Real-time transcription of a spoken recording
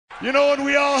You know, and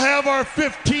we all have our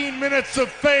 15 minutes of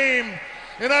fame,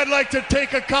 and I'd like to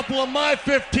take a couple of my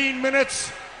 15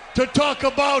 minutes to talk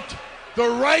about the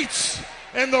rights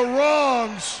and the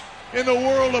wrongs in the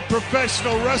world of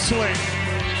professional wrestling.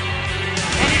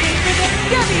 And it is for the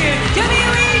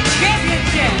WWE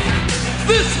Championship.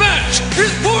 This match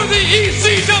is for the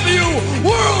ECW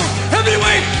World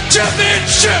Heavyweight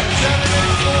Championship.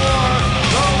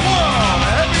 The World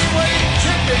Heavyweight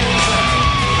Championship.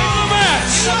 The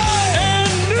match and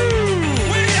new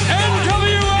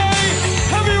NWA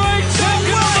Heavyweight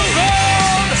Champion.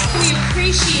 We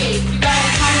appreciate you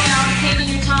guys coming out and taking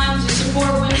your time to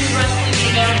support women's wrestling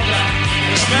in America.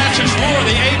 This match is for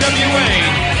the AWA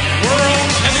World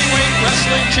Heavyweight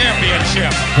Wrestling Championship.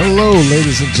 Hello,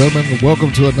 ladies and gentlemen.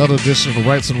 Welcome to another edition of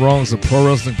Rights and Wrongs, of Pro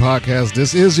Wrestling Podcast.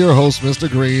 This is your host, Mr.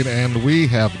 Green, and we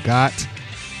have got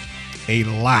a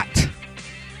lot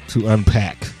to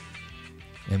unpack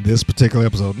in this particular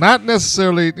episode. Not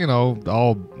necessarily,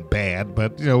 all bad,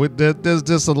 but, there's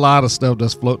just a lot of stuff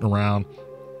that's floating around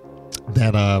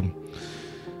that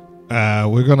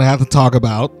we're going to have to talk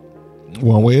about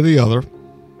one way or the other.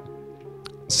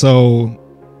 So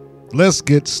let's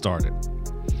get started.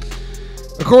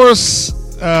 Of course,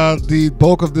 the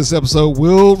bulk of this episode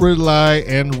will rely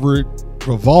and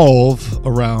revolve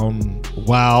around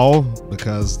WOW,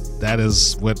 because that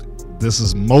is what this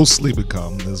has mostly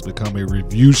become. This has become a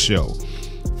review show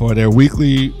for their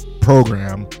weekly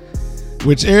program,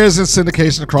 which airs in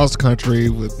syndication across the country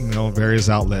with various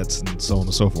outlets and so on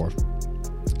and so forth.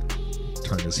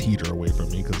 Turn this heater away from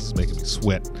me because it's making me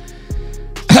sweat.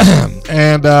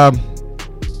 And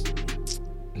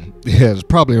there's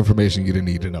probably information you didn't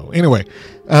need to know. Anyway,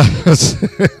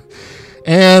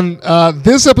 and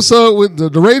this episode,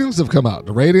 the ratings have come out.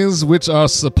 The ratings, which are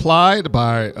supplied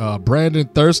by Brandon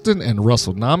Thurston and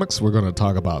Russell Nomics. We're going to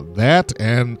talk about that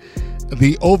and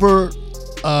the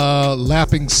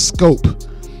overlapping scope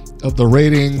of the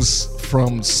ratings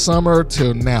from summer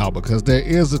till now, because there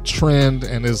is a trend,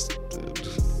 and is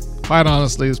quite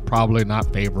honestly is probably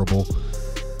not favorable.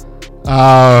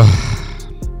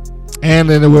 And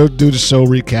then we'll do the show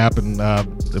recap and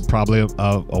probably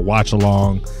a watch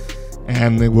along,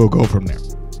 and then we'll go from there.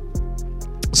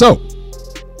 So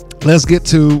let's get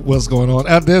to what's going on.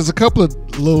 There's a couple of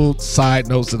little side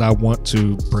notes that I want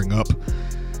to bring up,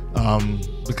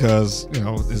 because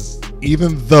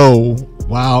even though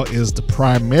WOW is the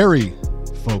primary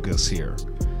focus here,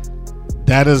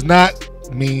 that does not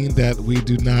mean that we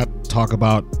do not talk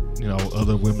about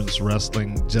other women's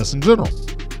wrestling just in general.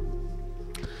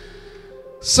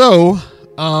 So,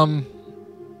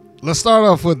 let's start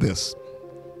off with this.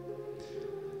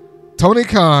 Tony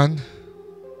Khan,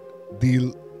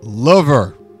 the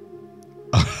lover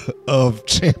of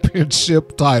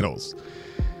championship titles,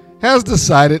 has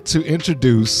decided to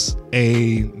introduce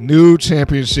a new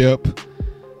championship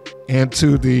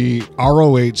into the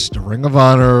ROH, the Ring of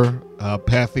Honor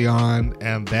Pantheon,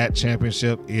 and that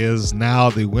championship is now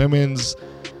the Women's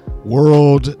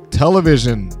World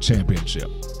Television Championship.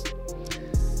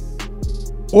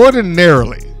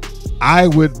 Ordinarily, I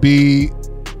would be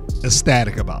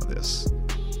ecstatic about this.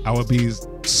 I would be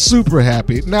super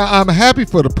happy. Now, I'm happy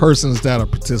for the persons that are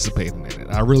participating in it.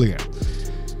 I really am.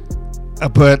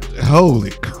 But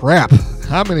holy crap,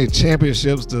 how many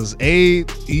championships does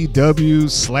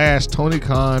AEW/Tony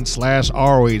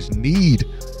Khan/ROH need?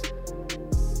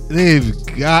 They've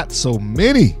got so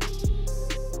many.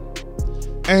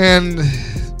 And,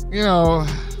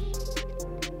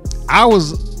 I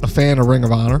was a fan of Ring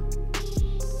of Honor,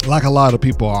 like a lot of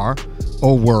people are,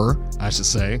 or were, I should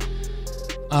say,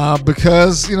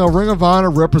 because Ring of Honor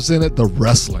represented the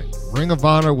wrestling. Ring of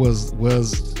Honor was,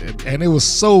 and it was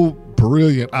so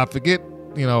brilliant. I forget,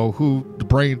 who the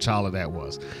brainchild of that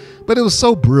was, but it was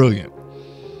so brilliant.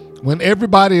 When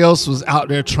everybody else was out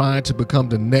there trying to become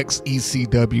the next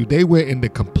ECW, they went in the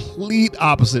complete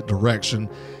opposite direction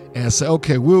and said,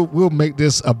 "Okay, we'll make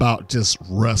this about just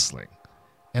wrestling."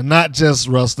 And not just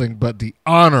wrestling, but the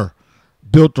honor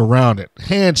built around it.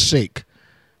 Handshake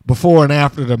before and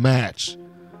after the match.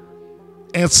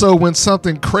 And so when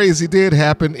something crazy did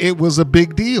happen, it was a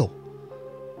big deal.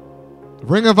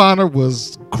 Ring of Honor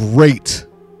was great.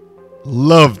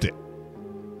 Loved it.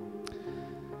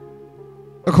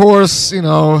 Of course,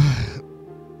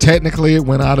 technically it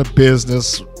went out of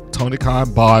business. Tony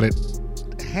Khan bought it.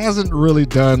 Hasn't really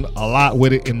done a lot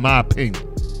with it, in my opinion.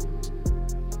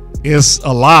 It's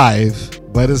alive,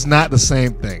 but it's not the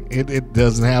same thing. It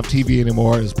doesn't have TV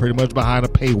anymore. It's pretty much behind a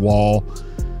paywall.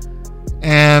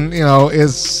 And,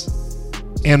 it's,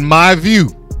 in my view,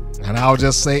 and I'll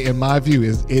just say in my view,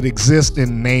 it exists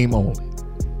in name only.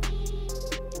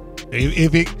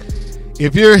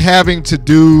 If you're having to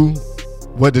do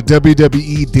what the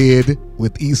WWE did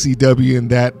with ECW, in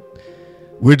that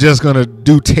we're just going to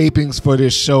do tapings for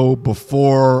this show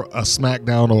before a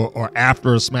SmackDown or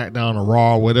after a SmackDown or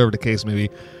Raw, whatever the case may be,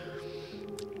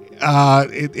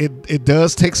 it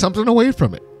does take something away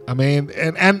from it. I mean,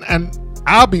 and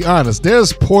I'll be honest,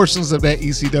 there's portions of that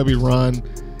ECW run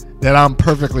that I'm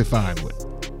perfectly fine with.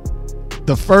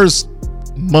 The first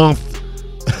month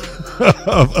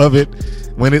of it,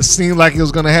 when it seemed like it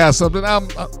was going to have something, I'm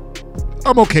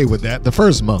okay with that. The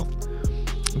first month,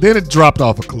 then it dropped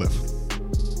off a cliff.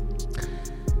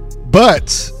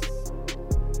 But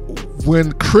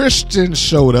when Christian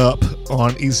showed up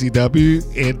on ECW,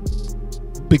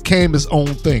 it became its own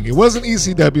thing. It wasn't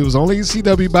ECW, it was only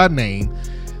ECW by name,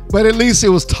 but at least it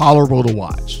was tolerable to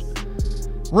watch.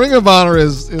 Ring of Honor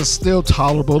is still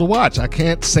tolerable to watch. I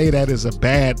can't say that is a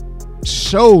bad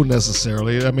show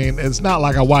necessarily. I mean, it's not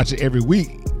like I watch it every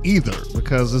week either,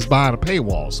 because it's behind a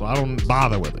paywall, so I don't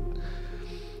bother with it.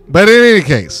 But in any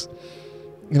case,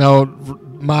 you know,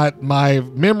 my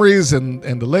memories and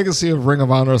the legacy of Ring of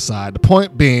Honor aside, the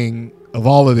point being of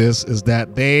all of this is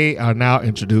that they are now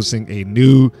introducing a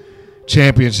new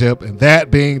championship, and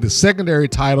that being the secondary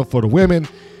title for the women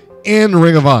in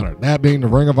Ring of Honor, that being the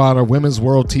Ring of Honor Women's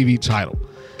World TV title.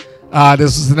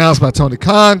 This was announced by Tony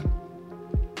Khan,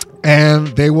 and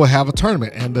they will have a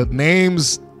tournament, and the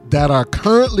names that are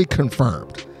currently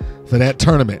confirmed for that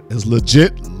tournament is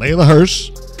legit Layla Hirsch,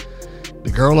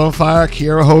 the Girl on Fire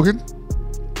Kiera Hogan,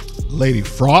 Lady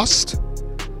Frost,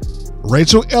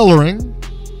 Rachel Ellering,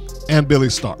 and Billy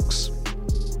Starks.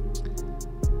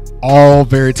 All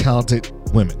very talented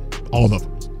women, all of them.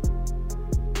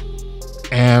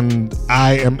 And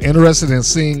I am interested in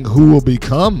seeing who will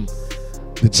become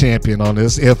the champion on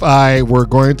this. If I were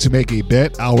going to make a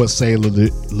bet, I would say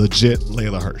legit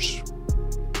Layla Hirsch.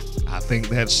 I think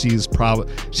that she's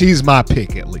my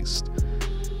pick, at least.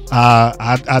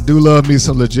 I do love me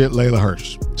some legit Layla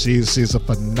Hirsch. She's a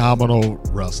phenomenal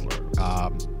wrestler. I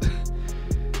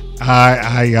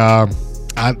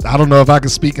don't know if I can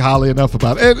speak highly enough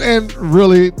about it. And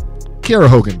really, Kiera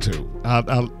Hogan too.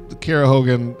 Kiera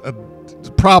Hogan,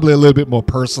 probably a little bit more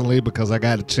personally, because I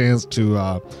got a chance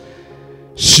to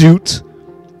shoot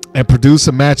and produce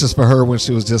some matches for her when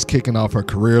she was just kicking off her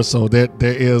career. So there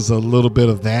is a little bit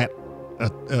of that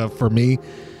for me.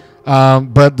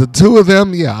 But the two of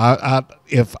them, yeah,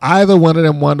 if either one of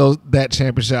them won that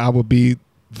championship, I would be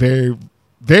very,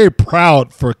 very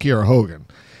proud for Kiera Hogan.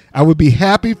 I would be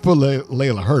happy for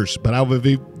Layla Hirsch, but I would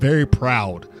be very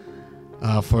proud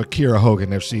for Kiera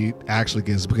Hogan if she actually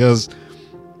gets, because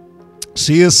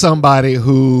she is somebody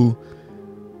who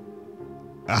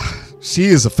she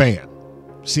is a fan.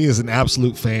 She is an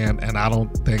absolute fan, and I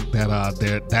don't think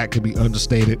that that could be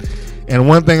understated. And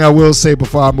one thing I will say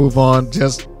before I move on,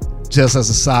 just as a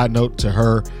side note to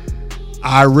her,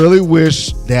 I really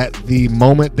wish that the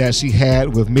moment that she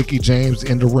had with Mickie James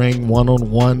in the ring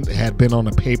one-on-one had been on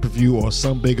a pay-per-view or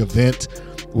some big event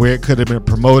where it could have been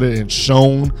promoted and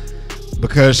shown,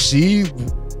 because she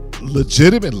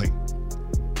legitimately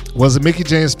was a Mickie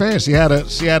James fan. She had a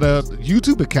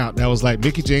YouTube account that was like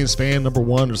Mickie James fan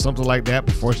 #1 or something like that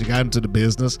before she got into the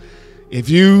business. If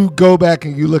you go back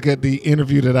and you look at the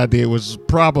interview that I did, which was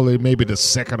probably maybe the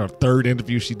second or third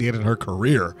interview she did in her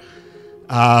career,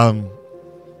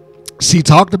 she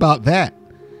talked about that.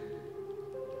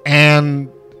 And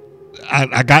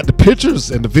I got the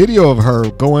pictures and the video of her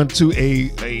going to a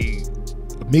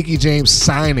Mickie James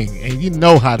signing, and you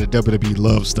know how the WWE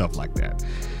loves stuff like that.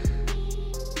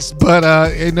 But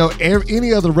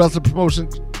any other wrestling promotion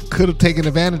could have taken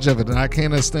advantage of it, and I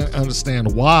can't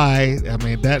understand why. I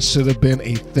mean, that should have been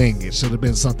a thing. It should have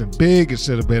been something big. It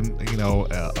should have been,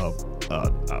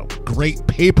 a great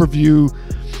pay-per-view.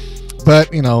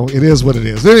 But it is what it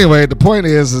is. Anyway, the point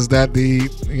is that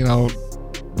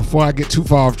before I get too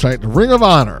far off track, the Ring of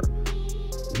Honor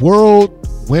World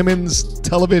Women's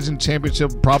Television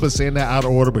Championship, probably saying that out of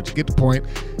order, but you get the point.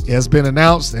 It has been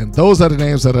announced, and those are the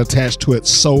names that are attached to it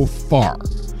so far.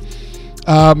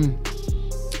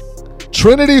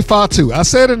 Trinity Fatu. I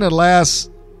said in the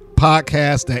last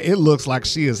podcast that it looks like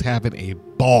she is having a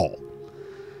ball.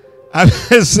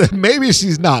 Maybe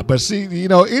she's not, but she,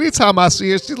 anytime I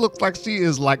see her, she looks like she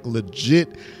is like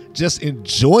legit just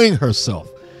enjoying herself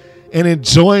and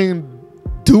enjoying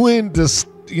doing this,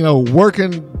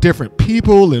 working different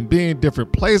people and being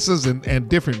different places and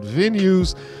different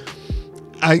venues.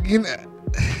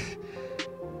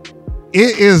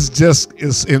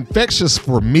 It's infectious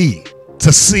for me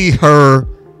to see her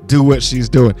do what she's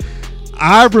doing.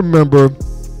 I remember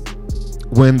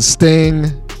when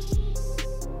Sting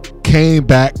came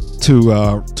back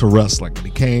to wrestling. And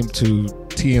he came to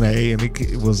TNA, and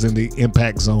he was in the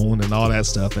Impact Zone and all that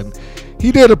stuff. And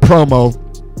he did a promo.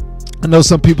 I know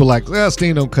some people like, well,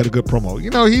 Sting don't cut a good promo.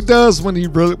 You know, he does when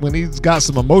he's got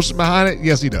some emotion behind it.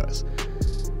 Yes, he does.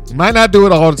 He might not do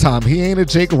it all the time. He ain't a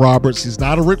Jake Roberts. He's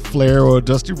not a Ric Flair or a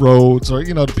Dusty Rhodes or,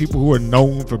 you know, the people who are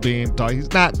known for being tall.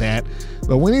 He's not that.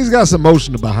 But when he's got some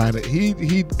emotion behind it,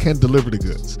 he can deliver the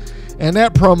goods. And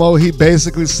that promo, he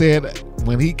basically said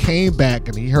when he came back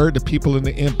and he heard the people in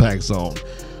the Impact Zone,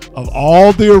 of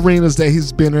all the arenas that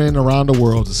he's been in around the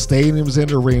world, the stadiums and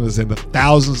arenas and the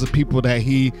thousands of people that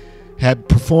he had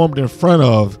performed in front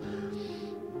of,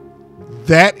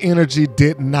 that energy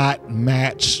did not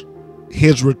match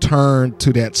his return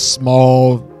to that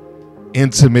small,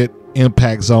 intimate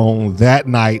Impact Zone that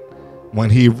night when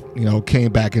he, you know,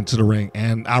 came back into the ring.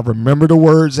 And I remember the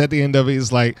words at the end of it.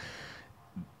 It's like,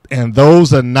 and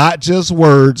those are not just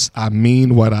words. I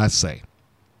mean what I say.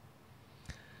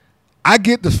 I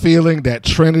get the feeling that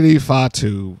Trinity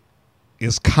Fatu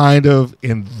is kind of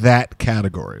in that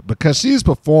category because she's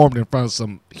performed in front of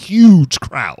some huge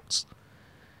crowds.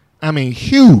 I mean,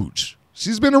 huge.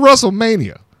 She's been to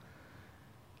WrestleMania.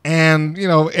 And, you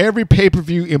know, every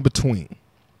pay-per-view in between.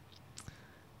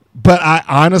 But I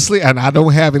honestly, and I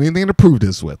don't have anything to prove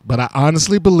this with, but I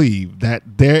honestly believe that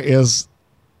there is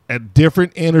a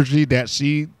different energy that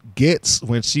she gets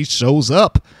when she shows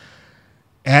up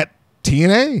at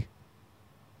TNA,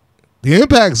 the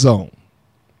Impact Zone.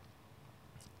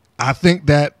 I think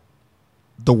that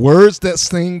the words that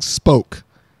Sting spoke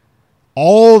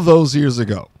all those years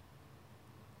ago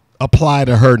apply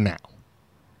to her now.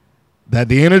 That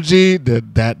the energy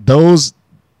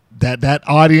that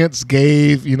audience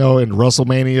gave, you know, in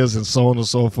WrestleManias and so on and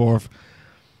so forth,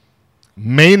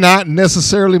 may not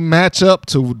necessarily match up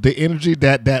to the energy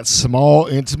that small,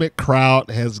 intimate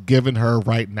crowd has given her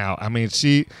right now. I mean,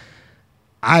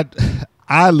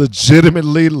 I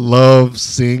legitimately love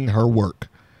seeing her work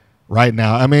right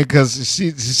now. I mean, because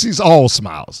she's all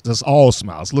smiles, just all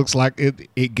smiles. Looks like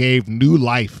it gave new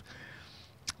life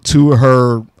to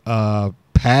her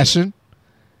passion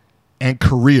and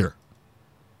career.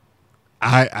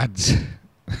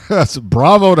 That's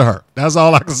bravo to her. That's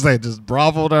all I can say. Just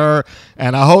bravo to her,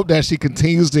 and I hope that she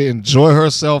continues to enjoy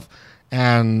herself.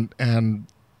 And I'm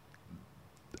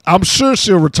sure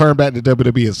she'll return back to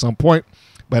WWE at some point.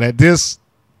 But at this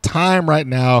time right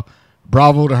now,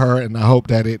 bravo to her, and I hope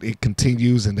that it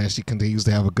continues and that she continues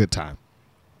to have a good time.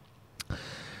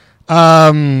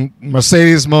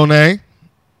 Mercedes Moné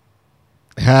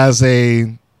has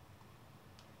a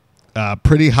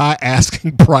pretty high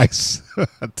asking price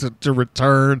to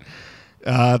return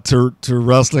to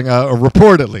wrestling.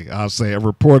 Reportedly, I'll say it.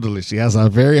 Reportedly, she has a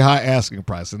very high asking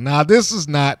price. And now this is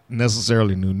not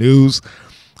necessarily new news.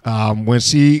 When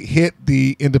she hit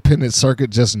the independent circuit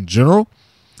just in general,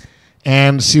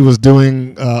 and she was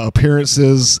doing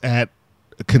appearances at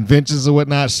conventions and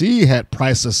whatnot, she had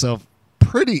priced herself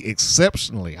pretty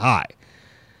exceptionally high.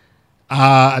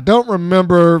 I don't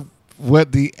remember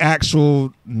what the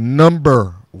actual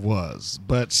number was,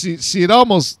 but she had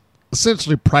almost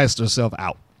essentially priced herself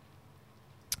out.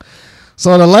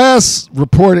 So the last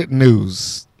reported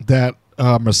news that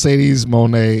Mercedes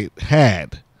Moné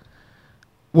had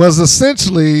was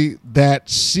essentially that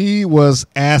she was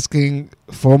asking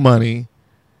for money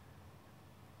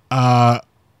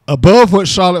above what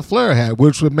Charlotte Flair had,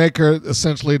 which would make her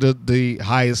essentially the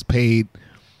highest paid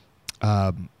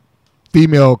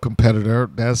female competitor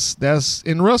that's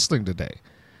in wrestling today.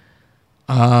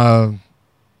 According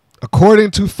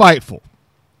to Fightful,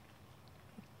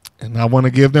 and I want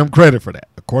to give them credit for that.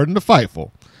 According to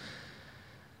Fightful,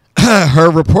 her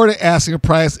reported asking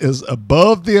price is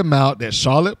above the amount that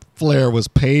Charlotte Flair was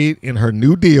paid in her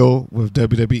new deal with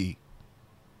WWE.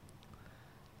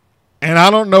 And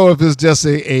I don't know if it's just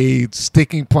a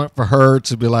sticking point for her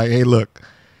to be like, hey, look,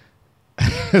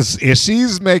 if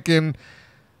she's making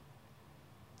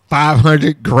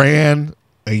 $500,000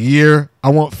 a year, I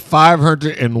want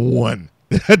 501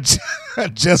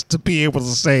 just to be able to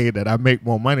say that I make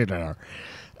more money than her.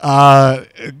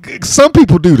 Some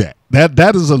people do that.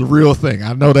 That is a real thing.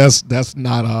 I know that's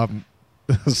not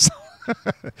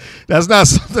that's not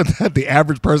something that the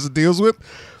average person deals with.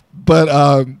 But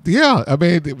yeah, I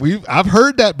mean, I've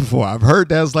heard that before. I've heard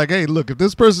that's like, hey, look, if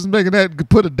this person's making that,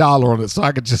 put $1 on it, so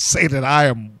I could just say that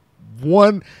I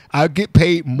get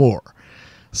paid more.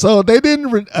 So they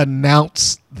didn't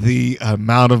announce the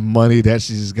amount of money that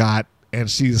she's got,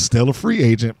 and she's still a free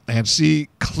agent, and she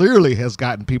clearly has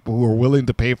gotten people who are willing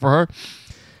to pay for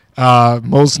her.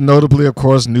 Most notably, of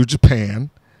course, New Japan.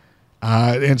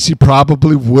 And she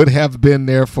probably would have been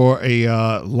there for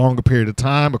a longer period of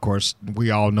time. Of course, we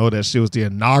all know that she was the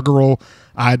inaugural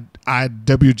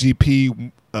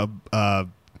IWGP,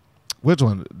 which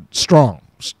one? Strong.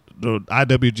 The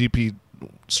IWGP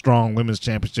Strong Women's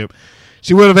Championship.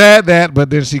 She would have had that, but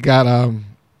then she got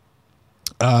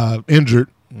injured.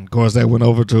 Of course, that went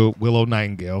over to Willow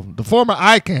Nightingale, the former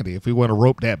Eye Candy, if we want to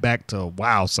rope that back to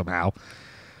WoW somehow.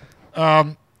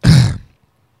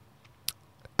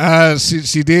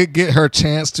 She did get her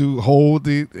chance to hold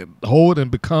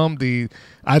and become the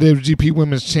IWGP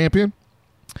Women's Champion.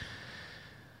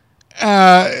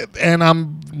 And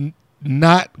I'm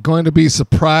not going to be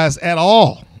surprised at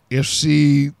all if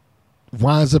she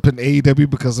winds up in AEW,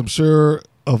 because I'm sure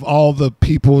of all the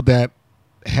people that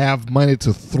have money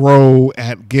to throw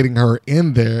at getting her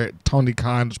in there, Tony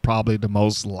Khan is probably the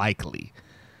most likely.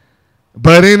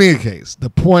 But in any case,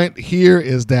 the point here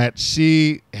is that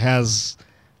she has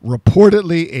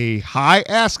reportedly a high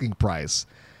asking price,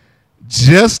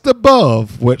 just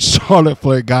above what Charlotte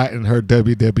Flair got in her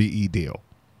WWE deal.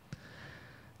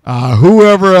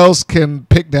 Whoever else can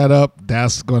pick that up,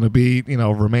 that's going to be,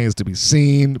 remains to be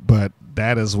seen, but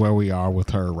that is where we are with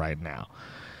her right now.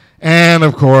 And,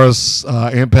 of course,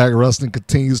 Impact Wrestling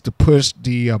continues to push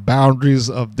the boundaries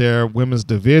of their women's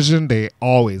division. They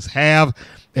always have,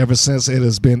 ever since it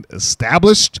has been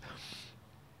established.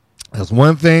 That's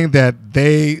one thing that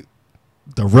the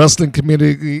wrestling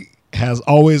community has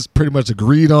always pretty much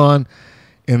agreed on,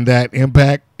 in that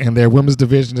Impact and their women's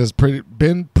division has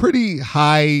been pretty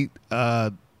high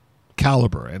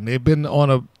caliber, and they've been on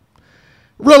a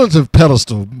relative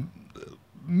pedestal,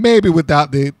 maybe with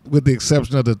the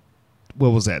exception of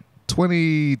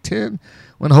 2010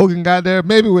 when Hogan got there,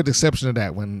 maybe with the exception of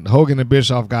that, when Hogan and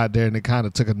Bischoff got there and they kind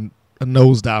of took a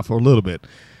nosedive for a little bit.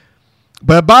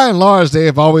 But by and large, they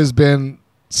have always been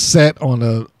set on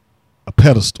a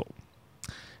pedestal,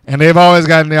 and they've always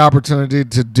gotten the opportunity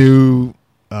to do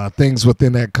things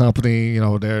within that company.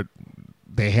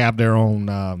 They have their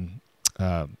own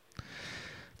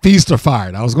feast or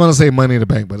fired. I was going to say Money in the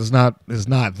Bank, but it's not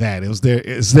that.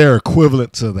 It's their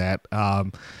equivalent to that.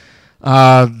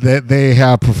 That they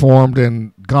have performed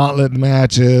in gauntlet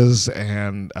matches,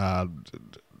 and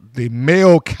the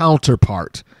male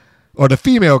counterpart, or the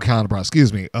female counterpart,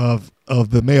 of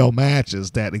the male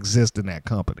matches that exist in that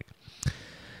company.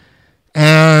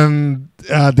 And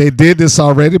they did this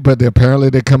already, but apparently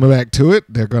they're coming back to it.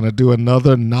 They're going to do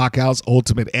another Knockouts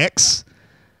Ultimate X.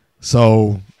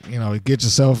 So, get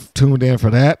yourself tuned in for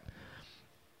that.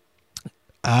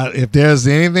 If there's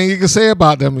anything you can say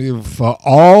about them, for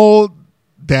all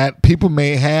that people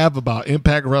may have about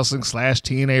Impact Wrestling /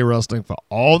 TNA Wrestling, for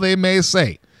all they may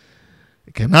say,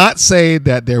 they cannot say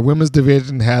that their women's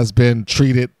division has been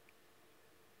treated,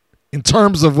 in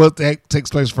terms of what takes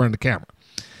place in front of the camera,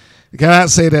 you cannot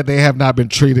say that they have not been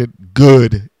treated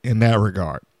good in that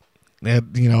regard.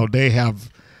 That, they have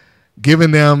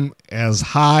given them as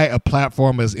high a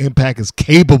platform as Impact is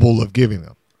capable of giving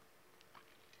them.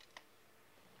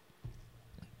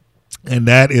 And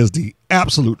that is the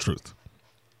absolute truth.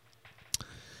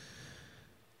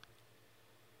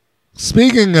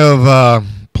 Speaking of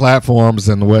platforms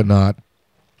and whatnot,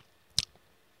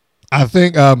 I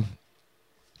think I'm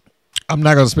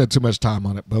not going to spend too much time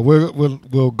on it, but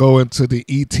we'll go into the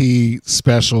ET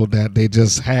special that they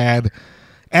just had.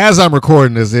 As I'm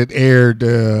recording this, it aired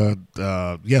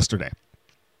yesterday.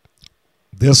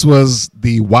 This was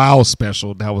the WoW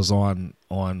special that was on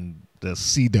the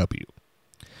CW.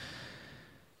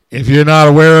 If you're not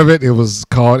aware of it, it was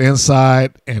called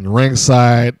Inside and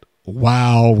Ringside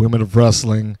WoW Women of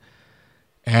Wrestling,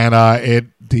 and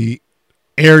the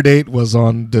air date was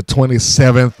on the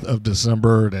 27th of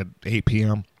December at 8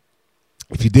 p.m.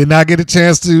 If you did not get a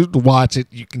chance to watch it,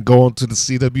 you can go onto the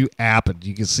CW app and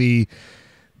you can see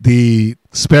the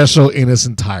special in its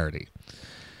entirety.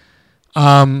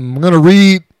 I'm going to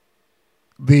read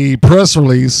the press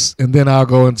release, and then I'll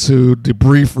go into the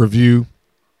brief review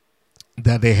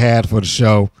that they had for the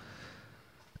show.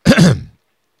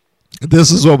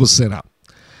 This is what was sent out.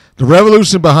 The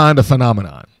revolution behind the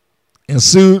phenomenon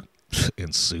ensued.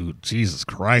 Jesus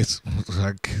Christ.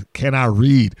 Can I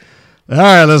read? All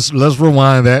right, let's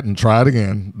rewind that and try it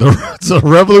again. The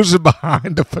revolution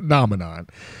behind the phenomenon.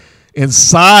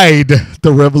 Inside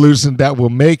the revolution that will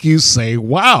make you say,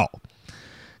 wow.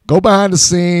 Go behind the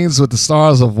scenes with the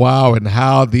stars of WoW and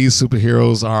how these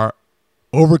superheroes are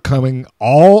overcoming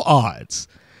all odds,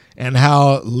 and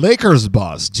how Lakers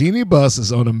boss Jeanie Buss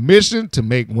is on a mission to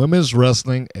make women's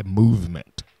wrestling a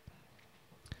movement.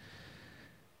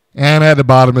 And at the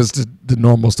bottom is the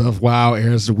normal stuff. WOW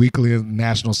airs the weekly and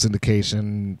national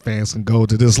syndication. Fans can go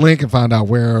to this link and find out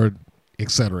where,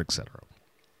 et cetera, et cetera.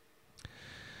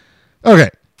 Okay,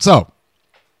 so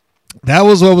that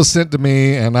was what was sent to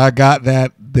me, and I got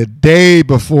that the day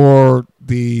before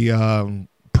the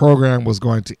program was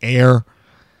going to air.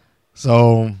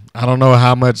 So I don't know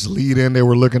how much lead-in they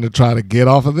were looking to try to get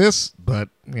off of this, but,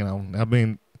 you know, I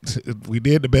mean, we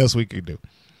did the best we could do.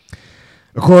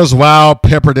 Of course, WOW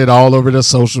peppered it all over the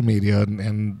social media,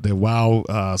 and the WOW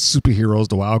superheroes,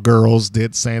 the WOW girls,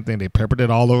 did the same thing. They peppered it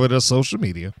all over their social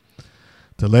media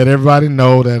to let everybody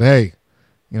know that, hey,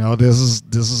 you know, this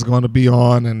is going to be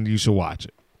on, and you should watch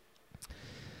it.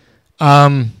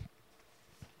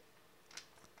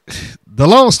 The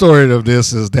long story of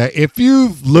this is that if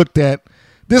you've looked at,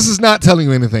 this is not telling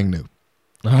you anything new.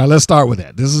 All right, let's start with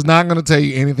that. This is not going to tell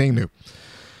you anything new.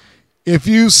 If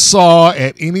you saw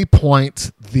at any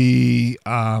point the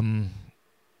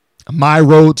My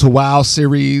Road to WOW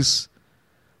series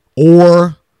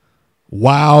or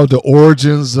WOW, the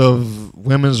Origins of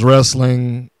Women's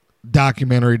Wrestling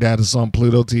documentary that is on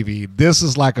Pluto TV, this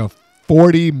is like a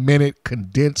 40-minute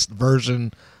condensed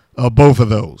version of both of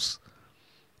those.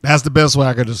 That's the best way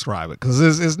I could describe it,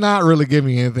 because it's not really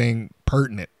giving you anything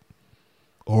pertinent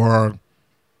or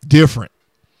different.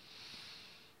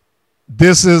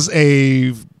 This is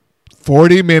a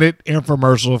 40-minute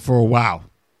infomercial for WOW.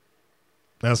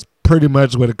 That's pretty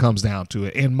much what it comes down to,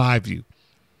 in my view.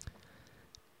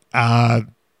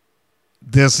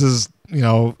 This is, you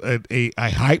know, a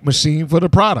hype machine for the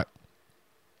product.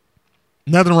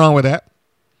 Nothing wrong with that.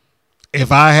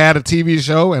 If I had a TV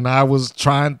show and I was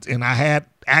and I had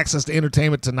access to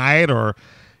Entertainment Tonight or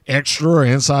Extra or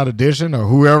Inside Edition or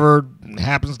whoever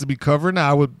happens to be covering,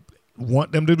 I would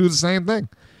want them to do the same thing.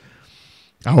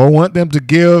 I would want them to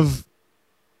give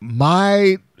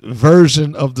my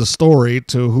version of the story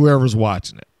to whoever's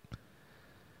watching it.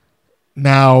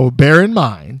 Now, bear in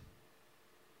mind,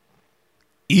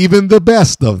 even the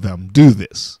best of them do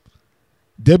this.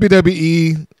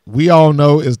 WWE, we all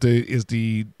know, is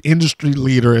the industry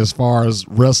leader as far as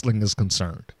wrestling is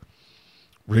concerned.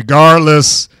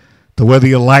 Regardless to whether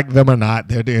you like them or not,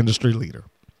 they're the industry leader.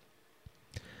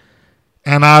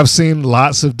 And I've seen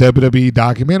lots of WWE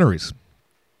documentaries.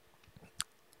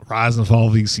 Rise and Fall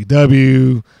of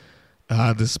ECW,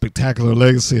 The Spectacular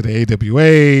Legacy of the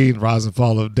AWA, Rise and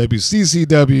Fall of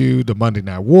WCCW, the Monday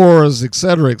Night Wars,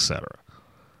 etc., etc.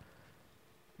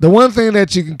 The one thing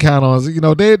that you can count on is, you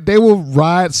know, they will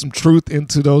ride some truth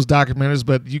into those documentaries,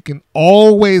 but you can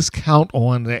always count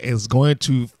on that it's going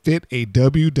to fit a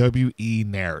WWE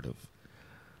narrative.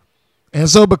 And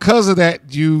so because of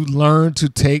that, you learn to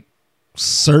take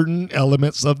certain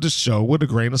elements of the show with a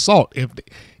grain of salt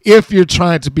if you're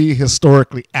trying to be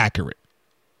historically accurate.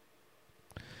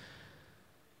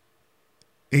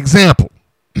 Example.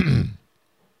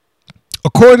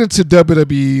 According to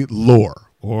WWE lore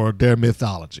or their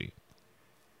mythology,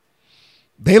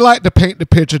 they like to paint the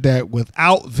picture that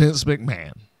without Vince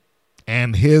McMahon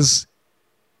and his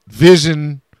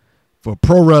vision for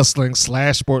pro wrestling /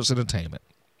 sports entertainment,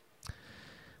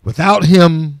 without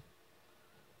him,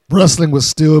 wrestling would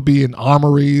still be in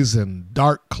armories and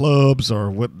dark clubs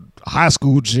or with high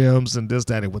school gyms and this,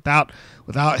 that. And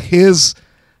without his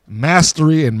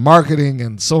mastery and marketing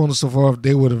and so on and so forth,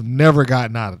 they would have never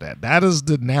gotten out of that. That is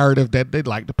the narrative that they'd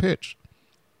like to pitch.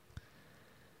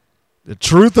 The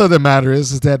truth of the matter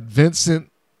is that Vincent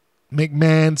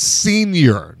McMahon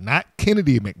Sr., not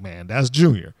Kennedy McMahon, that's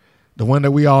Jr., the one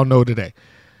that we all know today.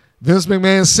 Vince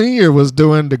McMahon Sr. was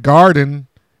doing the Garden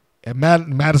at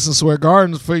Madison Square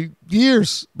Garden for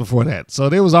years before that. So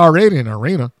there was already an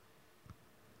arena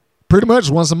pretty much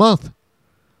once a month.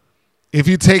 If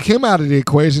you take him out of the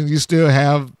equation, you still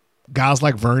have guys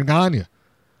like Vern Gagne,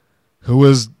 who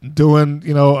was doing,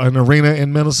 you know, an arena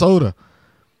in Minnesota.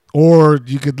 Or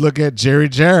you could look at Jerry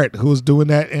Jarrett, who was doing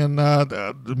that in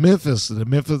Memphis,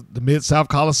 the Mid-South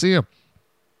Coliseum.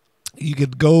 You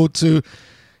could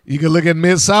look at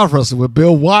Mid-South Wrestling with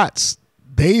Bill Watts.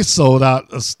 They sold out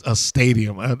a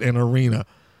stadium, an arena.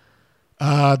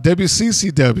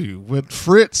 WCCW with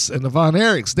Fritz and the Von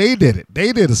Erichs, they did it.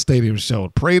 They did a stadium show,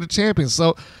 Parade of Champions.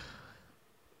 So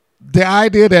the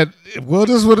idea that, well,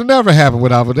 this would have never happened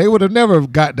without it. They would have never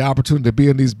got the opportunity to be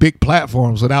on these big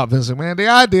platforms without Vince McMahon. The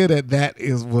idea that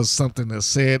was something that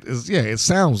said is, yeah, it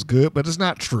sounds good, but it's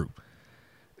not true.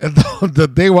 And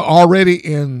they were already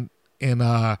in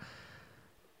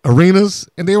arenas,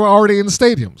 and they were already in the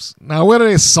stadiums. Now, whether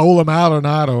they sold them out or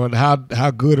not, or how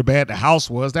good or bad the house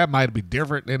was, that might be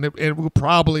different, and it will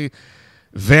probably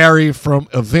vary from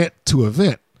event to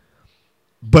event.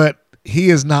 But he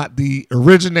is not the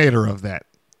originator of that.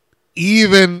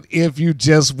 Even if you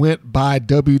just went by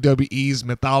WWE's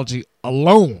mythology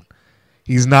alone,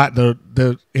 he's not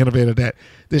the innovator of that.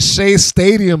 The Shea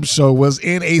Stadium show was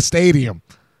in a stadium.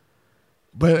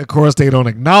 But, of course, they don't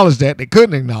acknowledge that. They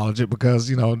couldn't acknowledge it because,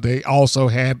 they also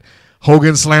had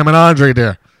Hogan slamming Andre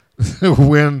there.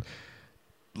 When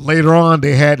later on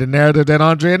they had the narrative that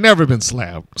Andre had never been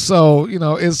slammed. So,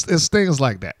 it's things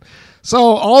like that. So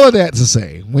all of that to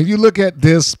say, when you look at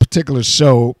this particular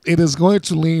show, it is going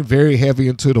to lean very heavy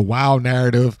into the WOW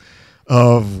narrative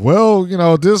of,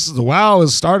 the WOW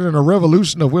is starting a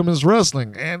revolution of women's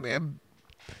wrestling. And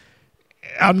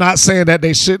I'm not saying that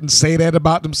they shouldn't say that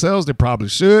about themselves. They probably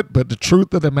should. But the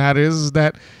truth of the matter is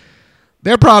that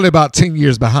they're probably about 10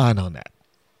 years behind on that.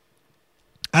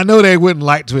 I know they wouldn't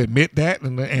like to admit that,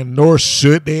 and nor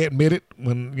should they admit it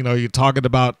when, you're talking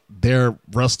about their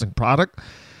wrestling product.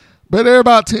 But they're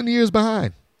about 10 years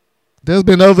behind. There's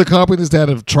been other companies that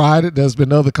have tried it. There's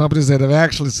been other companies that have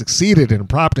actually succeeded and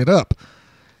propped it up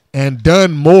and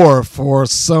done more for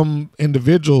some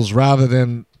individuals rather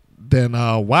than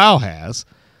WOW has.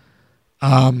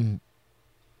 A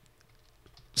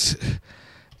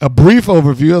brief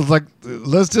overview of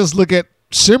let's just look at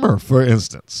Shimmer, for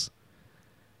instance.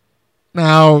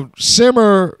 Now,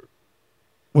 Shimmer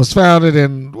was founded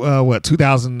in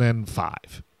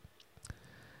 2005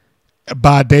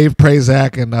 by Dave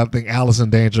Prazak and I think Allison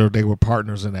Danger. They were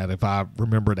partners in that, if I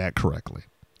remember that correctly.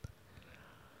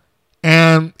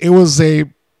 And it was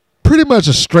pretty much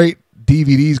a straight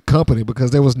DVD company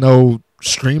because there was no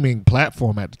streaming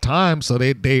platform at the time, so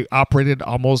they operated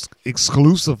almost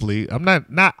exclusively.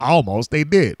 Not almost, they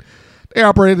did. They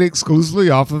operated exclusively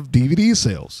off of DVD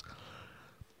sales.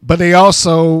 But they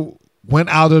also went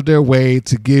out of their way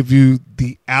to give you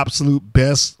the absolute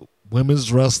best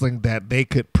women's wrestling that they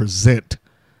could present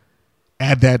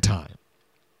at that time.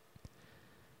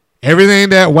 Everything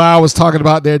that WOW was talking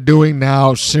about they're doing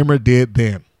now, Shimmer did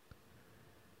then.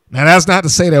 Now, that's not to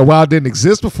say that WOW didn't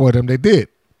exist before them. They did.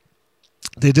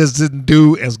 They just didn't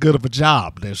do as good of a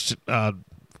job. The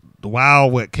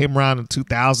WOW came around in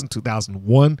 2000,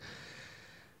 2001.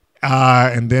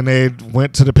 And then they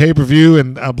went to the pay-per-view,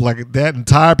 and that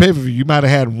entire pay-per-view, you might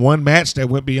have had one match that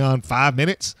went beyond 5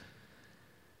 minutes.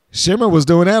 Shimmer was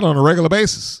doing that on a regular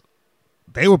basis.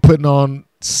 They were putting on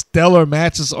stellar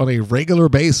matches on a regular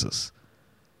basis.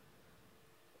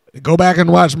 Go back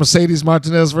and watch Mercedes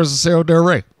Martinez versus Sarah Del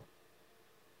Rey.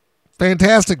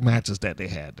 Fantastic matches that they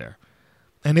had there.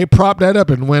 And they propped that up.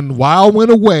 And when WOW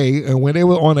went away and when they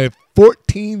were on a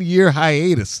 14-year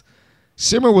hiatus,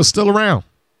 Shimmer was still around.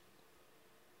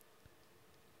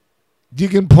 You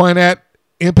can point at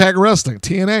Impact Wrestling,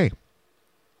 TNA,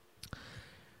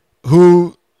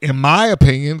 who, in my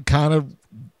opinion, kind of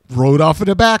rode off of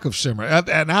the back of Shimmer.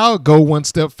 And I'll go one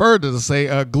step further to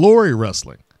say Glory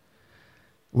Wrestling,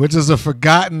 which is a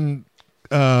forgotten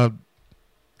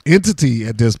entity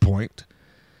at this point.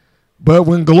 But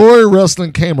when Glory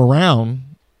Wrestling came around,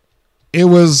 it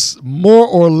was more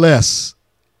or less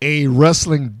a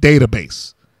wrestling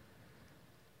database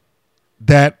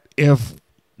that if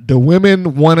the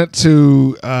women wanted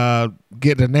to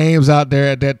get the names out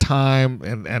there at that time,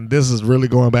 and this is really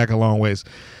going back a long ways,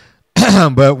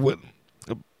 but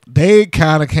they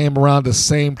kind of came around the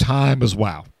same time as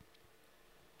WOW.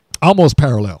 Almost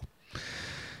parallel.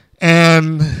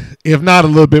 And if not a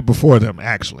little bit before them,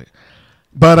 actually.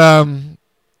 But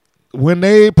when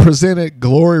they presented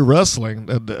Glory Wrestling,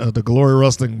 the Glory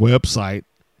Wrestling website,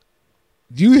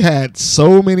 you had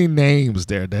so many names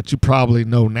there that you probably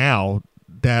know now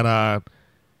that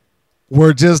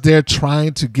were just there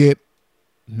trying to get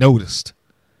noticed.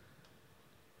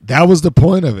 That was the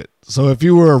point of it. So if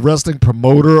you were a wrestling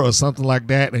promoter or something like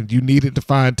that and you needed to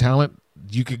find talent,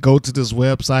 you could go to this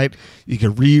website. You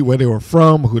could read where they were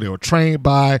from, who they were trained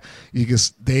by.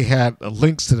 They had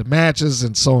links to the matches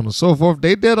and so on and so forth.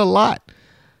 They did a lot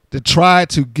to try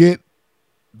to get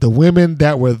the women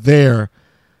that were there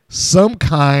some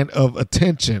kind of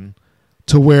attention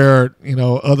to where,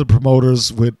 other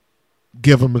promoters would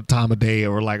give them the time of day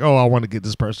or like, oh, I want to get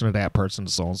this person or that person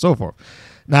and so on and so forth.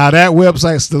 Now, that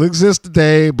website still exists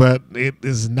today, but it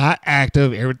is not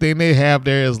active. Everything they have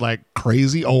there is like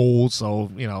crazy old.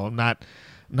 So, I'm not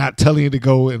telling you to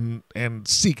go and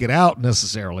seek it out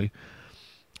necessarily.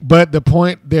 But the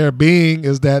point there being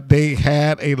is that they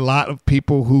had a lot of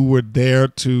people who were there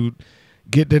to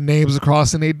get their names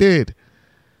across, and they did.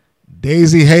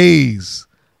 Daisy Hayes,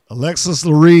 Alexis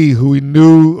Lurie, who we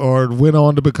knew or went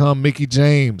on to become Mickie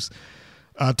James,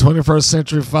 21st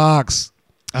Century Fox.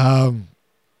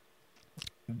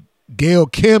 Gail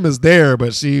Kim is there,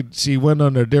 but she went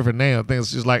under a different name. I think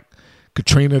she's like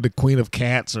Katrina, the Queen of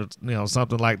Cats, or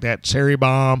something like that. Cherry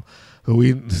Bomb, who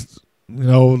we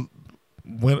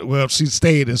she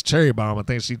stayed as Cherry Bomb. I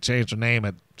think she changed her name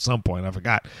at some point. I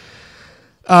forgot.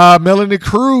 Melanie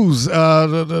Cruz,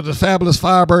 the fabulous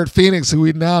Firebird Phoenix, who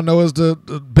we now know as the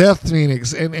Beth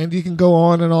Phoenix, and you can go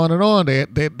on and on and on.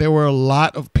 There were a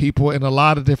lot of people in a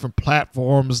lot of different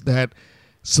platforms that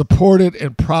supported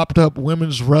and propped up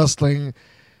women's wrestling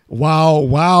while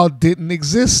WOW didn't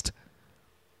exist.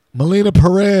 Melina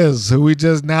Perez, who we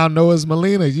just now know as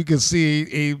Melina, you can see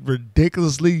a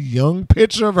ridiculously young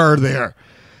picture of her there.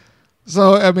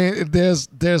 So I mean, there's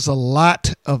a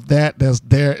lot of that that's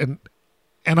there,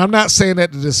 and I'm not saying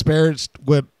that to disparage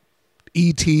what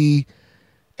E.T.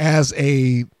 as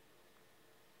a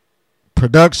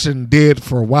production did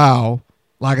for WOW.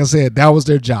 Like I said, that was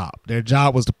their job. Their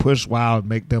job was to push WOW and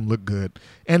make them look good,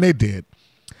 and they did.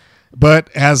 But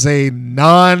as a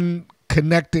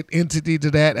non-connected entity to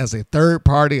that, as a third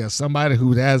party, as somebody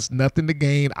who has nothing to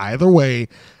gain either way,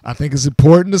 I think it's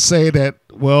important to say that,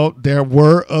 well, there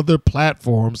were other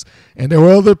platforms and there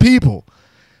were other people.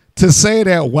 To say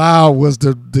that WOW was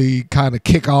the kind of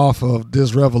kickoff of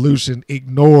this revolution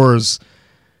ignores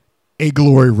a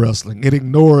Glory Wrestling. It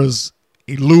ignores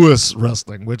a Lewis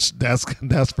Wrestling, which that's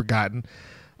forgotten.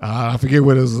 I forget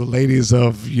what it was, the Ladies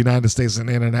of United States and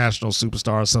International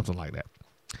Superstars, something like that.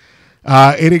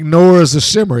 It ignores the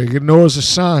Shimmer. It ignores the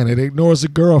Shine. It ignores the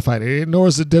Girl Fight. It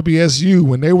ignores the WSU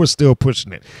when they were still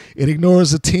pushing it. It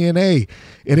ignores the TNA.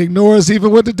 It ignores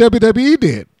even what the WWE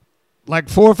did like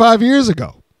 4 or 5 years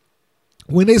ago,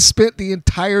 when they spent the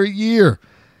entire year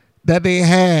that they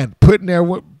had putting their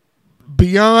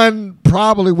beyond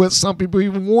probably what some people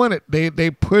even wanted.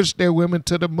 They pushed their women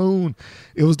to the moon.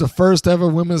 It was the first ever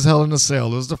women's Hell in a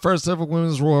Cell. It was the first ever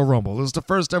women's Royal Rumble. It was the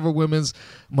first ever women's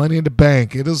Money in the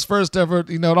Bank. It was first ever,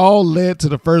 it all led to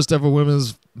the first ever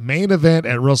women's main event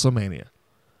at WrestleMania.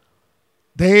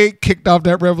 They kicked off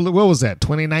that revolution. What was that,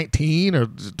 2019 or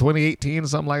 2018 or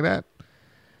something like that?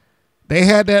 They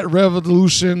had that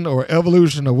revolution or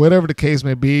evolution or whatever the case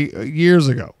may be years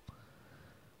ago.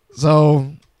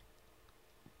 So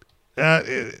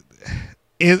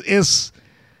it's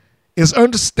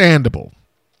understandable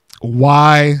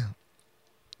why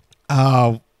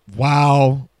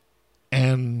WOW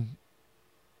and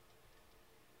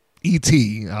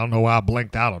E.T., I don't know why I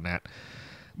blanked out on that,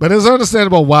 but it's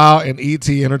understandable WOW and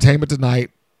E.T. Entertainment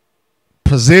Tonight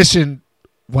positioned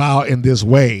WOW in this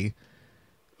way.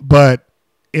 But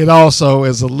it also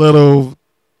is a little,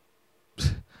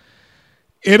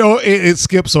 it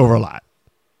skips over a lot.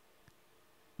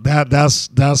 That's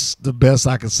the best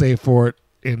I can say for it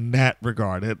in that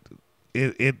regard.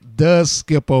 It does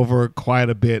skip over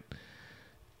quite a bit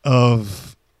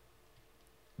of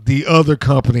the other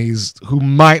companies who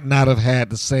might not have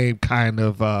had the same kind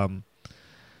of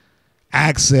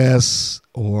access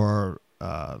or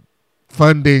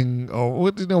funding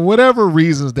or whatever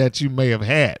reasons that you may have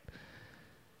had,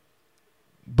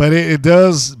 but it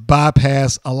does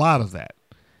bypass a lot of that.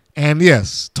 And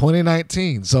yes,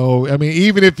 2019. So I mean,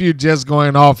 even if you're just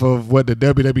going off of what the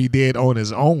WWE did on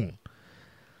its own,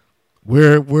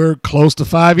 we're close to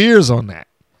 5 years on that.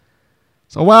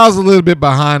 So WOW's a little bit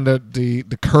behind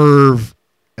the curve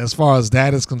as far as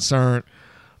that is concerned.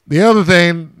 The other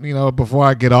thing, before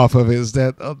I get off of it, is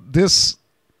that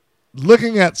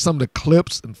looking at some of the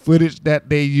clips and footage that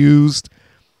they used,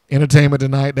 Entertainment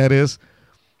Tonight, that is,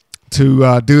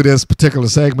 to do this particular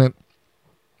segment,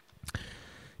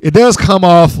 it does come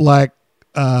off like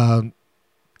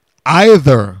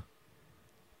either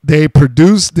they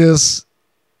produced this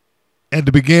at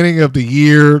the beginning of the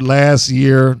year, last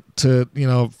year, to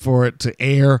for it to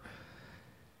air,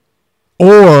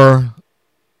 or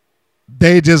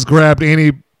they just grabbed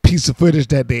any piece of footage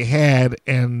that they had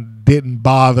and didn't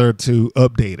bother to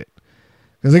update it,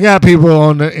 because they got people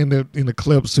in the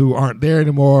clips who aren't there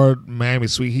anymore. Miami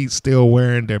Sweet Heat still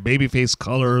wearing their babyface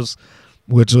colors,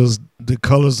 which was the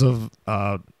colors of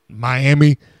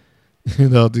Miami,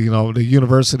 the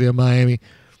University of Miami.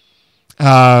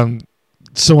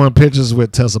 Showing pictures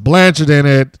with Tessa Blanchard in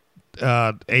it,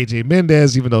 AJ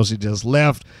Mendez, even though she just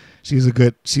left, she's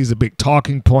a big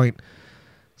talking point.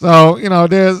 So,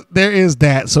 there is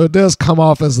that. So it does come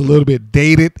off as a little bit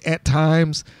dated at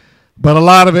times. But a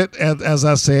lot of it, as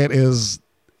I said, it's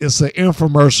an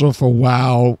infomercial for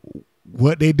WOW.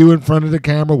 What they do in front of the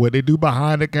camera, what they do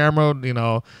behind the camera,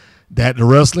 that the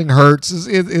wrestling hurts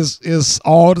is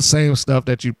all the same stuff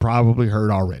that you probably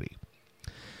heard already.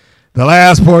 The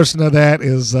last portion of that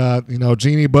is,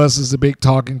 Jeannie Buss is the big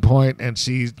talking point, and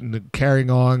she's carrying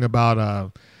on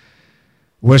about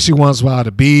what she wants WOW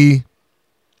to be.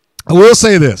 I will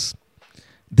say this.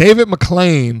 David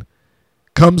McLane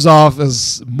comes off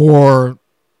as more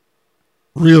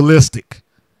realistic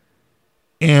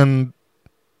in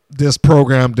this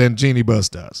program than Jeanie Buss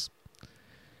does.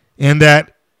 And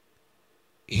that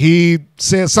he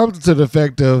said something to the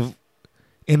effect of,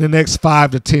 in the next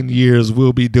 5 to 10 years,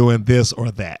 we'll be doing this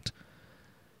or that.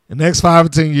 In the next 5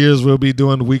 to 10 years, we'll be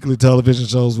doing weekly television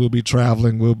shows. We'll be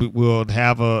traveling. We'll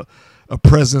have a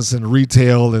presence in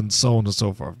retail and so on and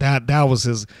so forth. That was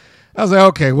his. I was like,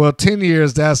 okay, well, 10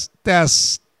 years,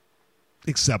 that's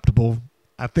acceptable.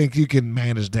 I think you can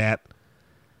manage that.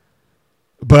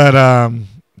 But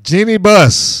Jeanie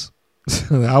Buss,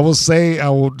 I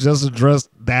will just address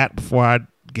that before I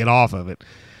get off of it.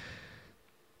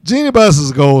 Jeanie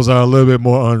Buss's goals are a little bit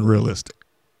more unrealistic.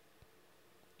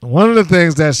 One of the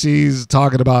things that she's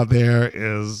talking about there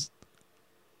is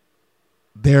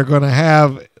they're going to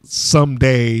have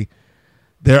someday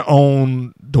their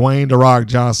own Dwayne "The Rock"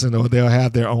 Johnson, or they'll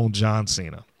have their own John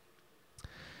Cena.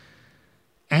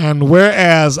 And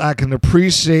whereas I can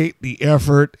appreciate the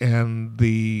effort and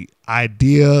the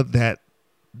idea that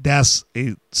that's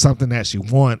something that she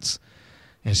wants,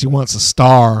 and she wants a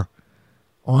star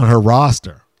on her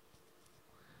roster,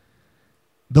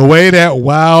 the way that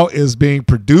WOW is being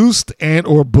produced and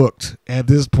or booked at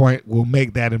this point will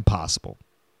make that impossible.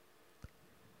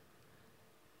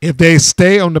 If they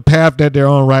stay on the path that they're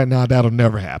on right now, that'll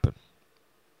never happen.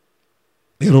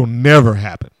 It'll never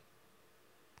happen.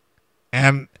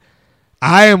 And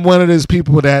I am one of those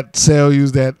people that tell you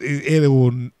that it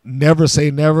will never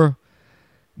say never.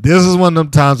 This is one of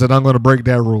them times that I'm going to break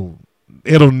that rule.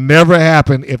 It'll never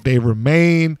happen if they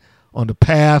remain on the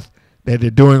path that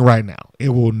they're doing right now. It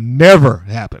will never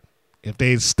happen if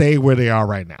they stay where they are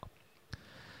right now.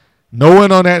 No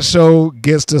one on that show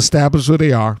gets to establish who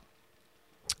they are.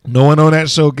 No one on that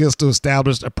show gets to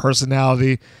establish a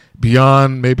personality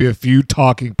beyond maybe a few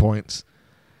talking points.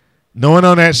 No one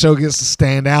on that show gets to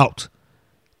stand out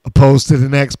opposed to the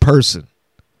next person.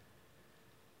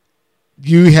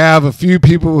 You have a few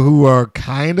people who are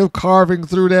kind of carving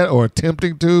through that or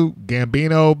attempting to,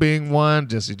 Gambino being one,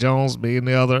 Jesse Jones being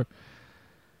the other.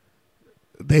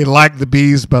 They like the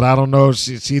Beast, but I don't know if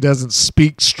she doesn't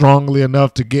speak strongly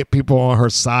enough to get people on her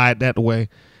side that way.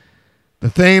 The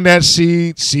thing that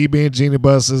she being Jeanie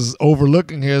Buss is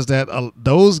overlooking here is that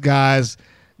those guys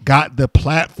got the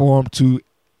platform to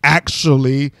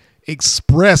actually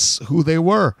express who they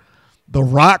were. The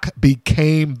Rock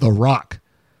became The Rock.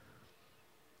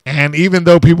 And even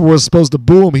though people were supposed to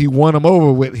boo him, he won them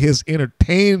over with his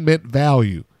entertainment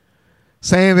value.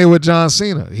 Same thing with John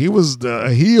Cena. He was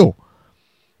a heel,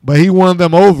 but he won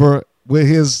them over with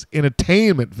his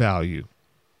entertainment value.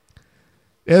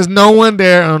 There's no one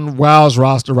there on WOW's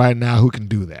roster right now who can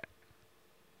do that.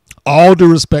 All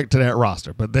due respect to that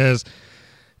roster, but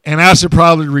and I should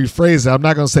probably rephrase it. I'm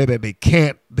not going to say that they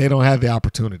can't. They don't have the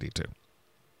opportunity to.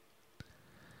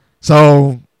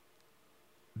 So,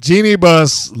 Jeanie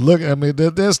Buss,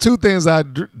 there's two things I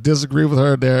disagree with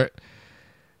her there.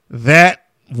 That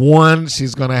one,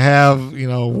 she's going to have,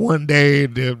 one day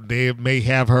they may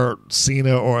have her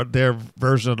Cena or their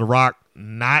version of The Rock.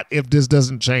 Not if this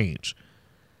doesn't change.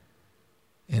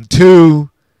 And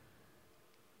two,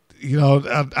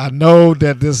 I know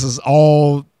that this is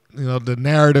all, the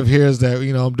narrative here is that,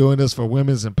 I'm doing this for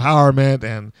women's empowerment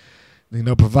and,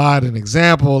 provide an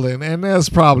example. And that's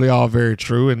probably all very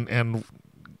true. And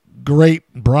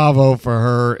great bravo for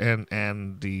her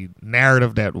and the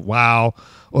narrative that WOW,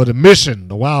 or the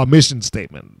WOW mission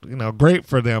statement, great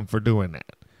for them for doing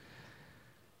that.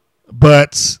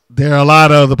 But there are a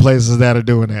lot of other places that are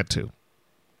doing that too.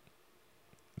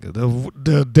 The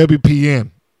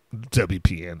WPN,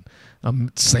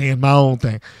 I'm saying my own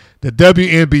thing. The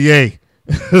WNBA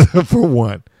for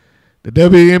one. The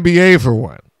WNBA for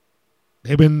one.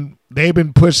 They've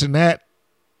been pushing that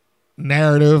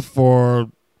narrative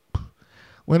for,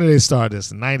 when did they start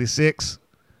this? In 96?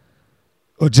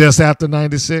 Or just after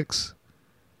 96?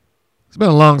 It's been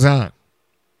a long time.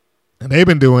 And they've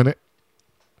been doing it.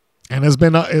 And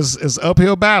it's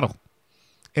uphill battle.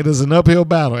 It is an uphill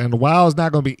battle, and WOW is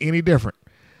not going to be any different.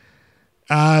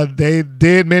 They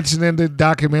did mention in the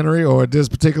documentary or this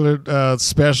particular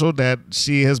special that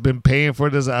she has been paying for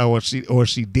this, or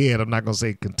she did. I'm not going to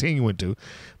say continuing to,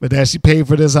 but that she paid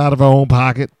for this out of her own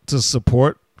pocket to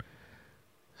support.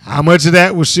 How much of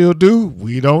that will she'll do,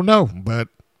 we don't know. But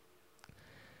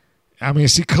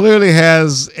she clearly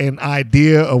has an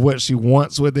idea of what she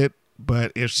wants with it.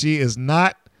 But if she is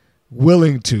not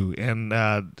willing to, and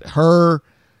her,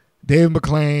 David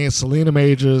McLane, Selena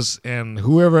Majors, and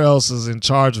whoever else is in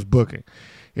charge of booking,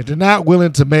 if they're not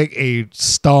willing to make a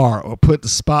star or put the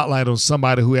spotlight on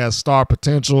somebody who has star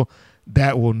potential,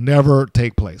 that will never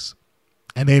take place.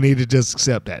 And they need to just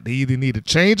accept that. They either need to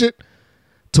change it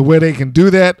to where they can do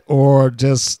that or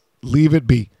just leave it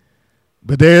be.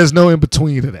 But there is no in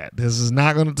between to that. This is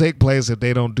not going to take place if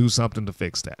they don't do something to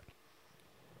fix that.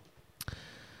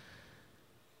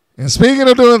 And speaking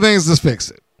of doing things to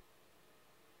fix it,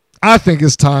 I think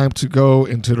it's time to go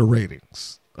into the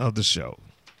ratings of the show.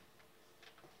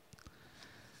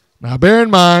 Now, bear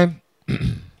in mind,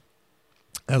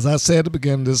 as I said at the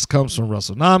beginning, this comes from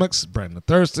WrestleNomics, Brandon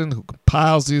Thurston, who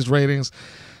compiles these ratings.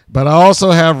 But I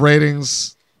also have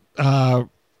ratings from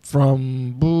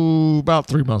about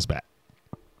 3 months back,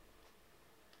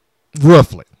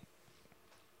 roughly.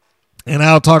 And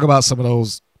I'll talk about some of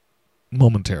those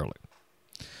momentarily.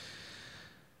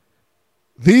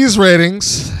 These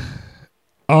ratings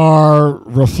are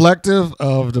reflective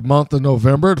of the month of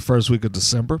November, the first week of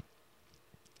December,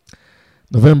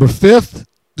 November 5th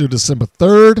through December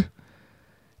 3rd.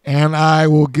 And I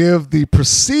will give the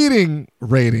preceding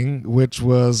rating, which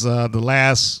was the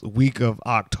last week of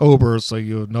October, so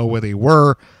you'll know where they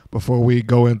were before we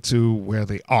go into where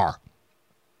they are.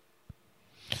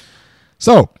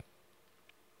 So,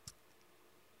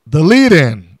 the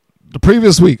lead-in, the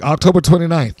previous week, October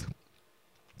 29th,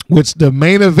 which the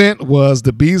main event was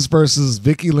the Beast versus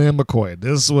Vicky Lynn McCoy.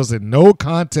 This was a no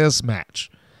contest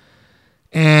match.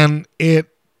 And it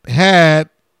had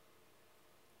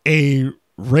a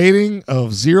rating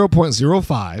of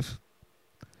 0.05,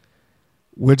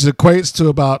 which equates to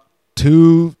about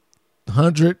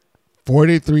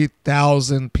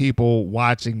 243,000 people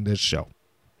watching this show.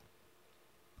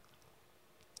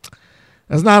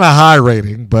 That's not a high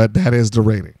rating, but that is the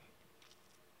rating.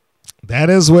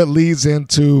 That is what leads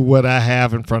into what I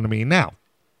have in front of me now.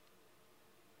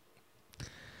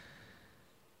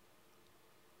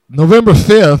 November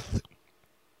 5th,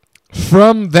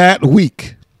 from that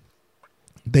week,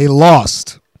 they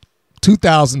lost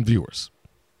 2,000 viewers.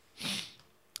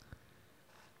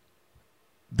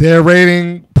 Their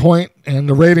rating point, and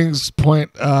the ratings point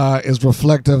is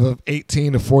reflective of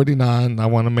 18 to 49. I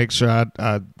want to make sure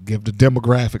I give the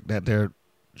demographic that they're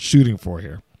shooting for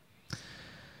here.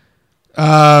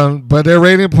 But their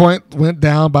rating point went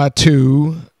down by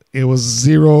 2. It was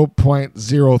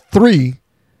 0.03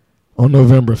 on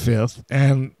November 5th.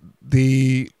 And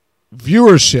the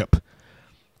viewership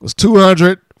was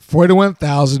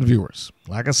 241,000 viewers.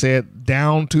 Like I said,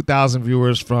 down 2,000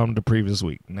 viewers from the previous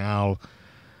week. Now,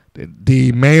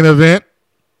 the main event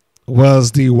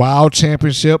was the WoW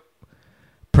Championship,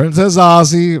 Princess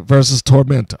Aussie versus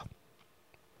Tormenta.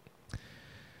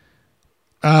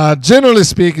 Generally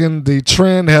speaking, the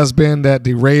trend has been that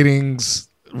the ratings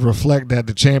reflect that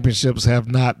the championships have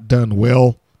not done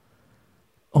well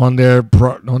on their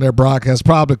broadcast,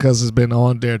 probably because it's been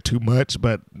on there too much,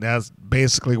 but that's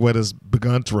basically what has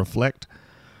begun to reflect.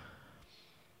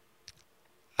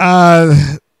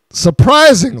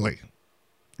 Surprisingly,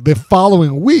 the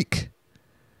following week,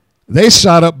 they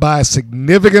shot up by a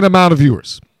significant amount of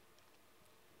viewers.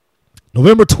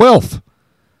 November 12th,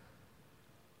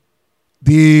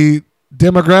 the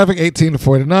demographic 18 to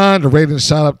 49, the rating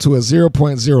shot up to a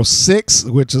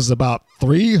 0.06, which is about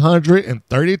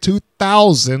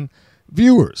 332,000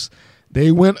 viewers.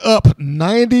 They went up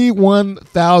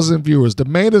 91,000 viewers. The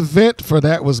main event for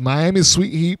that was Miami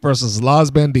Sweet Heat versus Las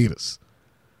Banditas.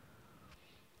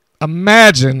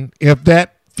 Imagine if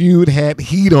that feud had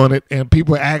heat on it and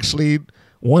people actually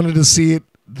wanted to see it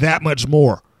that much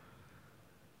more.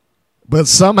 But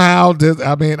somehow,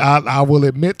 I will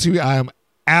admit to you, I am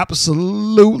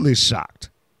absolutely shocked.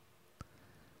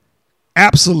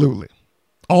 Absolutely.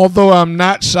 Although I'm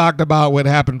not shocked about what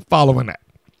happened following that.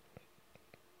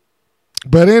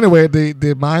 But anyway,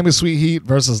 the Miami Sweet Heat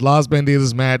versus Las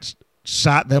Banditas match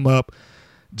shot them up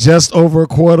just over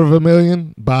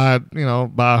 250,000 by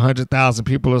 100,000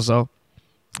 people or so.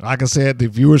 Like I said, the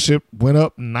viewership went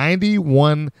up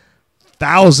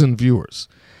 91,000 viewers.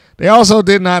 They also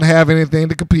did not have anything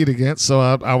to compete against, so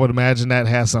I would imagine that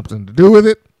has something to do with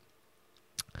it.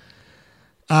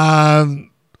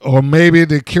 Or maybe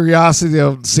the curiosity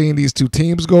of seeing these two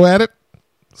teams go at it.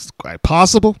 It's quite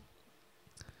possible.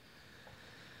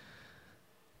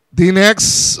 The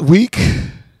next week,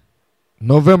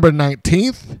 November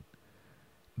 19th,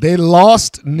 they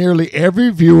lost nearly every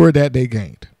viewer that they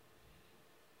gained.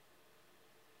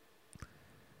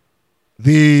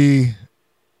 The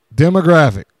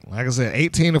demographic, like I said,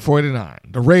 18 to 49.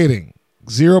 The rating,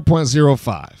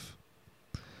 0.05.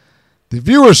 The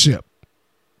viewership,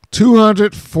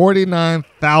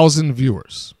 249,000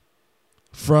 viewers.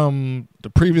 from the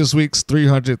previous week's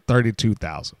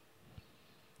 332,000.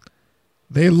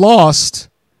 They lost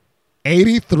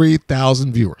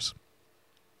 83,000 viewers.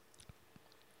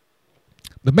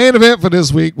 The main event for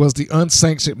this week was the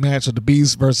unsanctioned match of the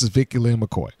Beast versus Vicky Lynn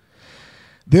McCoy.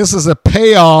 This is a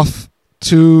payoff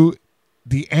to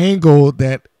the angle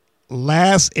that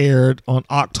last aired on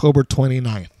October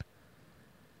 29th.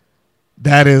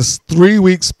 That is 3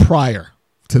 weeks prior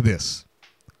to this.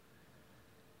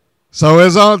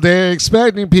 So they're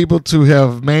expecting people to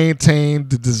have maintained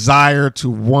the desire to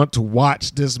want to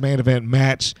watch this main event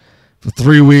match for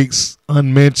 3 weeks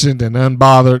unmentioned and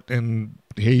unbothered, and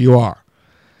here you are.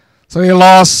 So they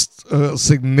lost a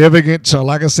significant chunk.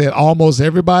 Like I said, almost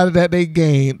everybody that they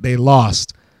gained, they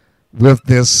lost with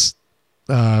this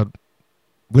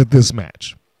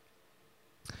match.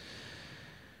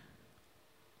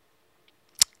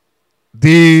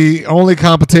 The only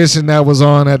competition that was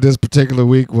on at this particular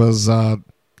week was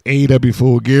AEW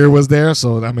Full Gear was there.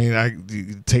 So, I mean, I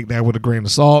take that with a grain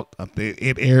of salt.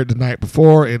 It aired the night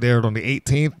before. It aired on the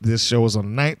 18th. This show was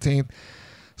on the 19th.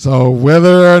 So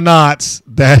whether or not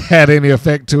that had any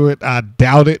effect to it, I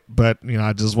doubt it. But,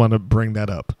 I just want to bring that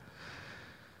up.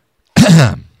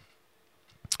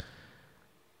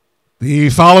 The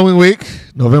following week,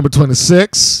 November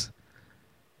 26th,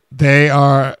 they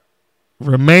are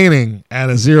remaining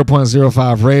at a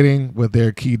 0.05 rating with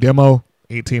their key demo,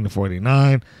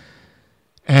 18-49.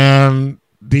 And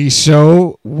the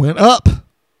show went up.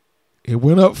 It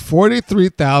went up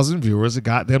 43,000 viewers. It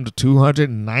got them to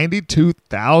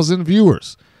 292,000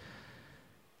 viewers.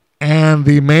 And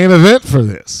the main event for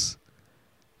this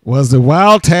was the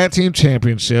Wild Tag Team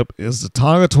Championship. Is the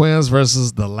Tonga Twins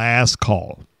versus The Last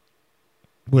Call,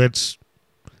 which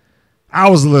I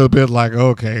was a little bit like,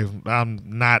 okay, I'm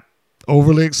not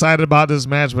overly excited about this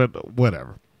match, but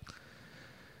whatever.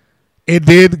 It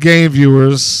did gain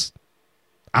viewers.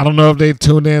 I don't know if they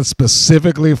tuned in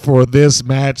specifically for this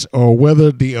match or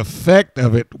whether the effect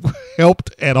of it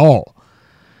helped at all.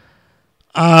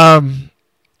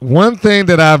 One thing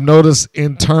that I've noticed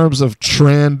in terms of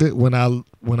trend when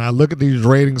I look at these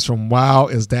ratings from WOW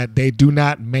is that they do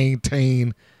not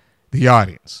maintain the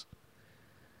audience.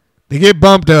 They get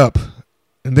bumped up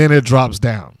and then it drops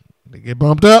down. They get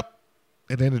bumped up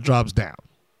and then it drops down.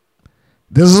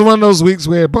 This is one of those weeks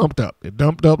where it bumped up. It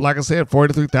dumped up, like I said,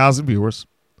 43,000 viewers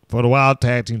for the Wild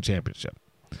Tag Team Championship.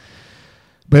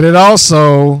 But it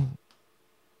also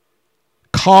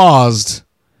caused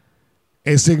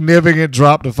a significant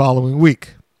drop the following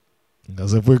week.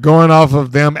 Because if we're going off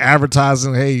of them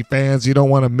advertising, hey, fans, you don't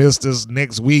want to miss this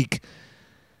next week,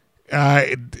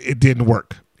 it didn't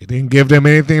work. It didn't give them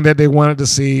anything that they wanted to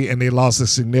see, and they lost a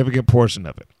significant portion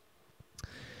of it.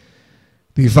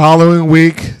 The following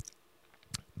week,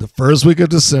 the first week of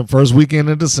December, first weekend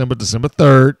of December, December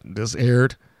 3rd, this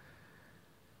aired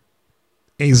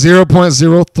a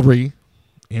 0.03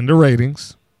 in the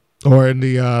ratings, or in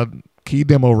the key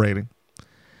demo rating.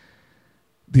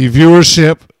 The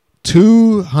viewership,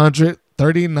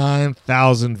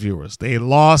 239,000 viewers. They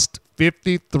lost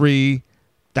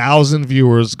 53,000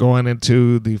 viewers going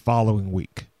into the following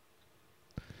week.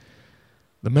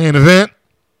 The main event,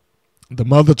 the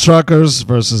Mother Truckers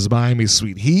versus Miami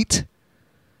Sweet Heat.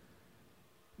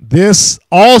 This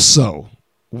also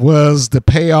was the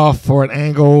payoff for an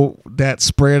angle that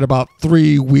spread about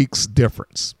 3 weeks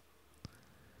difference.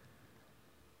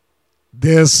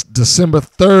 This December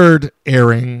 3rd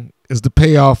airing is the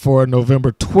payoff for a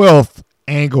November 12th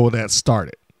angle that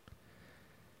started.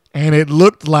 And it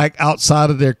looked like outside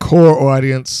of their core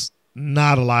audience,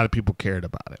 not a lot of people cared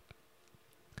about it.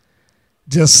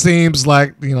 Just seems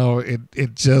like,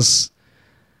 it just,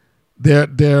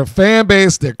 their fan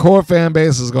base, their core fan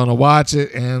base is going to watch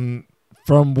it. And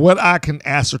from what I can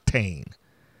ascertain,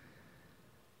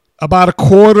 about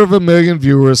 250,000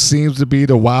 viewers seems to be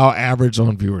the WOW average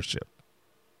on viewership.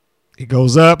 It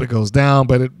goes up, it goes down,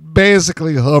 but it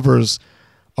basically hovers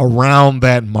around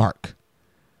that mark,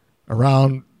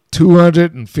 around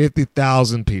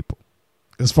 250,000 people,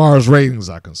 as far as ratings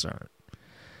are concerned.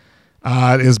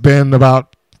 It's been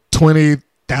about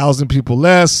 20,000 people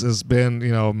less. It's been,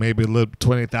 maybe a little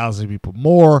 20,000 people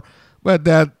more, but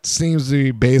that seems to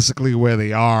be basically where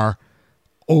they are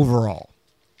overall.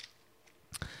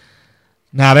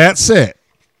 Now, that said,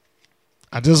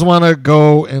 I just want to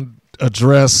go and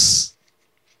address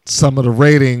some of the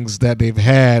ratings that they've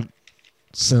had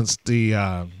since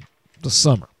the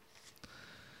summer.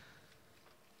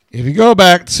 If you go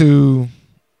back to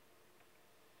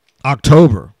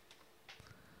October,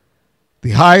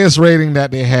 the highest rating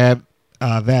that they had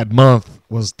that month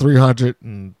was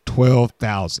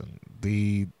 312,000.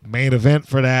 The main event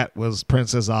for that was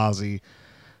Princess Aussie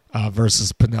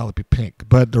versus Penelope Pink.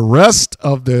 But the rest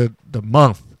of the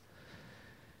month,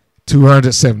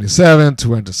 277,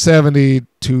 270,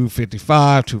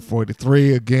 255,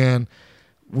 243, again,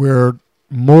 we're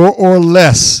more or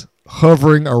less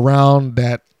hovering around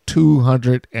that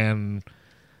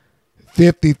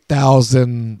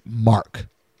 250,000 mark,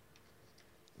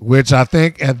 which I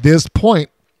think at this point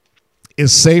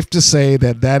is safe to say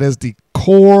that is the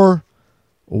core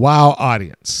WoW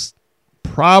audience.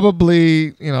 Probably,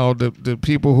 the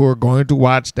people who are going to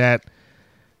watch that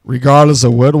regardless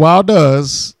of what WoW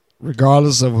does,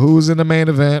 regardless of who's in the main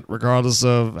event, regardless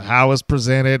of how it's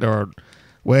presented or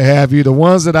what have you. The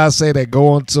ones that I say that go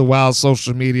onto WoW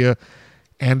social media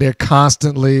and they're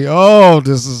constantly, oh,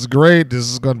 this is great.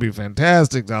 This is going to be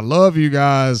fantastic. I love you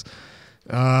guys.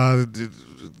 You're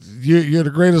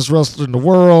the greatest wrestler in the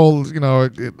world.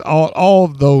 All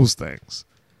of those things.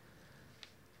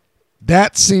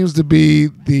 That seems to be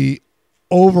the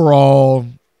overall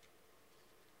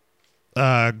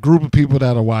group of people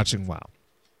that are watching WoW.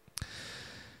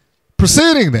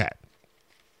 Preceding that,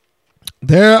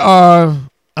 there are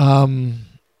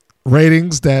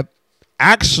ratings that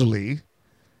actually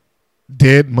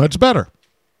did much better.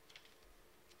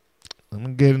 I'm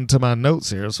going to get into my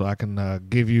notes here so I can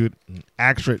give you an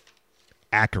accurate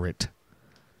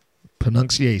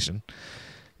pronunciation.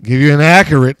 Give you an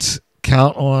accurate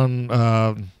count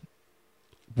on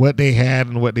what they had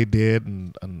and what they did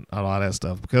and all that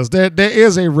stuff. Because there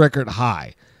is a record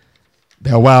high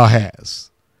that WoW has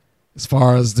as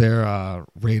far as their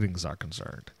ratings are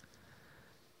concerned.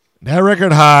 That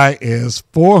record high is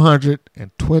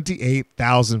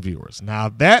 428,000 viewers. Now,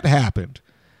 that happened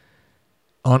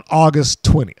on August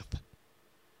 20th.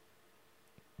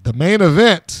 The main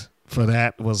event for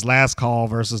that was Last Call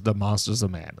versus the Monsters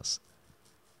of Madness,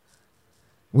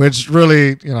 which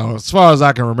really, as far as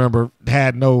I can remember,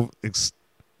 had no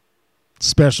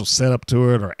special setup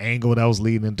to it or angle that was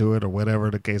leading into it or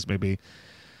whatever the case may be.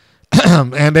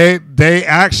 And they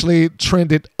actually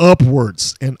trended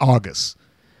upwards in August.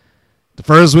 The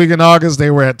first week in August,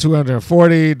 they were at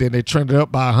 240. Then they trended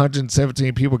up by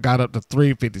 117 people, got up to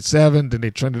 357. Then they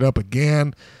trended up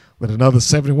again with another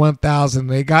 71,000.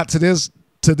 They got to this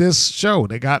show.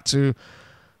 They got to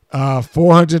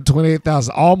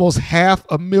 428,000, almost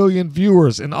 500,000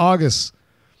 viewers in August.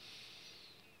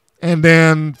 And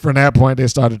then from that point, they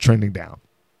started trending down.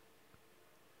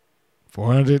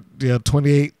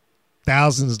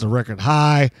 428,000 is the record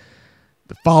high.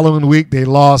 The following week, they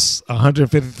lost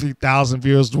 153,000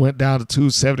 viewers, went down to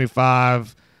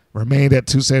 275, remained at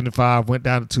 275, went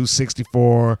down to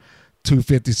 264,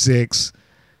 256.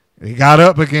 They got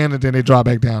up again, and then they dropped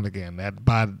back down again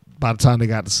by the time they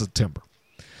got to September.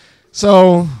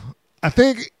 So I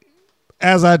think,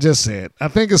 as I just said, I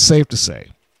think it's safe to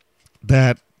say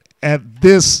that at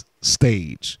this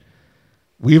stage,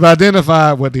 we've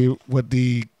identified what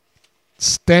the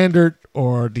standard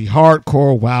or the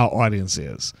hardcore WoW audience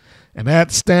is. And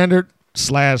that standard /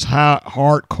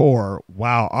 hardcore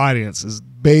WoW audience is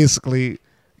basically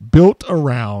built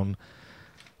around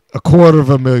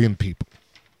 250,000 people.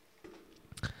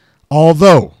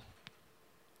 Although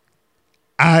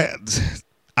I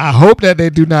hope that they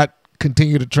do not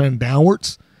continue to trend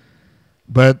downwards,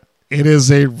 but it is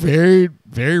a very,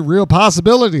 very real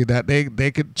possibility that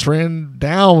they could trend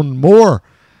down more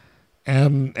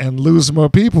and lose more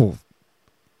people.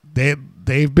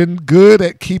 They've been good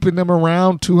at keeping them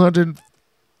around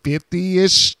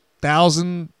 250-ish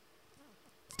thousand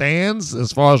fans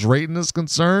as far as rating is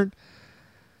concerned.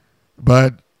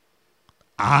 But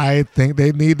I think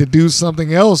they need to do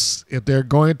something else if they're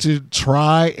going to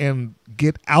try and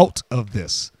get out of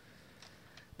this.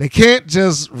 They can't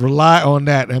just rely on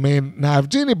that. I mean, now if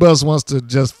Genie Buzz wants to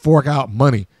just fork out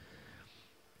money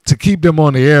to keep them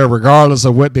on the air regardless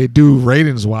of what they do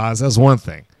ratings-wise, that's one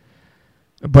thing.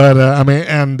 But,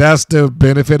 and that's the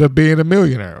benefit of being a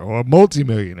millionaire or a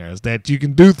multimillionaire, is that you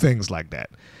can do things like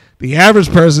that. The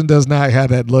average person does not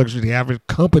have that luxury. The average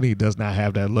company does not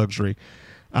have that luxury.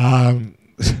 At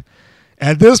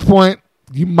this point,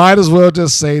 you might as well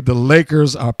just say the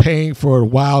Lakers are paying for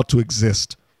WoW to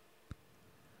exist.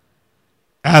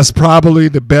 That's probably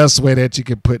the best way that you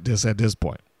can put this at this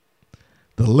point.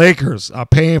 The Lakers are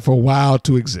paying for WoW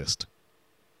to exist.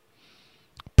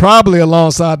 Probably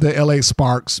alongside the LA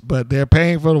Sparks, but they're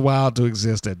paying for the WoW to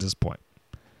exist at this point.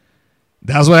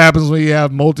 That's what happens when you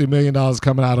have multi-million dollars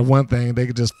coming out of one thing. They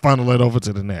can just funnel it over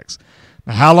to the next.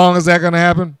 Now, how long is that going to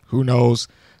happen? Who knows?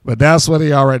 But that's where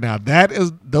they are right now.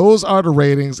 Those are the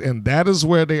ratings, and that is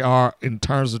where they are in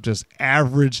terms of just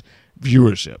average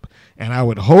viewership. And I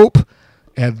would hope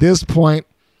at this point,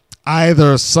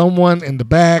 either someone in the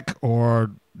back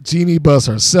or Jeannie Buss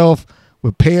herself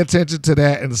would pay attention to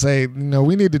that and say,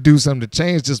 we need to do something to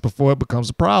change this before it becomes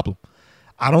a problem.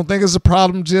 I don't think it's a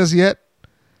problem just yet.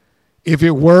 If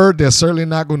it were, they're certainly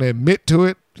not going to admit to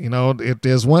it. If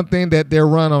there's one thing that their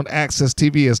run on Access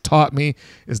TV has taught me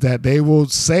is that they will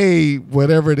say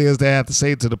whatever it is they have to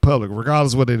say to the public,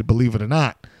 regardless of whether they believe it or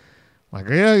not. Like,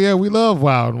 yeah, we love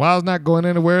WOW, and WOW's not going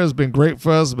anywhere. It's been great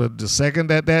for us, but the second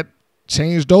that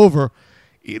changed over,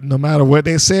 no matter what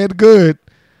they said good,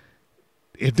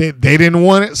 if they didn't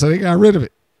want it, so they got rid of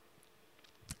it.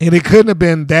 And it couldn't have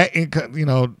been that, it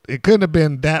couldn't have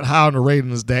been that high on the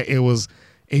ratings that it was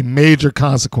a major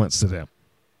consequence to them.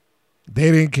 They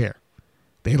didn't care.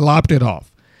 They lopped it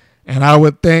off. And I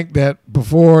would think that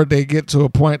before they get to a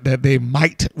point that they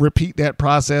might repeat that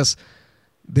process,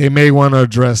 they may want to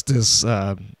address this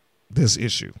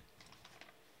issue.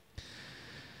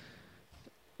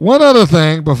 One other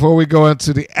thing before we go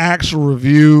into the actual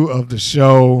review of the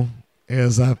show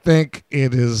is I think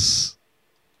it is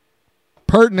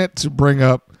pertinent to bring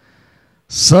up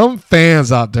some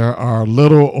fans out there are a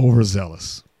little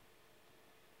overzealous.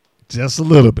 Just a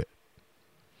little bit.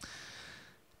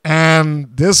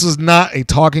 And this is not a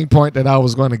talking point that I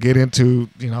was going to get into,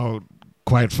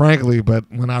 quite frankly, but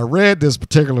when I read this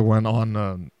particular one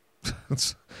on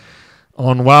WOW's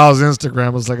Instagram, I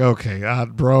was like, okay,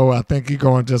 bro, I think you're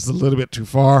going just a little bit too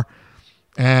far.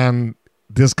 And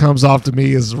this comes off to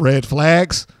me as red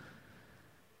flags.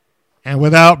 And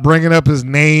without bringing up his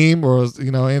name or,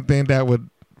 anything that would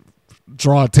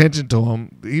draw attention to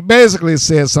him, he basically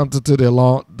said something to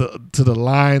the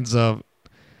lines of,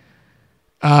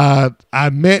 I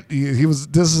met you.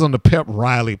 This is on the Pep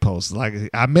Riley post. Like,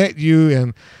 I met you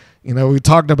and, we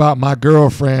talked about my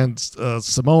girlfriend,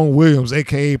 Simone Williams,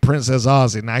 a.k.a. Princess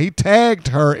Aussie. Now, he tagged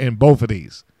her in both of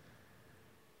these.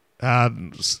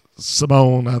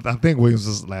 Simone, I think Williams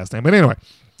is the last name. But anyway,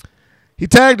 he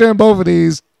tagged her in both of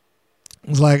these. It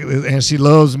was like, and she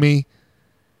loves me.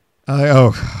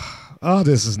 Oh,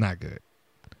 this is not good.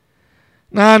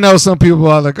 Now, I know some people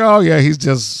are like, oh, yeah, he's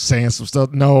just saying some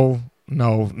stuff. No.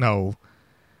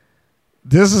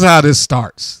 This is how this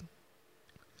starts.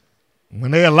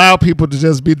 When they allow people to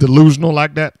just be delusional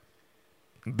like that,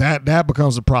 that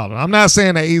becomes a problem. I'm not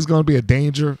saying that he's going to be a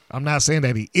danger. I'm not saying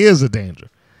that he is a danger.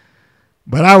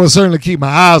 But I would certainly keep my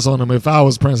eyes on him if I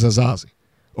was Princess Aussie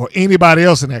or anybody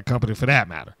else in that company for that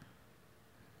matter.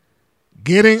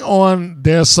 Getting on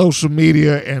their social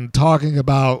media and talking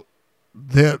about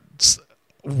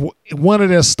one of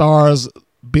their stars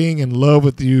being in love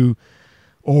with you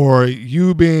or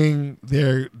you being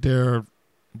their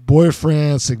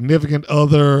boyfriend, significant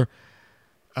other,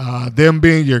 them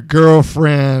being your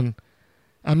girlfriend.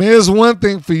 I mean, it's one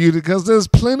thing for you because there's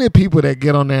plenty of people that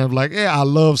get on there and like, yeah, I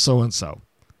love so-and-so.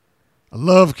 I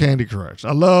love Candy Crush.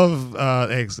 I love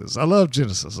Exodus. I love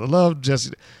Genesis. I love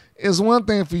Jesse. It's one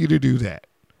thing for you to do that.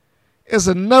 It's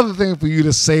another thing for you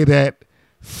to say that,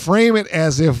 frame it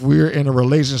as if we're in a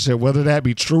relationship, whether that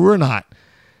be true or not.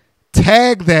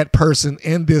 Tag that person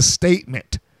in this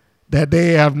statement that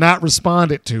they have not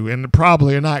responded to and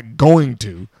probably are not going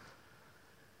to.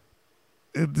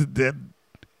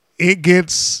 It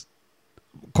gets,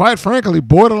 quite frankly,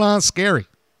 borderline scary.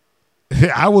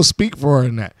 I will speak for her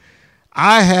in that.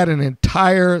 I had an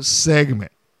entire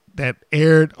segment that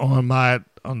aired on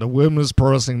the Women's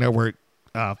Pro Wrestling Network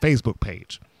Facebook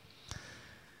page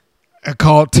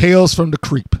called Tales from the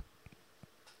Creep,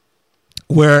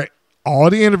 where all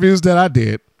the interviews that I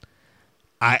did,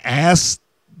 I asked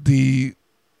the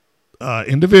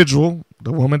individual,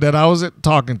 the woman that I was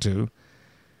talking to,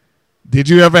 did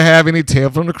you ever have any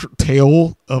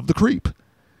tale of the creep?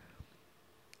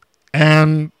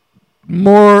 And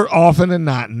more often than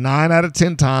not, 9 out of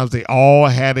 10 times, they all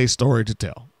had a story to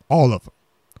tell. All of them.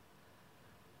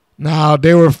 Now,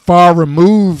 they were far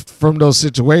removed from those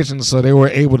situations, so they were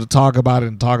able to talk about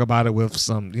it with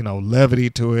some, levity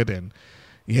to it. And,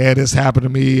 yeah, this happened to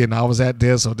me, and I was at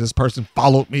this, or this person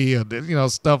followed me, or,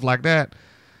 stuff like that.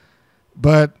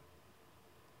 But,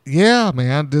 yeah,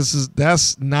 man,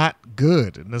 that's not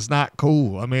good, and it's not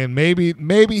cool. I mean, maybe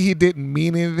he didn't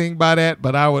mean anything by that,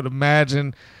 but I would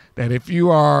imagine that if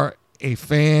you are a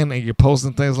fan and you're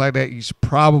posting things like that, you should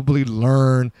probably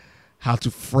learn how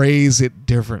to phrase it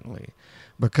differently,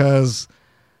 because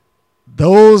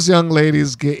those young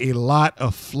ladies get a lot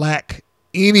of flack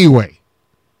anyway.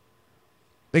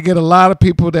 They get a lot of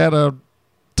people that are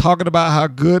talking about how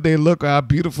good they look, how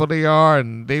beautiful they are,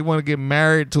 and they want to get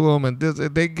married to them, and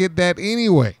they get that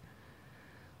anyway.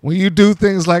 When you do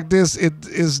things like this, it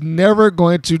is never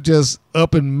going to just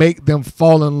up and make them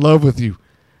fall in love with you.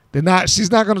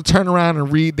 She's not going to turn around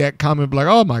and read that comment and be like,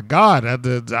 oh my God,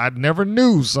 I never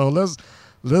knew. So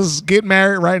let's get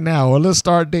married right now, or let's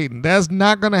start dating. That's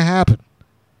not going to happen.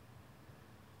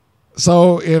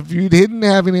 So if you didn't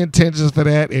have any intentions for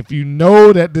that, if you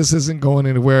know that this isn't going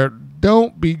anywhere,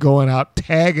 don't be going out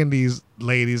tagging these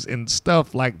ladies and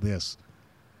stuff like this.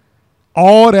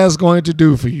 All that's going to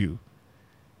do for you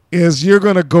is you're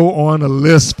going to go on a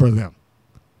list for them.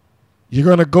 You're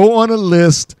going to go on a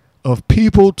list of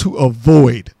people to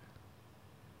avoid,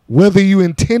 whether you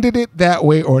intended it that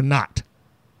way or not.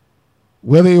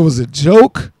 Whether it was a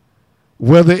joke,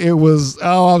 whether it was,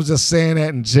 oh, I was just saying that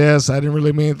in jest, I didn't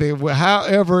really mean anything.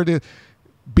 However it is,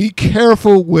 be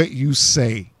careful what you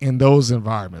say in those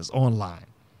environments online.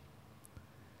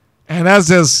 And that's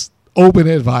just open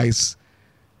advice.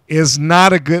 It's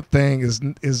not a good thing.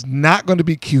 It's not going to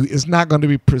be cute. It's not going to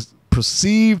be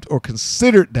perceived or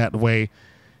considered that way.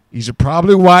 You should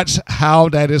probably watch how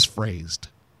that is phrased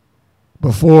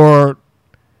before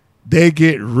they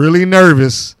get really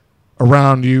nervous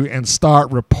around you and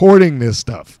start reporting this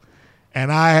stuff.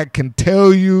 And I can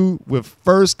tell you with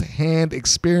firsthand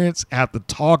experience after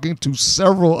talking to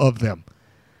several of them,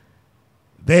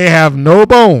 they have no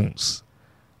bones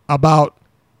about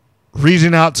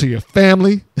reaching out to your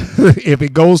family if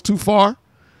it goes too far.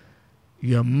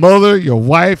 Your mother, your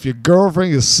wife, your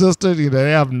girlfriend, your sister,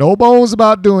 they have no bones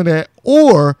about doing that,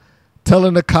 or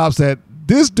telling the cops that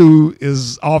this dude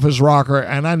is off his rocker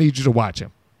and I need you to watch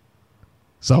him.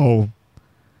 So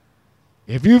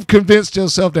if you've convinced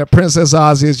yourself that Princess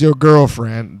Ozzy is your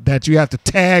girlfriend, that you have to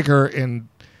tag her in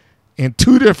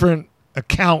 2 different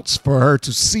accounts for her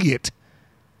to see it,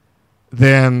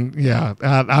 then yeah,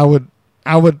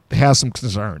 I would have some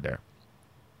concern there.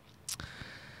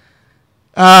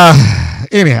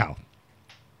 Anyhow,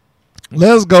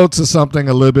 let's go to something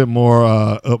a little bit more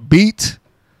upbeat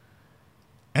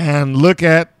and look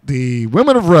at the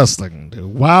Women of Wrestling, the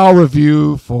WOW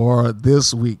review for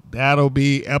this week. That'll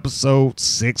be episode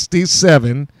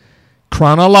 67.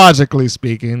 Chronologically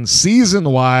speaking,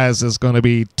 season-wise, it's going to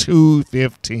be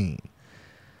 215.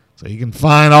 So you can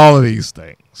find all of these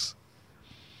things.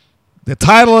 The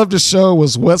title of the show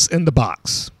was What's in the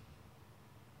Box?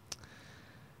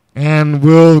 And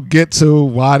we'll get to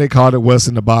why they called it What's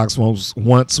in the Box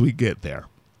once we get there.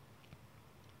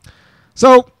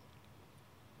 So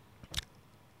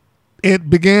it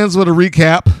begins with a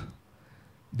recap.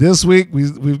 This week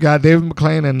we've got David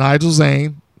McClain and Nigel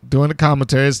Zane doing the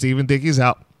commentary. Stephen Dickey's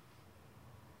out.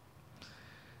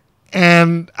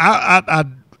 And I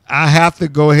have to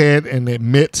go ahead and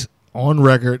admit on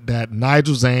record that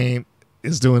Nigel Zane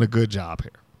is doing a good job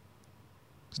here.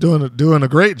 He's doing a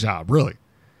great job, really.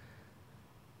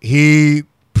 He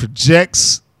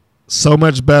projects so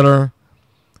much better.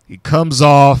 He comes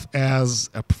off as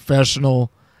a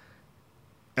professional,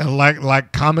 and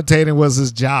like commentating was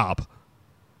his job.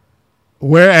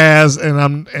 Whereas,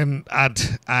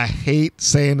 I hate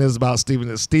saying this about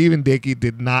Stephen Dickey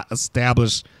did not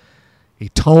establish a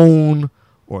tone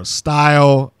or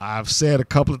style. I've said a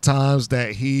couple of times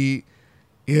that he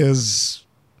is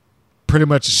pretty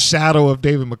much a shadow of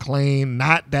David McClain.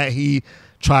 Not that he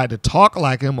tried to talk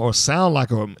like him or sound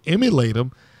like him or emulate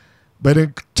him, but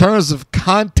in terms of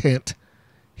content,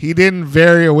 he didn't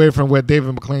vary away from what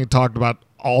David McClain talked about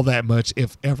all that much,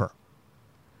 if ever.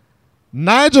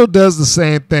 Nigel does the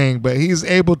same thing, but he's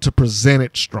able to present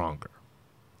it stronger.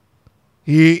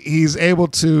 He's able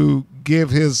to give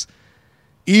his,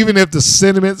 even if the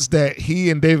sentiments that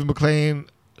he and David McClain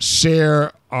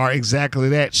share are exactly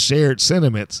that, shared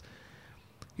sentiments,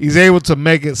 he's able to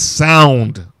make it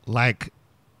sound like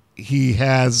he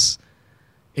has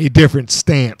a different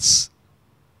stance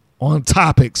on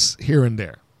topics here and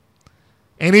there.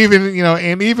 And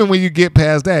even when you get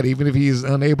past that, even if he's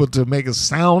unable to make it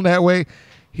sound that way,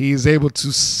 he's able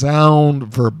to sound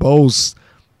verbose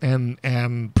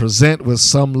and present with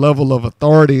some level of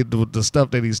authority the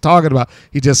stuff that he's talking about.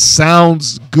 He just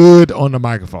sounds good on the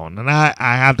microphone, and I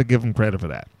have to give him credit for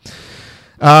that.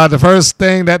 The first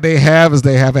thing that they have is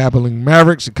Abilene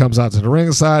Maverick. She comes out to the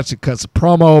ringside. She cuts a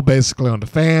promo basically on the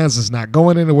fans. It's not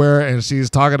going anywhere, and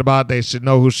she's talking about they should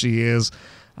know who she is.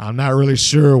 I'm not really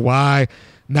sure why.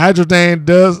 Nigel Zane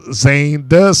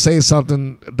does say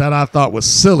something that I thought was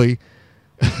silly,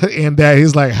 in that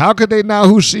he's like, how could they not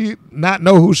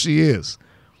know who she is?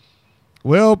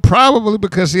 Well, probably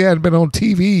because she hadn't been on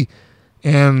TV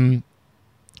in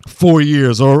 4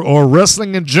 years or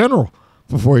wrestling in general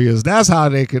for 4 years. That's how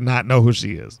they could not know who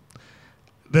she is.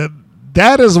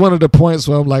 That is one of the points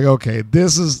where I'm like, okay,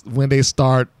 this is when they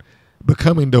start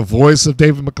becoming the voice of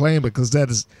David McClain, because that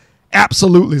is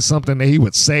absolutely something that he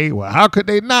would say. Well, how could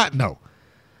they not know?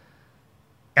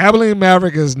 Abilene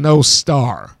Maverick is no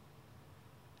star.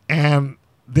 And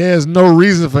there's no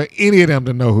reason for any of them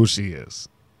to know who she is.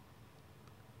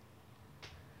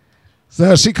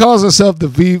 So she calls herself the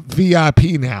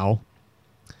VIP now.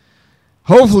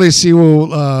 Hopefully she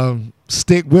will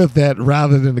stick with that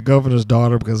rather than the governor's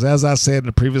daughter, because as I said in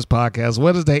the previous podcast,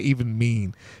 what does that even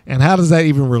mean? And how does that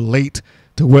even relate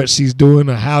to what she's doing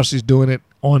or how she's doing it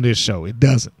on this show? It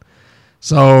doesn't.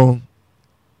 So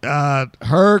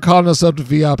her calling herself the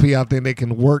VIP, I think they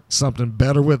can work something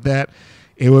better with that.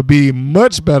 It would be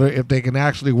much better if they can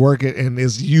actually work it and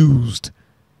is used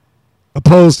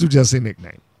opposed to just a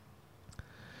nickname.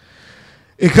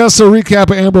 It cuts to a recap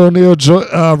of Amber O'Neal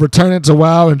returning to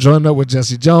WoW and joining up with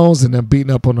Jesse Jones and then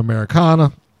beating up on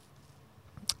Americana.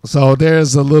 So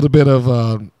there's a little bit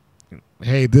of,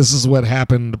 hey, this is what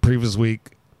happened the previous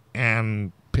week,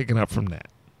 and picking up from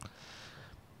that.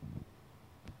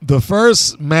 The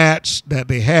first match that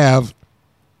they have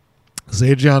is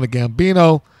Adriana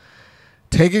Gambino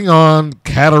taking on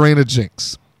Katarina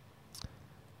Jinx.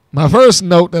 My first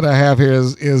note that I have here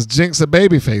is Jinx a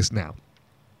babyface now.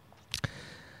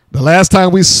 The last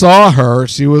time we saw her,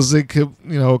 she was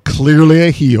clearly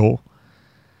a heel.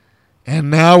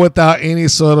 And now without any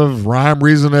sort of rhyme,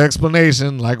 reason, or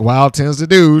explanation, like WoW tends to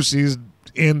do, she's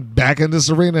back in this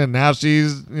arena, and now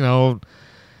she's,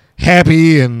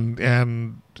 happy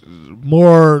and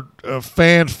more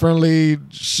fan-friendly,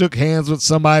 shook hands with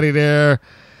somebody there.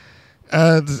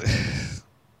 I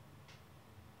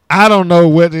don't know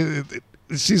what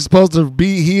she's supposed to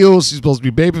be heel. She's supposed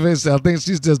to be babyface. I think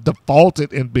she's just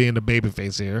defaulted in being the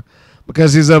babyface here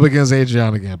because she's up against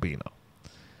Adriana Gambino.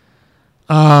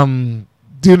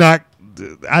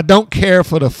 I don't care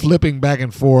for the flipping back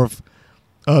and forth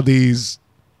of these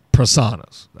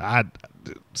personas. I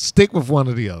stick with one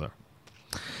or the other.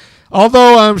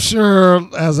 Although I'm sure,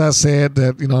 as I said,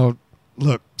 that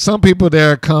look, some people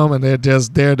there come and they're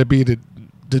just there to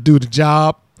do the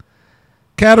job.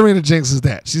 Katarina Jinx is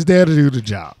that. She's there to do the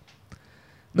job.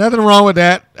 Nothing wrong with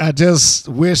that. I just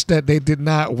wish that they did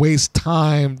not waste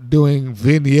time doing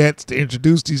vignettes to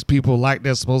introduce these people like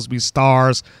they're supposed to be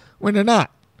stars when they're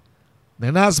not.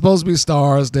 They're not supposed to be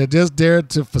stars. They're just there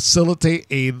to facilitate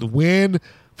a win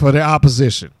for their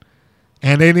opposition.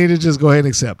 And they need to just go ahead and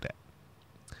accept that.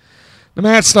 The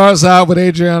match starts out with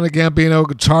Adriana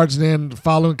Gambino charging in,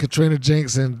 following Katrina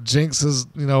Jinx, and Jinx is,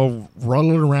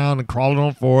 rolling around and crawling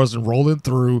on fours and rolling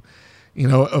through,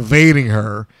 evading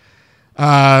her.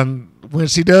 When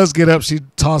she does get up, she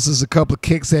tosses a couple of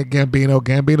kicks at Gambino.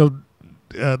 Gambino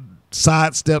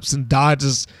sidesteps and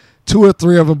dodges 2 or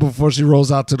 3 of them before she rolls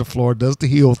out to the floor, does the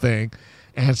heel thing.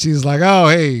 And she's like, oh,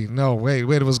 hey, no, wait,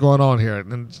 what's going on here?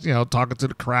 And, talking to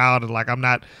the crowd and like, I'm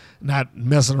not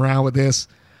messing around with this.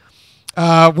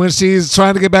 When she's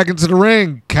trying to get back into the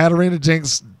ring, Katarina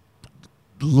Jinx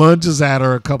lunges at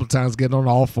her a couple of times, getting on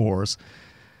all fours.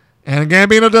 And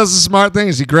Gambino does the smart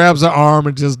thing. She grabs her arm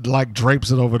and just like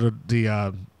drapes it over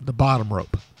the bottom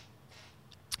rope.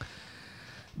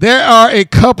 There are a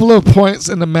couple of points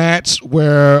in the match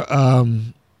where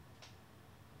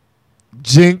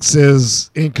Jinx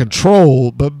is in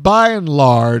control, but by and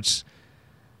large,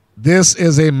 this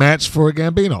is a match for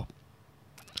Gambino.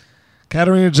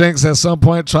 Katarina Jinx at some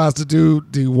point tries to do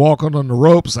the walk on the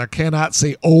ropes. I cannot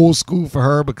say old school for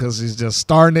her because she's just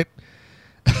starting it.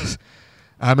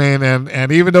 I mean,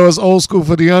 and even though it's old school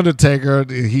for The Undertaker,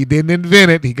 he didn't invent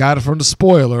it. He got it from the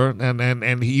spoiler,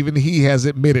 and even he has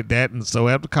admitted that, and so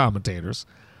have the commentators.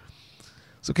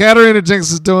 So Katarina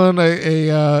Jinx is doing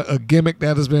a gimmick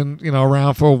that has been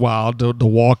around for a while, the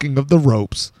walking of the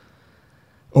ropes.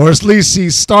 Or at least she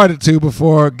started to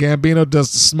before Gambino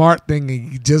does the smart thing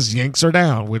and he just yanks her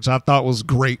down, which I thought was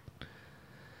great.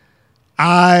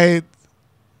 I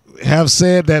have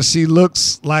said that she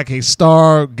looks like a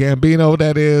star, Gambino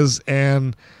that is,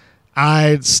 and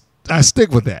I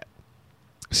stick with that.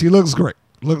 She looks great.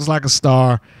 Looks like a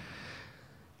star.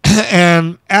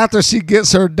 And after she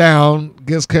gets her down,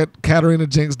 gets Katarina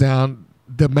Jinx down,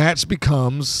 the match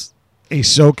becomes a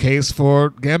showcase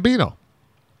for Gambino.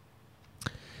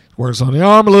 Works on the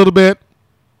arm a little bit,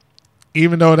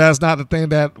 even though that's not the thing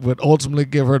that would ultimately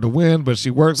give her the win, but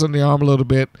she works on the arm a little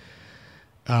bit.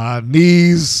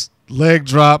 Knees, leg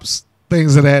drops,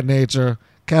 things of that nature.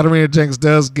 Katarina Jinx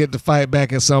does get to fight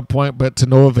back at some point, but to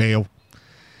no avail.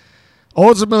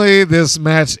 Ultimately, this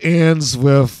match ends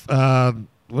with, I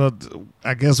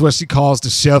guess what she calls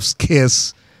the chef's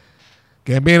kiss.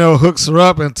 Gambino hooks her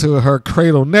up into her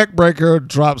cradle neck breaker,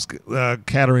 drops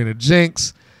Katarina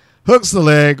Jinx. Hooks the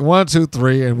leg, 1, 2,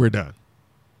 3, and we're done.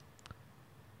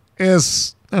 It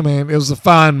was a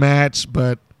fine match,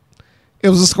 but it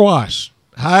was a squash.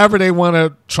 however they want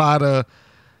to try to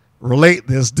relate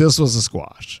this was a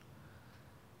squash.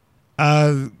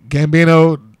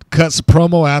 Gambino cuts a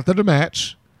promo after the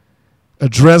match,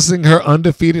 addressing her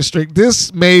undefeated streak.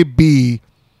 This may be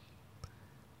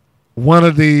one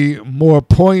of the more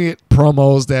poignant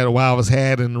promos that WoW has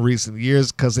had in recent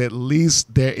years, because at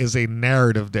least there is a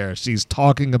narrative there. She's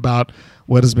talking about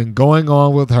what has been going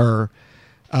on with her,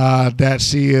 that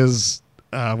she is,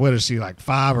 what is she, like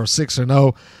 5 or 6 or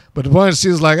no? But the point is,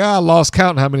 she's like, I lost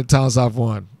count how many times I've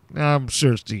won. I'm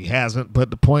sure she hasn't, but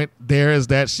the point there is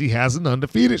that she has an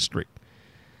undefeated streak.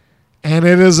 And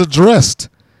it is addressed.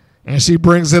 And she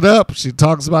brings it up. She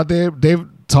talks about Dave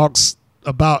talks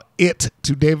about it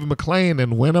to David McLane,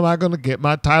 and when am I going to get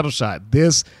my title shot?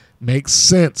 This makes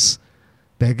sense.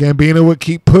 That Gambino would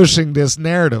keep pushing this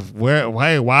narrative.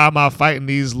 Why am I fighting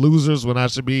these losers when I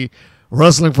should be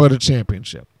wrestling for the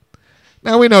championship?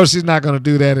 Now we know she's not going to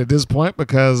do that at this point,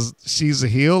 because she's a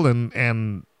heel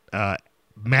and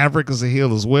Maverick is a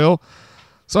heel as well.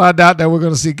 So I doubt that we're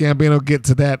going to see Gambino get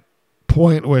to that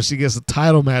point where she gets a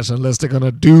title match, unless they're going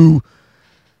to do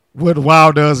what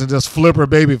WoW does and just flip her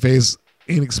babyface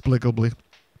inexplicably.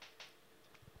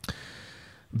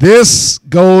 This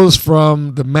goes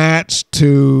from the match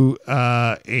to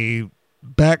a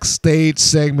backstage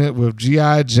segment with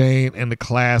G.I. Jane and the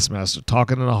Classmaster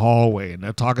talking in the hallway, and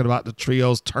they're talking about the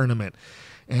Trios tournament,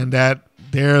 and that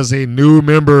there's a new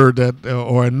member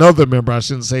or another member, I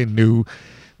shouldn't say new.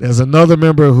 There's another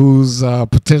member who's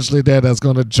potentially there that's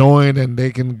going to join, and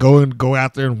they can go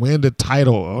out there and win the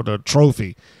title or the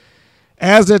trophy.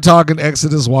 As they're talking,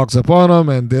 Exodus walks up on them,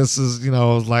 and this is,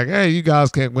 like, hey, you guys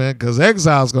can't win because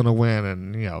Exile's going to win.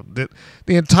 And,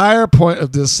 the entire point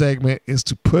of this segment is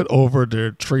to put over their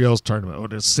Trios tournament or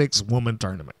their 6-woman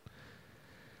tournament.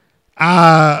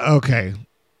 Okay.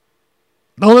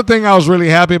 The only thing I was really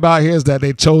happy about here is that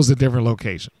they chose a different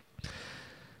location.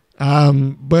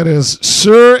 But as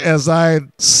sure as I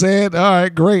said, all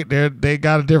right, great, they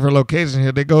got a different location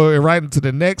here, they go right into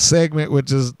the next segment,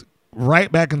 which is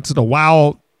right back into the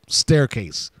WoW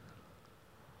staircase.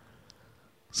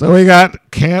 So we got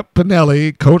Coach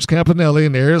Campanelli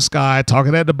and Ariel Sky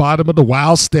talking at the bottom of the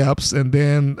WoW steps, and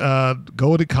then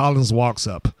Goldie Collins walks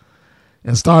up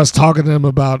and starts talking to them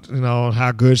about,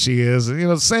 how good she is.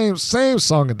 And, same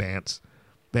song and dance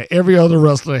that every other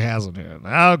wrestler has on here.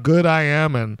 How good I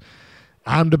am, and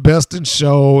I'm the best in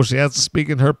show. She has to speak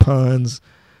in her puns.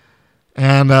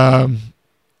 And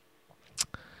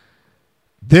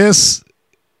this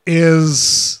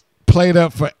is played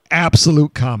up for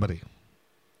absolute comedy.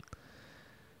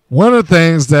 One of the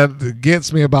things that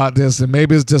gets me about this, and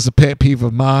maybe it's just a pet peeve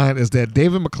of mine, is that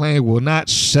David McLane will not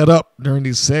shut up during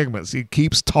these segments. He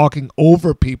keeps talking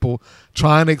over people,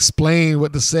 trying to explain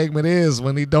what the segment is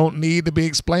when he don't need to be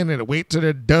explaining it. Wait till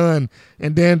they're done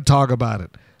and then talk about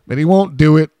it. But he won't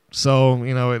do it, so,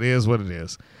 it is what it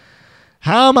is.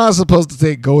 How am I supposed to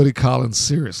take Goldie Collins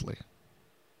seriously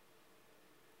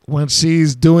when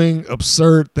she's doing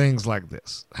absurd things like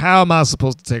this? How am I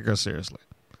supposed to take her seriously?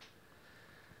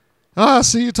 I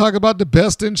see you talk about the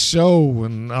best in show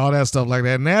and all that stuff like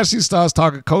that. And as she starts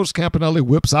talking, Coach Campanelli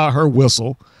whips out her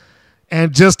whistle,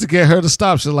 and just to get her to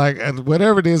stop, she's like,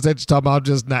 whatever it is that you're talking about, I'm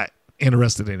just not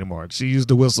interested anymore. She used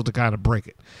the whistle to kind of break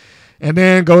it. And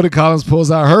then Goldie Collins pulls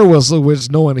out her whistle,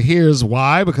 which no one hears.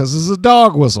 Why? Because it's a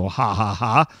dog whistle. Ha, ha,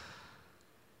 ha.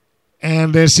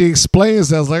 And then she explains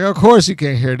that. I was like, of course you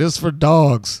can't hear this for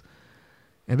dogs.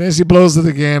 And then she blows it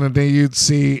again, and then you'd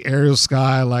see Ariel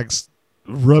Sky like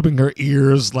rubbing her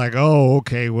ears like, oh,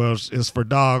 okay, well, it's for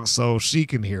dogs, so she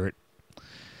can hear it.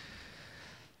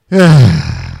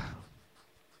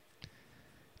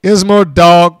 It's more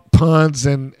dog puns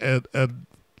and a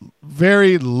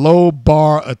very low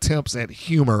bar attempts at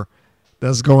humor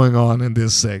that's going on in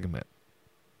this segment.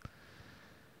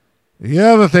 The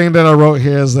other thing that I wrote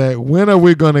here is that when are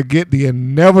we going to get the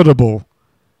inevitable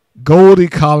Goldie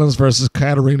Collins versus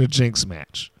Katarina Jinx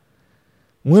match?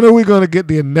 When are we going to get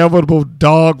the inevitable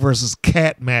dog versus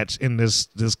cat match in this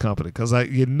company? Because that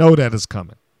is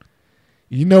coming.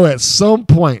 At some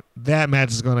point that match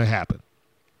is going to happen.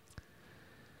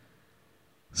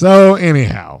 So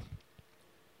anyhow,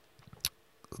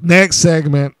 next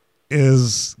segment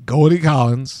is Goldie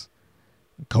Collins,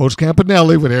 Coach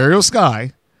Campanelli with Ariel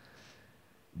Sky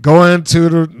going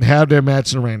to have their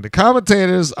match in the ring. The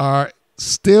commentators are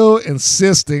still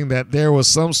insisting that there was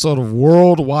some sort of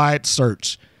worldwide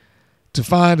search to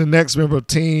find the next member of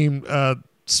Team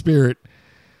Spirit,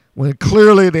 when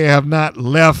clearly they have not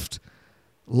left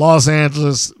Los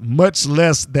Angeles, much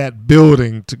less that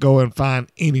building, to go and find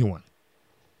anyone.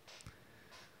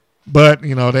 But,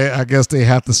 I guess they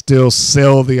have to still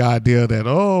sell the idea that,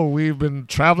 oh, we've been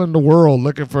traveling the world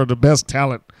looking for the best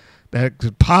talent that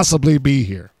could possibly be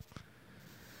here.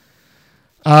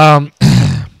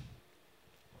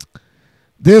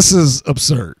 This is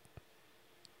absurd.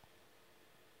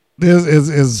 This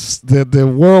is the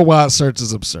worldwide search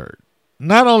is absurd.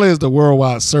 Not only is the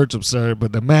worldwide search absurd,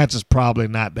 but the match is probably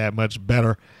not that much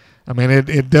better. I mean,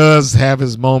 it does have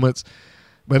its moments,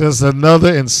 but it's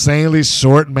another insanely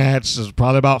short match. It's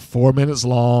probably about 4 minutes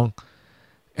long,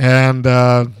 and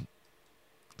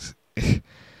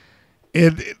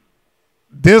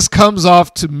this comes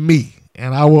off to me,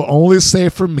 and I will only say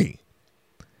for me,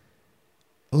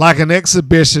 like an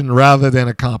exhibition rather than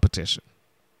a competition.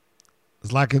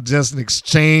 It's like just an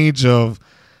exchange of,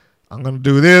 I'm going to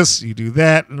do this, you do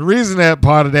that. And the reason that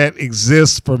part of that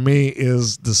exists for me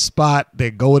is the spot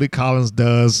that Goldie Collins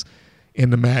does in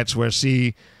the match where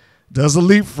she does a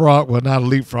leapfrog. Well, not a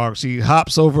leapfrog. She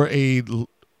hops over a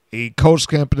Coach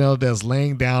Campanella that's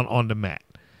laying down on the mat.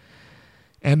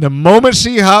 And the moment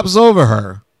she hops over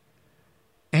her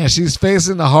and she's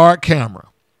facing the hard camera,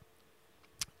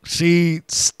 she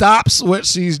stops what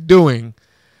she's doing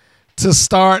to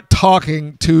start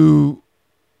talking to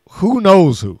who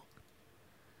knows who.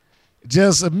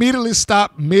 Just immediately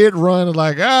stop mid-run,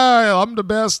 like, I'm the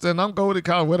best and I'm Goldie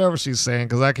Collins, whatever she's saying,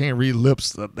 because I can't read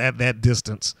lips at that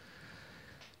distance.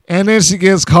 And then she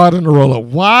gets caught in the roll-up.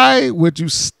 Why would you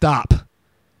stop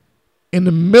in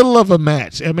the middle of a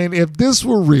match? I mean, if this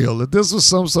were real, if this was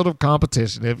some sort of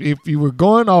competition, if you were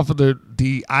going off of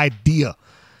the idea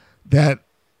that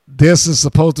this is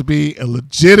supposed to be a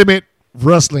legitimate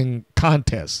wrestling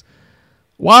contest,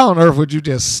 why on earth would you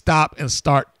just stop and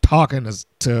start talking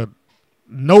to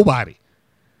nobody?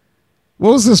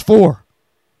 What was this for?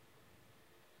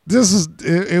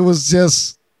 It was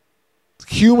just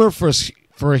humor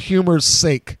for humor's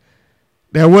sake.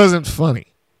 That wasn't funny.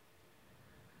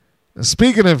 And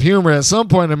speaking of humor, at some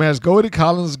point in the match, Goldie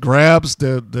Collins grabs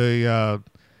the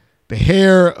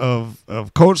hair of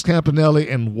Coach Campanelli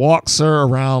and walks her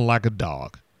around like a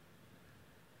dog.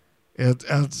 I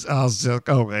was just,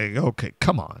 okay,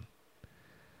 come on.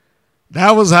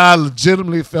 That was how I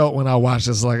legitimately felt when I watched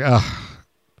this. Like,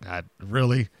 God,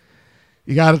 really?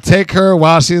 You got to take her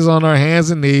while she's on her hands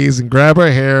and knees and grab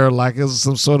her hair like it's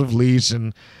some sort of leash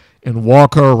and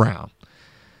walk her around.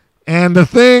 And the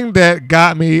thing that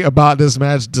got me about this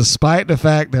match, despite the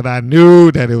fact that I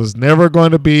knew that it was never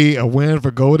going to be a win for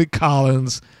Goldie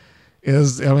Collins,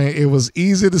 is, it was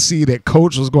easy to see that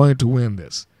Coach was going to win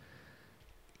this.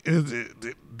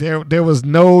 There was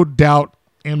no doubt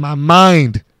in my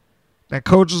mind that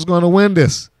Coach was going to win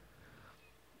this.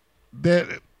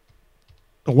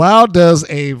 Wild does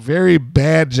a very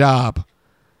bad job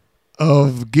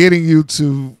of getting you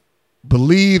to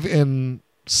believe in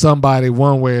somebody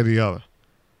one way or the other.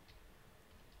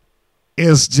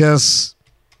 It's just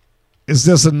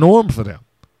a norm for them.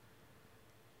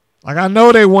 Like, I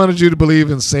know they wanted you to believe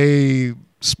in, say,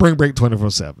 Spring Break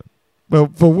 24/7.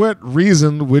 But for what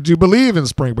reason would you believe in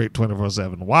Spring Break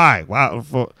 24/7? Why?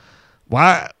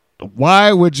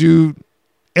 Why would you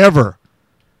ever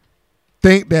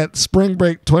think that Spring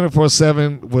Break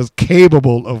 24/7 was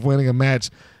capable of winning a match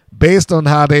based on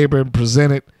how they've been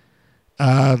presented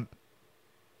on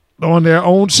their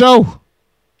own show?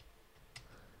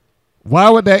 Why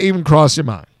would that even cross your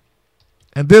mind?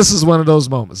 And this is one of those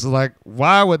moments. It's like,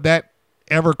 why would that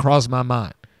ever cross my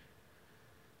mind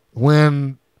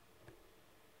when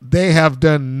they have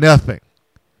done nothing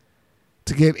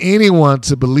to get anyone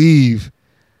to believe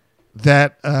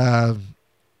that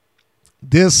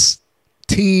this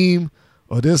team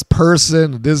or this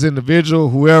person, or this individual,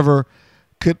 whoever,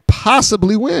 could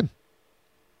possibly win?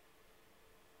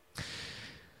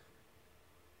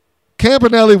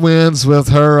 Campanelli wins with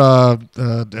her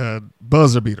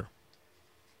buzzer beater.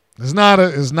 It's not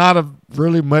a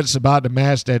really much about the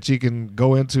match that you can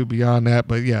go into beyond that,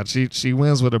 but yeah, she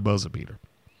wins with her buzzer beater.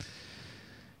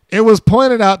 It was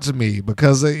pointed out to me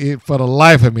because for the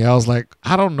life of me, I was like,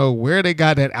 I don't know where they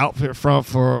got that outfit from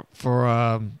for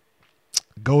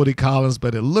Goldie Collins,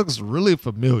 but it looks really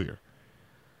familiar.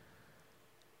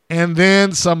 And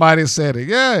then somebody said,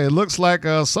 yeah, it looks like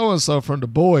so-and-so from The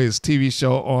Boys TV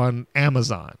show on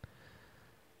Amazon.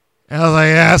 And I was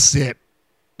like, that's it.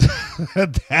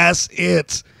 That's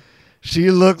it.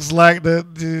 She looks like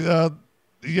the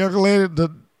young lady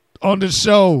on the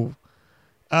show.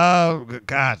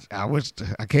 God, I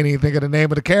can't even think of the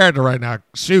name of the character right now.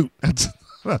 Shoot. I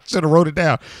should have wrote it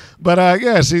down. But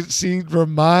yeah, she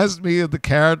reminds me of the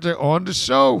character on the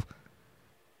show.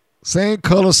 Same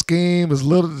color scheme, is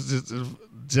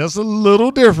just a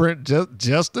little different,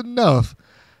 just enough.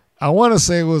 I want to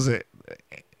say, was it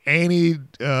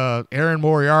Erin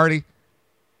Moriarty?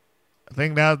 I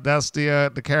think that's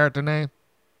the character name.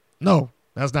 No,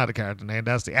 that's not the character name.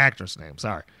 That's the actress name.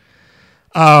 Sorry.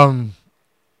 What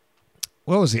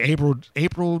was it?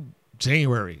 April,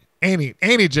 January. Annie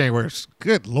January.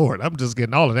 Good Lord, I'm just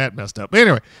getting all of that messed up.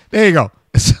 Anyway, there you go.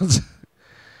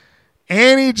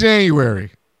 Annie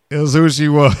January is who she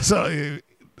was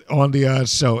on the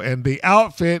show, and the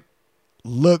outfit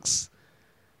looks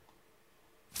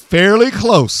fairly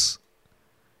close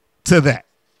to that.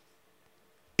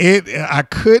 I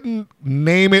couldn't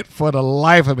name it for the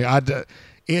life of me.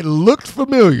 It looked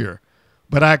familiar,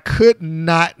 but I could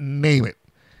not name it.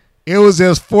 It was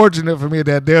just fortunate for me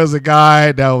that there was a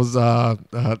guy that was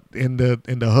in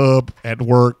the hub at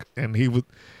work, and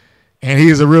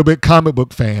he's a real big comic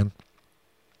book fan,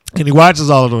 and he watches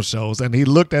all of those shows. And he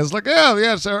looked at us like, oh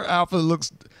yeah, her outfit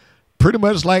looks pretty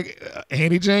much like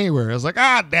Annie January. I was like,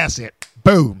 that's it.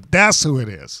 Boom, that's who it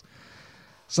is.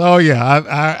 So yeah,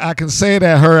 I can say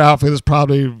that her outfit is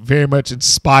probably very much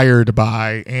inspired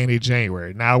by Annie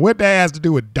January. Now, what that has to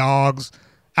do with dogs,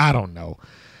 I don't know.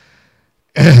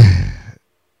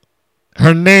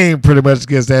 Her name pretty much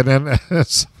gets that, and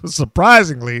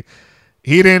surprisingly,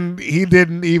 he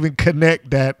didn't even connect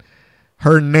that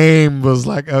her name was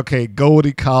like, okay,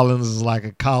 Goldie Collins is like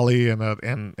a collie and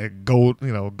a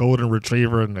golden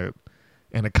retriever and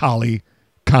a collie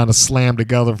kind of slammed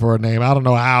together for a name. I don't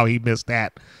know how he missed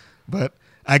that, but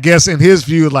I guess in his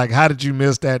view, like, how did you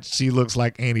miss that? She looks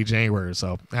like Annie January,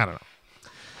 so I don't know.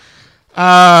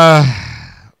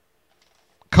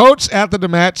 Coach, after the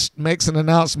match, makes an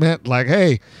announcement like,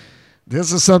 hey,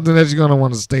 this is something that you're going to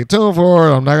want to stay tuned for.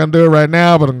 I'm not going to do it right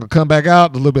now, but I'm going to come back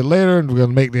out a little bit later, and we're going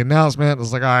to make the announcement.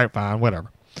 It's like, all right, fine,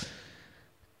 whatever.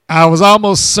 I was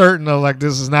almost certain of, like,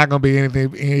 this is not going to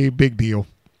be any big deal.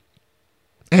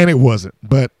 And it wasn't,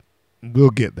 but we'll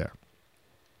get there.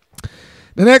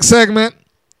 The next segment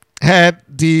had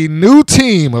the new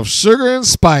team of Sugar and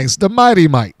Spice, the Mighty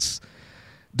Mites,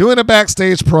 doing a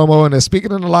backstage promo, and they're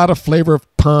speaking in a lot of flavor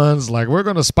puns, like, we're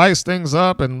going to spice things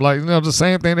up, and, like, the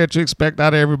same thing that you expect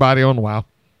out of everybody on WoW.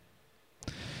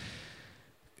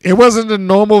 It wasn't a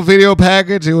normal video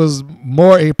package. It was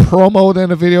more a promo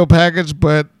than a video package,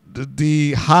 but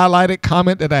the highlighted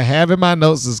comment that I have in my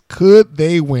notes is, could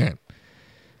they win?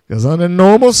 Because under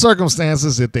normal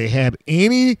circumstances, if they had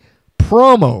any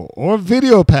promo or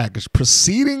video package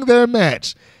preceding their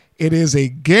match, it is a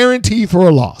guarantee for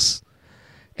a loss.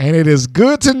 And it is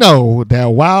good to know that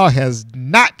WoW has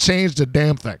not changed a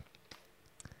damn thing.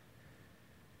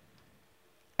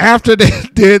 After they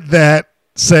did that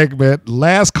segment,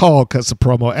 Last Call cuts a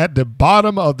promo at the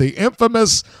bottom of the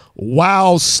infamous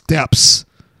WoW steps.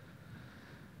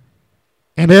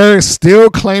 And they're still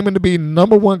claiming to be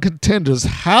number one contenders.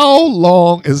 How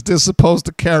long is this supposed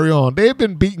to carry on? They've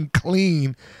been beaten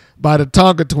clean by the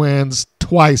Tonga Twins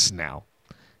twice now.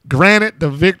 Granted, the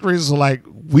victories are like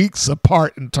weeks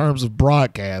apart in terms of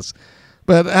broadcast,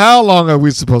 but how long are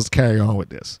we supposed to carry on with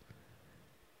this?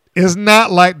 It's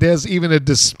not like there's even a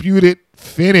disputed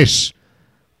finish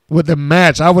with the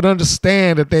match. I would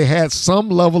understand if they had some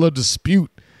level of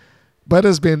dispute, but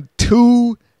it's been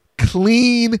 2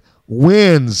 clean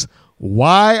wins.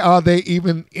 Why are they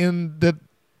even in the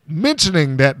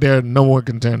mentioning that they're no one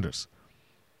contenders?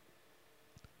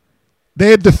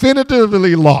 They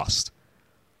definitively lost.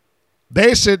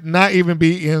 They should not even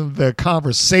be in the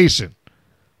conversation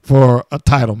for a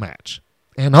title match.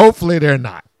 And hopefully they're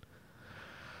not.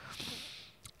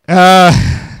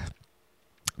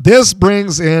 This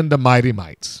brings in the Mighty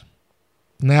Mites.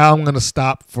 Now I'm going to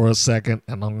stop for a second,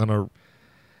 and I'm going to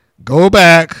go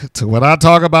back to what I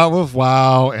talk about with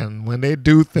WoW and when they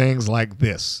do things like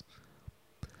this.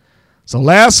 So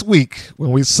last week,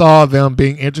 when we saw them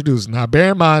being introduced, now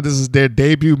bear in mind this is their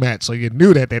debut match, so you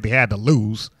knew that they had to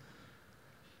lose.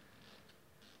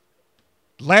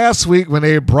 Last week, when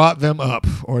they brought them up,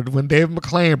 or when Dave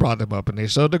McClain brought them up, and they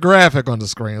showed the graphic on the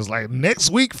screen, it's like,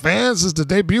 next week, fans, is the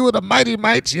debut of the Mighty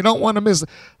Mites. You don't want to miss it.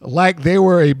 Like they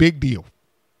were a big deal.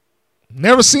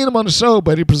 Never seen them on the show,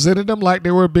 but he presented them like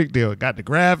they were a big deal. Got the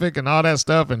graphic and all that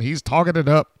stuff, and he's talking it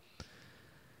up.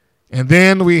 And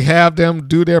then we have them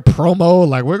do their promo,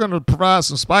 like, we're going to provide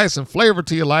some spice and flavor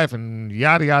to your life, and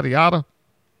yada, yada, yada.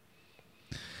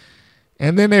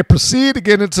 And then they proceed to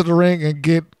get into the ring and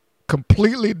get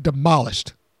completely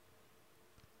demolished.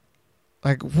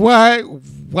 Like, why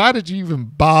did you even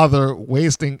bother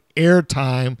wasting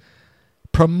airtime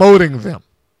promoting them?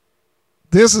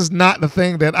 This is not the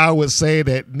thing that I would say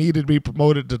that needed to be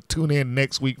promoted to tune in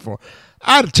next week for.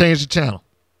 I'd have changed the channel.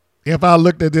 If I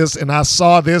looked at this and I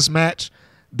saw this match,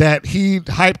 that he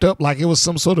hyped up like it was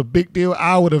some sort of big deal,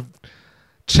 I would have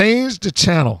changed the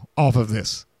channel off of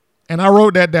this. And I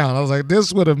wrote that down. I was like,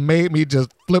 this would have made me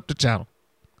just flip the channel.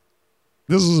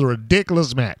 This is a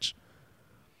ridiculous match.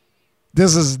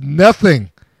 This is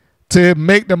nothing to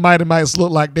make the Mighty Mites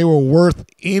look like they were worth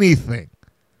anything.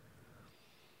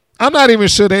 I'm not even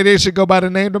sure that they should go by the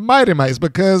name the Mighty Mites,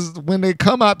 because when they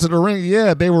come out to the ring,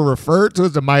 yeah, they were referred to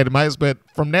as the Mighty Mites, but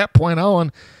from that point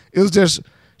on, it was just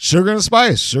sugar and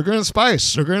spice, sugar and spice,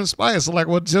 sugar and spice. So like,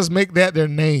 well, just make that their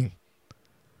name.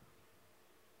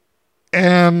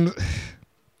 And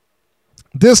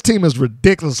this team is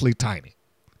ridiculously tiny.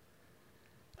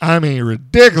 I mean,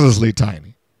 ridiculously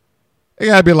tiny. They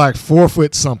got to be like 4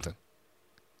 foot something.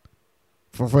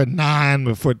 4'9",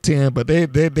 4'10", but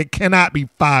they cannot be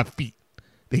 5 feet.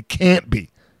 They can't be.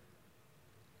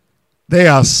 They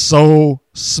are so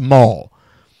small.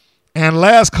 And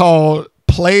Last Call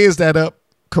plays that up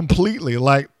completely.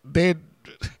 Like they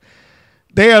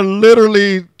are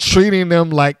literally treating them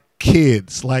like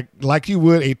kids, like you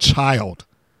would a child.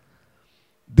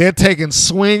 They're taking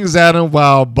swings at them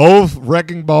while both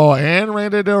Wrecking Ball and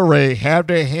Randy Del Rey have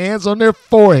their hands on their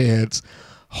foreheads,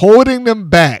 holding them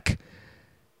back,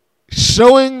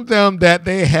 showing them that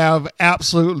they have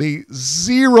absolutely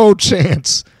zero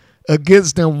chance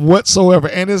against them whatsoever.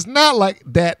 And it's not like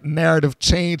that narrative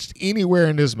changed anywhere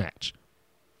in this match.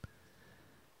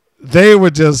 They were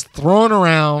just thrown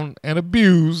around and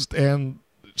abused and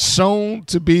shown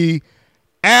to be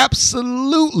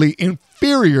absolutely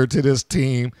inferior to this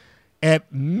team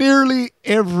at nearly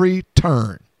every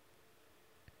turn.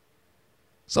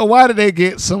 So why did they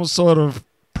get some sort of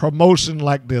promotion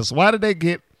like this? Why did they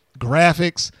get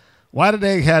graphics? Why did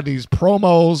they have these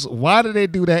promos? Why did they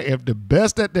do that if the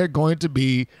best that they're going to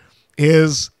be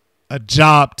is a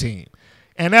job team?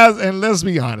 And let's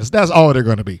be honest, that's all they're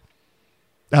going to be.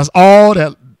 That's all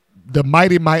that the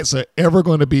Mighty Mites are ever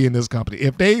going to be in this company.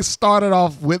 If they started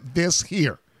off with this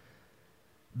here,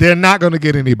 they're not going to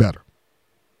get any better.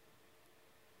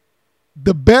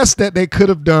 The best that they could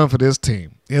have done for this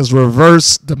team is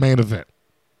reverse the main event.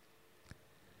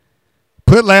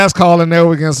 Put Last Call in there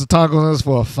against the Tonga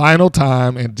for a final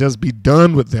time and just be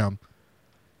done with them,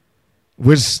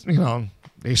 which,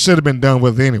 they should have been done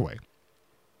with anyway.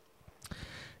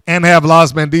 And have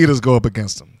Los Bandidos go up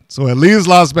against them. So at least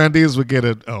Los Bandidos would get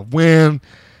a win.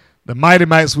 The Mighty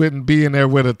Mites wouldn't be in there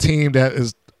with a team that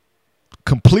is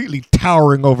completely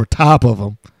towering over top of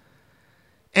them.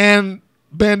 And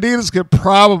Bandidos could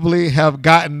probably have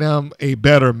gotten them a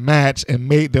better match and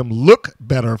made them look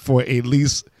better for at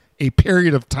least a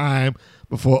period of time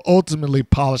before ultimately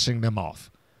polishing them off.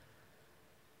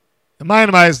 The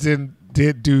Mighty Mites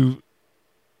did do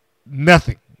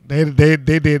nothing. They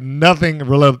did nothing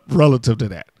relative to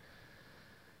that.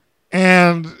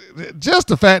 And just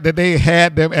the fact that they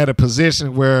had them at a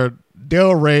position where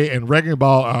Del Rey and Wrecking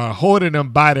Ball are holding them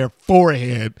by their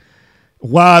forehead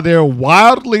while they're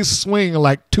wildly swinging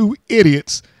like two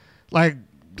idiots, like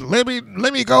let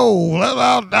me go,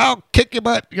 I'll kick your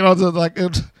butt,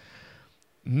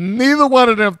 neither one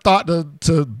of them thought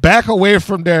to back away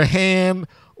from their hand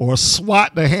or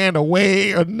swat the hand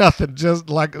away or nothing. Just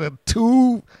like the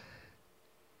two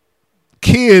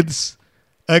kids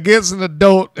against an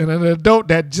adult, and an adult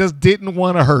that just didn't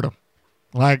want to hurt them.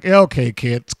 Like, okay,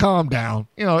 kids, calm down.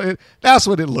 That's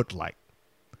what it looked like.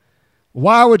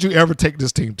 Why would you ever take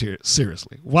this team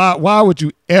seriously? Why would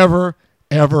you ever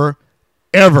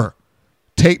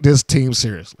take this team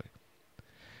seriously?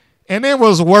 And then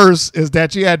what's worse is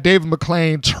that you had David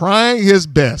McLane trying his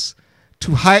best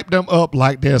to hype them up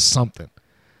like there's something.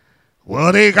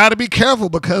 Well, they got to be careful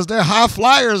because they're high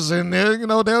flyers and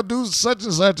they'll do such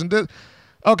and such and this.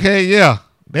 Okay, yeah,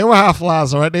 they were high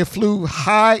flyers, all right. They flew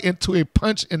high into a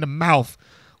punch in the mouth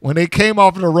when they came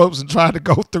off of the ropes and tried to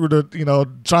go through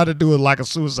try to do it like a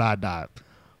suicide dive.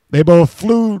 They both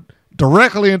flew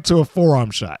directly into a forearm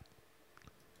shot.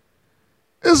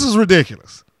 This is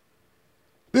ridiculous.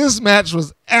 This match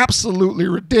was absolutely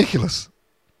ridiculous.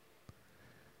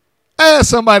 I had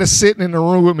somebody sitting in the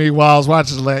room with me while I was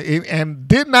watching and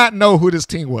did not know who this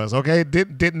team was, okay?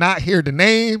 Did not hear the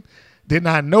name, did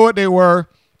not know what they were.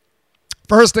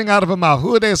 First thing out of her mouth,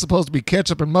 who are they supposed to be,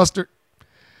 ketchup and mustard?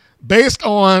 Based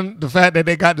on the fact that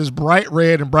they got this bright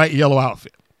red and bright yellow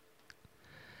outfit.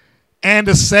 And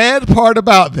the sad part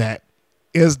about that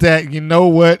is that, you know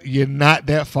what? You're not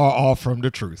that far off from the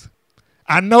truth.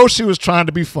 I know she was trying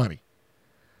to be funny.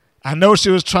 I know she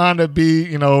was trying to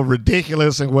be,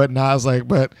 ridiculous and whatnot. I was like,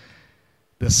 but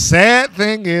the sad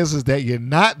thing is that you're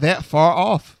not that far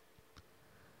off.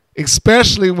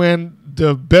 Especially when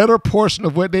the better portion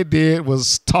of what they did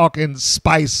was talking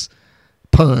spice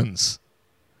puns.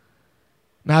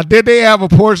 Now, did they have a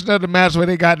portion of the match where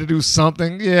they got to do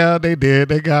something? Yeah, they did.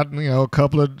 They got, a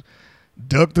couple of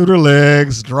duck through their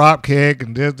legs, drop kick,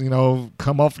 and did,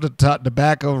 come off the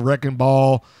back of a Wrecking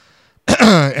Ball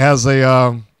as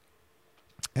a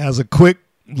quick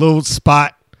little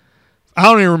spot. I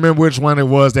don't even remember which one it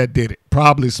was that did it.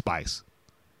 Probably Spice.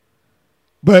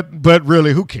 But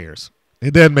really, who cares?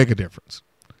 It doesn't make a difference.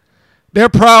 They're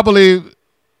probably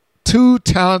two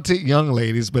talented young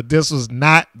ladies, but this was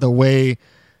not the way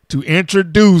to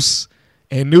introduce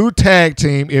a new tag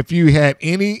team if you had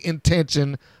any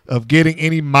intention of getting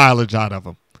any mileage out of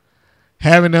them.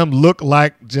 Having them look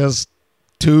like just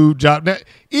two job.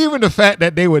 Even the fact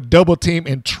that they would double team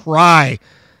and try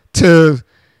to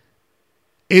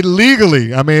illegally,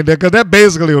 because that's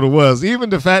basically what it was. Even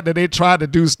the fact that they tried to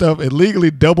do stuff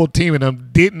illegally, double teaming them,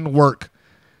 didn't work.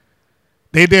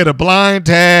 They did a blind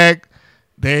tag.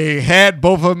 They had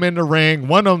both of them in the ring.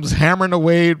 One of them's hammering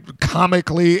away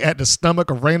comically at the stomach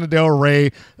of Reina Del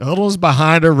Rey. The other one's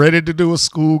behind her, ready to do a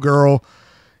schoolgirl.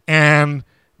 And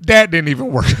that didn't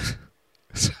even work.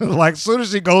 So, like, as soon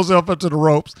as she goes up into the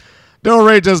ropes, Del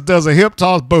Rey just does a hip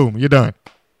toss. Boom, you're done.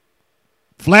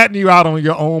 Flatten you out on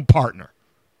your own partner.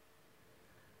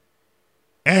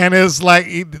 And it's like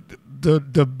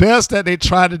the best that they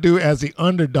tried to do as the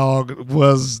underdog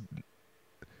was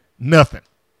nothing.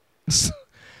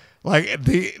 Like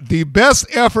the best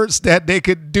efforts that they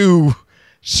could do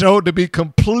showed to be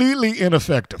completely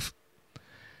ineffective.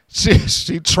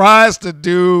 She tries to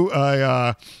do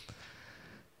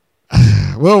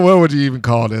what would you even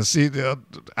call this?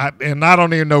 And I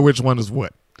don't even know which one is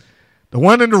what. The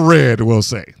one in the red, we'll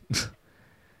say.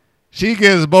 She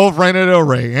gives both Reina Del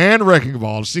Rey and Wrecking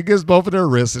Ball. She gives both of their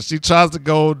wrists, and she tries to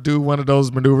go do one of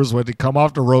those maneuvers where they come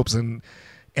off the ropes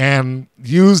and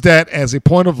use that as a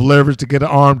point of leverage to get an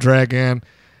arm drag in.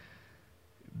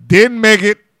 Didn't make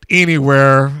it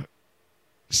anywhere.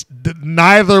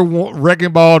 Neither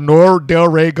Wrecking Ball nor Del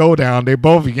Rey go down. They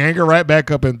both yank her right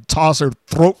back up and toss her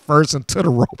throat first into the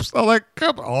ropes. I'm like,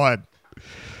 come on.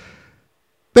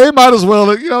 They might as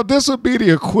well, this would be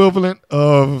the equivalent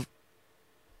of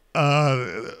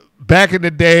back in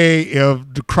the day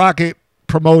if the Crockett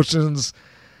Promotions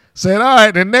said, all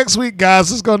right, then next week, guys,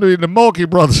 it's going to be the Mulkey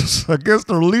Brothers against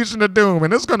the Legion of Doom,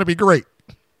 and it's going to be great.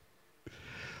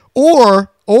 Or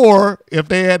if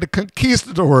they had the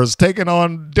Conquistadors taking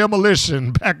on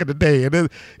Demolition back in the day, and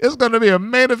it's going to be a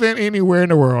main event anywhere in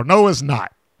the world. No, it's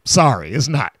not. Sorry, it's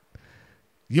not.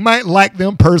 You might like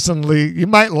them personally. You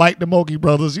might like the Mulkey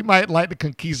Brothers. You might like the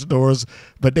Conquistadors,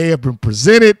 but they have been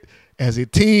presented as a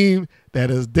team that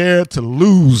is there to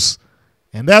lose,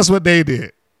 and that's what they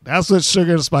did. That's what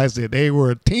Sugar and Spice did. They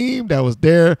were a team that was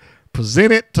there,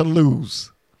 presented to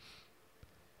lose.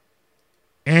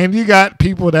 And you got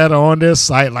people that are on their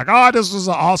site like, oh, this was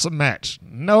an awesome match.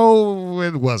 No,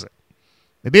 it wasn't.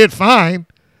 They did fine,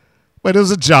 but it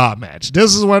was a job match.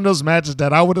 This is one of those matches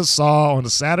that I would have saw on a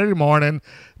Saturday morning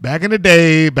back in the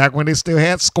day, back when they still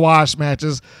had squash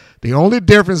matches. The only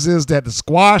difference is that the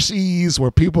squashies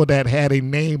were people that had a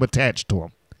name attached to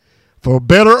them. For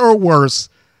better or worse,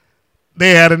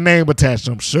 they had a name attached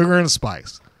to them, Sugar and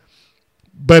Spice.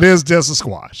 But it's just a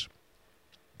squash.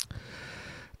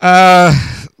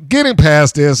 Getting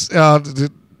past this,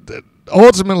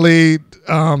 ultimately,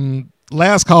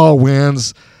 Last Call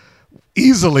wins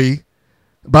easily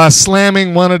by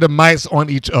slamming one of the mites on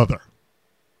each other.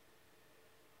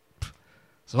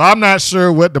 So I'm not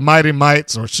sure what the Mighty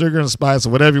Mites or Sugar and Spice or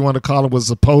whatever you want to call it was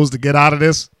supposed to get out of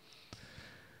this.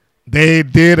 They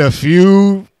did a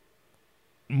few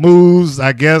moves,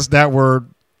 I guess, that were,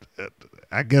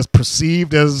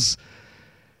 perceived as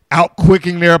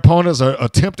outquicking their opponents or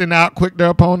attempting to outquick their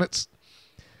opponents.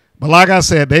 But like I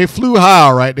said, they flew high,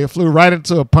 all right? They flew right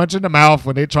into a punch in the mouth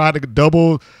when they tried to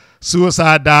double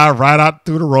suicide dive right out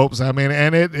through the ropes.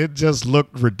 And it just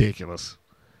looked ridiculous.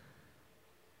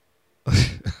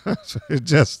 It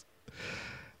just,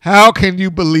 how can you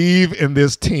believe in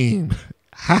this team?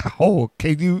 How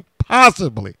can you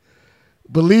possibly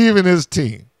believe in this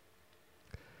team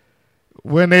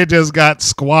when they just got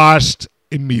squashed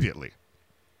immediately?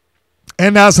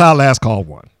 And that's how Last Call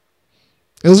won.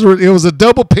 It was a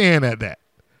double pin at that.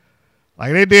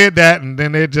 Like, they did that, and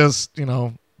then they just,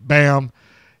 bam,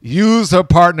 used her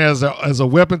partner as a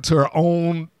weapon to her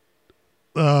own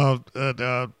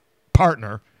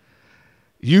partner.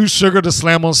 Used Sugar to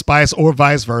slam on Spice or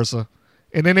vice versa.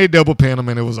 And then they double pin them,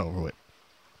 and it was over with.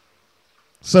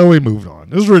 So we moved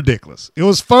on. It was ridiculous. It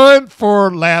was fun for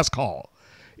Last Call.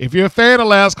 If you're a fan of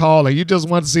Last Call and you just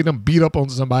want to see them beat up on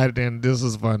somebody, then this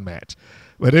is a fun match.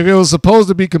 But if it was supposed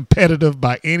to be competitive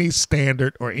by any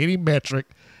standard or any metric,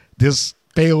 this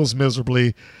fails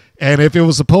miserably. And if it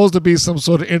was supposed to be some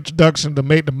sort of introduction to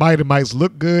make the Mighty Mites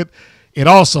look good, it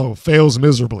also fails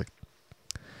miserably.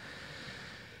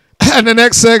 And the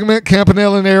next segment,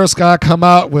 Campanella and Aero Sky come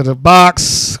out with a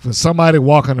box with somebody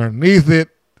walking underneath it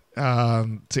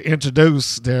to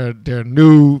introduce their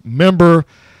new member.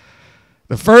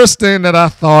 The first thing that I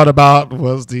thought about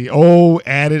was the old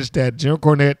adage that Jim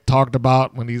Cornette talked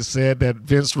about when he said that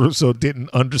Vince Russo didn't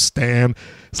understand.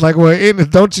 It's like, well,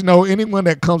 don't you know anyone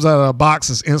that comes out of a box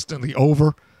is instantly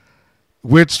over?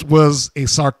 Which was a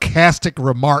sarcastic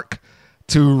remark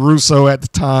to Russo at the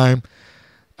time.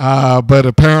 But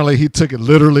apparently he took it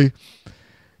literally.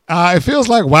 It feels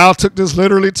like Wild took this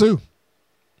literally too.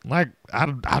 Like, I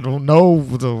don't know.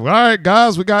 All right,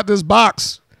 guys, we got this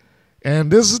box.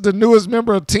 And this is the newest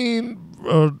member of Team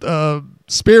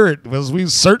Spirit, as we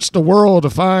searched the world to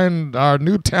find our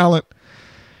new talent.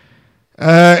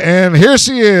 And here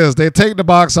she is. They take the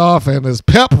box off, and it's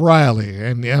Pep Riley.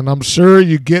 And I'm sure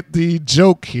you get the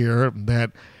joke here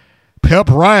that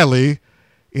Pep Riley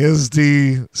is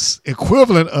the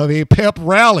equivalent of a pep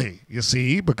rally, you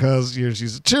see, because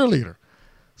she's a cheerleader.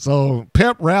 So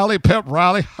pep rally, ha,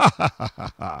 ha, ha,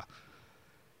 ha, ha.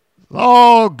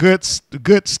 All good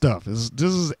stuff. This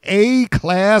is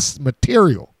A-class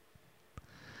material.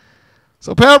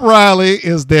 So Pep Riley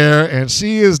is there, and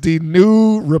she is the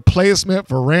new replacement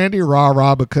for Randy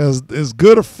Rah-Rah because as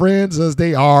good of friends as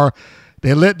they are,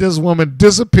 they let this woman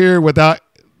disappear without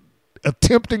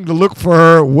attempting to look for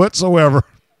her whatsoever.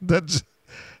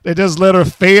 They just let her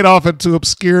fade off into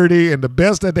obscurity, and the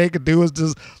best that they could do is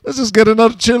let's just get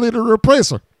another cheerleader to replace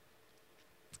her.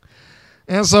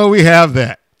 And so we have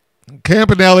that.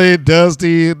 Campanelli does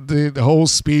the whole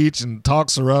speech and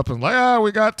talks her up and like,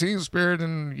 we got Team Spirit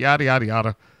and yada, yada,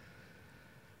 yada.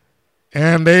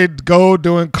 And they go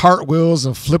doing cartwheels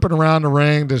and flipping around the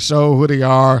ring to show who they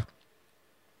are.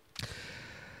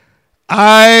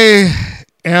 I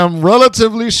am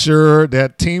relatively sure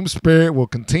that Team Spirit will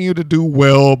continue to do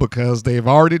well because they've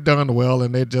already done well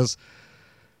and they just,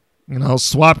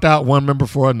 swapped out one member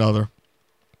for another.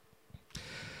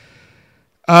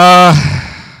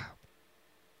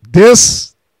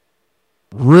 This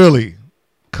really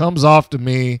comes off to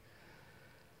me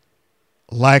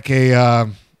like I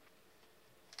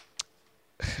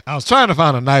was trying to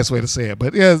find a nice way to say it,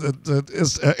 but yeah,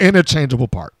 it's an interchangeable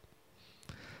part.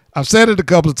 I've said it a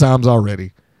couple of times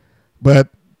already, but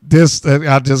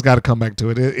I just got to come back to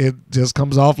it. It just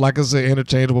comes off like it's an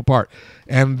interchangeable part.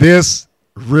 And this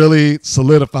really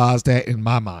solidifies that in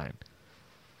my mind.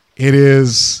 It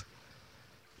is,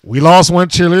 we lost one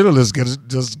cheerleader, let's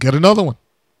just get another one.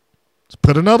 Let's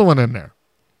put another one in there.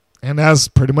 And that's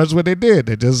pretty much what they did.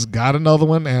 They just got another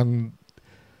one, and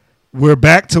we're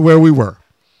back to where we were.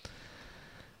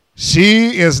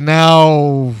 She is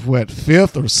now,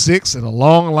 fifth or sixth in a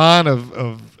long line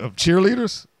of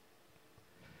cheerleaders?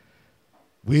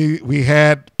 We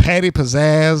had Patty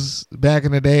Pizzazz back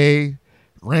in the day,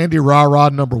 Randy Rah-Rah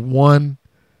number 1,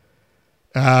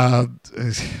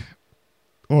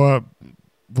 or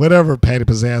whatever Patty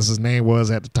Pizzazz's name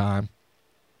was at the time.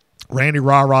 Randy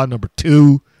Rah-Rah number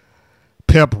 2,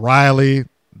 Pep Riley.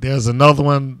 There's another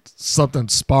one, something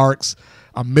Sparks.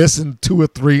 I'm missing 2 or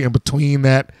 3 in between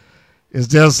that. It's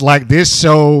just like this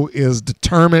show is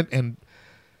determined and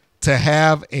to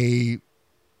have a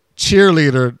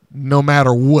cheerleader no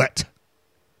matter what.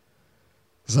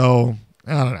 So,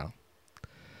 I don't know.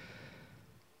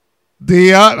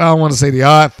 I don't want to say the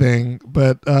odd thing,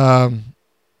 but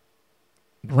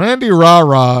Randy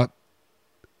Rah-Rah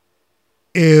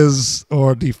is,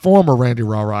 or the former Randy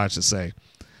Rah-Rah, I should say,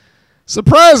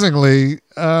 surprisingly,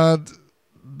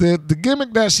 the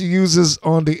gimmick that she uses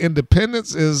on the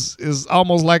independents is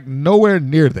almost like nowhere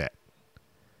near that.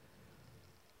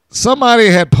 Somebody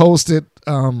had posted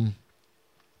a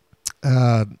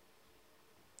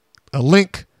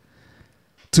link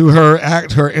to her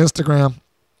Instagram,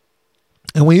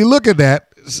 and when you look at that,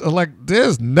 it's like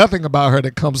there's nothing about her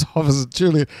that comes off as a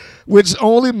cheerleader, which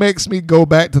only makes me go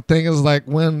back to things like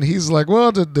when he's like,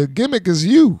 well, the gimmick is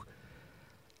you.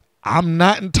 I'm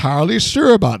not entirely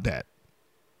sure about that.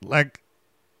 Like,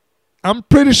 I'm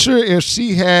pretty sure if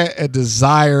she had a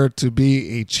desire to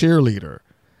be a cheerleader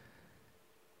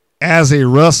as a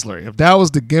wrestler, if that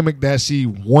was the gimmick that she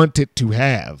wanted to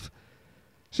have,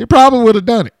 she probably would have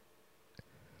done it.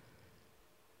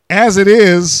 As it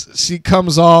is, she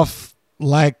comes off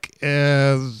like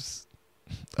as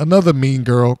another mean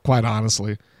girl, quite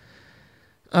honestly.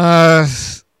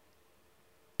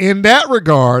 In that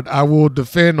regard, I will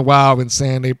defend WoW in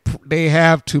saying they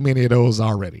have too many of those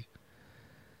already.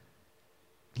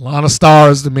 Lana Starr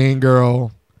is the mean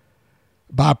girl.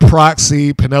 By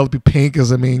proxy, Penelope Pink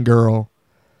is a mean girl.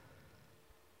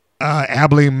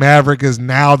 Abilene Maverick is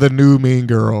now the new mean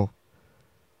girl.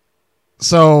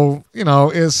 So,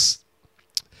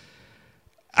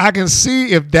 I can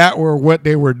see if that were what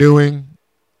they were doing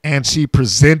and she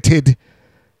presented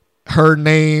her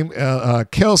name,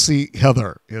 Kelsey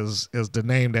Heather is the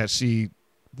name that she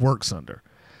works under.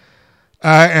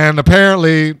 And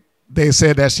apparently they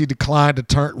said that she declined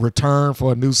to return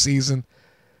for a new season,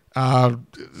 that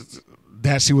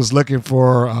she was looking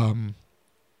for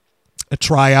a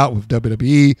tryout with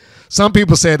WWE. Some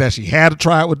people said that she had a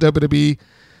tryout with WWE.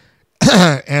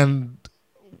 And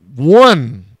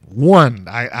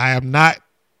I am not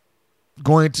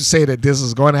going to say that this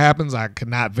is going to happen. I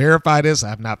cannot verify this. I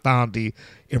have not found the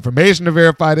information to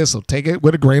verify this, so take it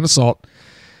with a grain of salt.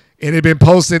 It had been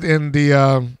posted in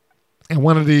the in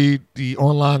one of the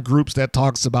online groups that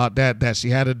talks about that she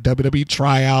had a WWE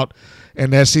tryout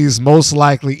and that she's most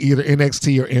likely either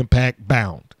NXT or Impact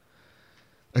bound.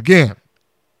 Again,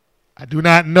 I do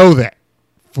not know that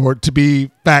for it to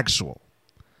be factual.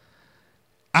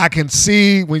 I can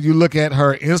see when you look at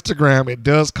her Instagram, it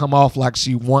does come off like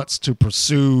she wants to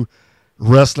pursue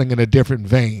wrestling in a different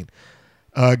vein.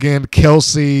 Again,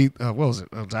 Kelsey, what was it?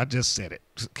 I just said it.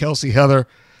 Kelsey Heather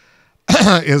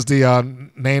is the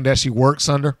name that she works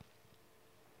under.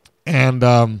 And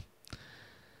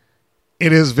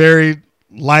it is very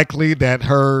likely that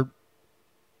her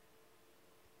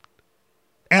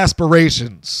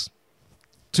aspirations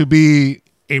to be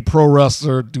a pro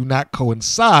wrestler do not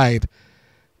coincide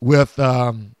with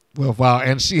WoW.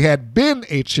 And she had been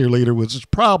a cheerleader, which is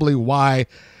probably why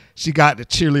she got the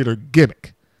cheerleader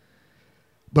gimmick.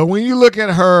 But when you look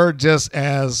at her just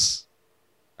as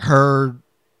her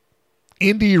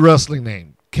indie wrestling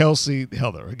name, Kelsey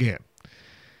Heather, again,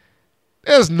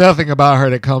 there's nothing about her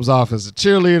that comes off as a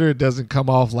cheerleader. It doesn't come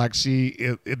off like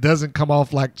it doesn't come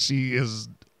off like she is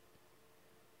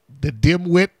the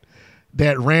dimwit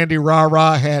that Randy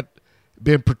Rah-Rah had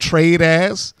been portrayed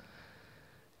as.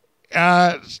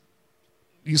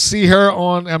 You see her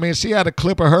on, she had a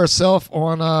clip of herself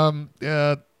on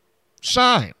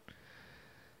Shine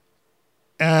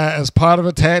as part of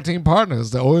a tag team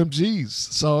partners, the OMGs.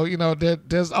 So,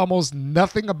 there's almost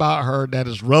nothing about her that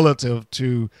is relative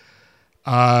to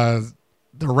the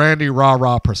Randy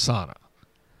Rah-Rah persona.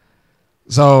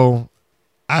 So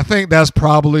I think that's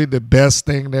probably the best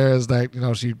thing there is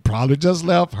that, she probably just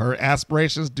left. Her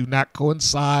aspirations do not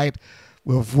coincide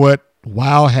with what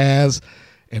WoW has,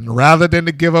 and rather than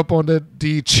to give up on the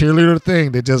cheerleader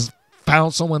thing, they just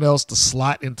found someone else to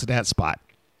slot into that spot.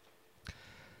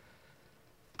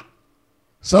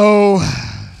 So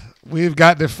we've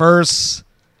got the first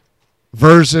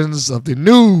versions of the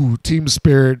new Team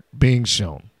Spirit being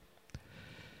shown.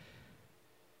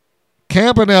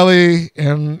 Campanelli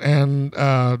and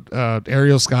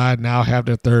Ariel Sky now have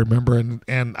their third member,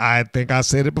 and I think I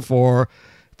said it before.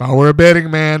 If I were a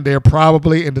betting man, they're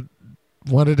probably in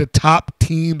one of the top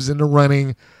teams in the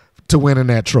running to winning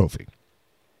that trophy.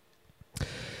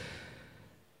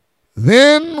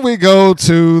 Then we go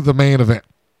to the main event.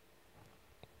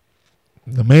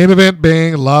 The main event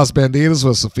being Los Bandidos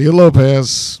with Sophia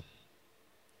Lopez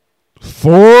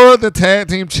for the tag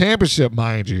team championship,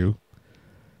 mind you,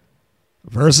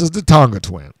 versus the Tonga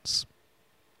Twins.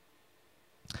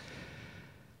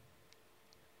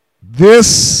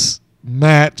 This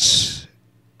match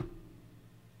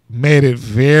made it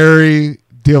very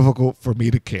difficult for me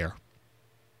to care.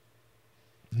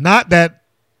 Not that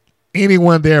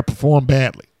anyone there performed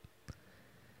badly,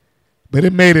 but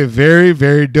it made it very,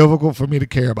 very difficult for me to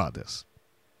care about this.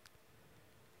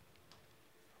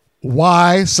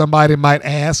 Why, somebody might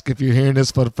ask if you're hearing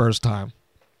this for the first time.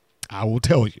 I will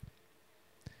tell you.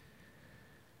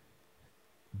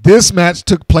 This match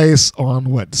took place on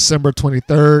December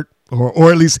 23rd,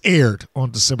 or at least aired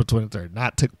on December 23rd.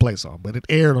 Not took place on, but it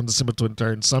aired on December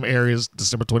 23rd. In some areas,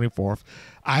 December 24th,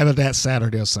 either that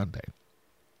Saturday or Sunday.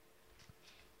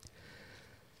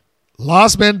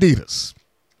 Los Bandidos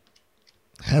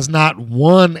has not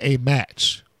won a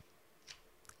match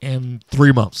in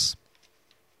 3 months.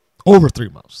 Over 3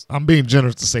 months. I'm being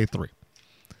generous to say 3.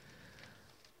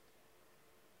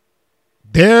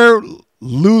 Their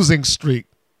losing streak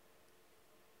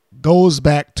goes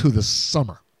back to the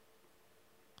summer.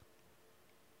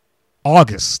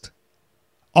 August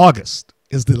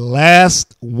is the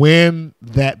last win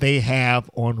that they have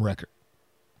on record.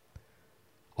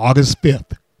 August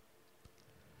 5th.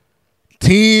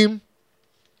 Team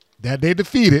that they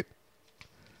defeated,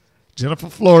 Jennifer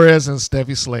Flores and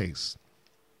Steffi Slays.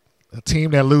 A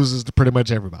team that loses to pretty much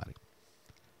everybody.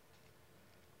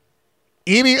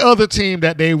 any other team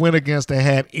that they went against that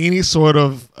had any sort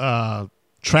of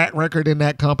track record in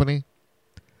that company,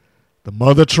 the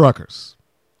Mother Truckers,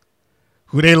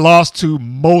 who they lost to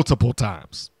multiple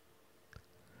times.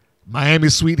 Miami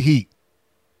Sweet Heat,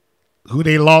 who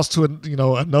they lost to,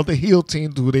 another heel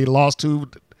team who they lost to,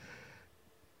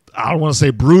 I don't want to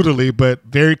say brutally, but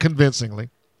very convincingly.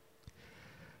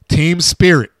 Team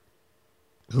Spirit,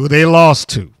 who they lost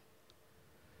to.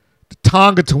 The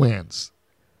Tonga Twins,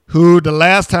 who the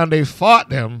last time they fought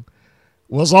them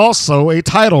was also a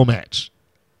title match.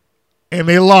 And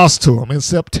they lost to them in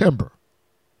September.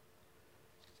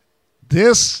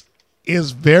 This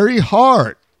is very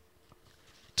hard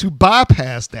to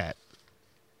bypass that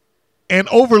and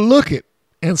overlook it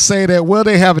and say that, well,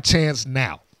 they have a chance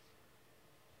now.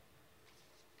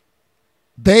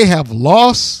 They have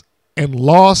lost and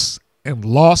lost and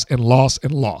lost and lost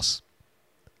and lost.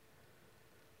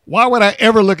 Why would I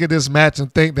ever look at this match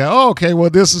and think that, oh, okay, well,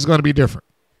 this is going to be different?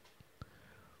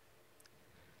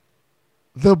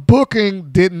 The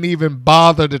booking didn't even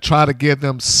bother to try to give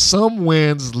them some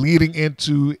wins leading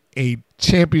into a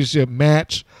championship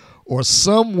match or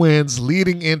some wins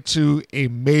leading into a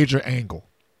major angle.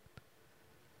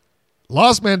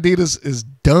 Los Bandidos is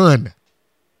done.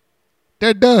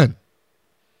 They're done.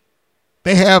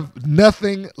 They have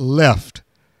nothing left.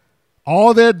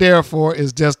 All they're there for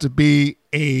is just to be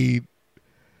a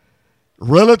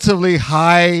relatively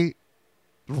high-ranking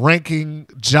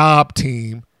job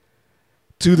team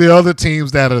to the other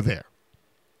teams that are there.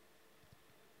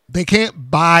 They can't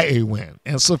buy a win.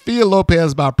 And Sophia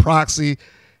Lopez, by proxy,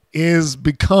 is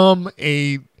become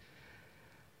a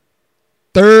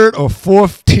third or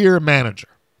fourth tier manager.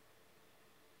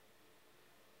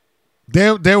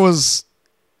 There was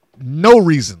no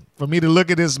reason for me to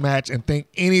look at this match and think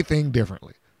anything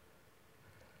differently.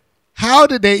 How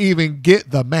did they even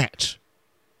get the match?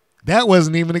 That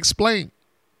wasn't even explained.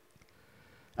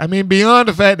 I mean, beyond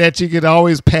the fact that you could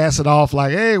always pass it off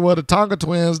like, hey, well, the Tonga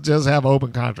Twins just have an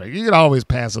open contract. You could always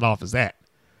pass it off as that.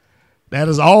 That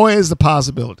is always the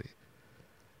possibility.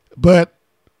 But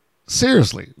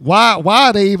seriously, why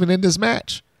are they even in this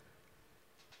match?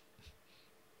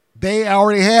 They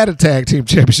already had a tag team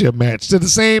championship match to the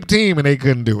same team and they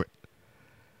couldn't do it.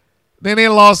 Then they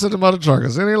lost to the Mother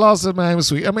Truckers. Then they lost to Miami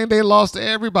Sweet. I mean, they lost to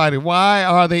everybody. Why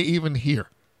are they even here?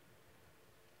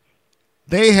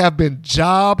 They have been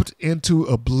jobbed into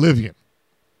oblivion.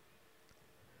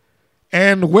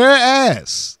 And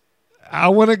whereas, I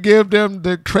want to give them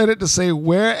the credit to say,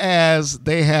 whereas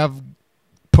they have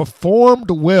performed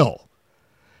well,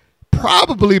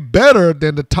 probably better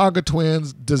than the Tonga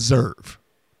Twins deserve.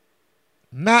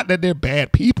 Not that they're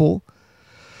bad people,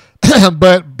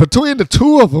 but between the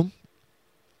two of them,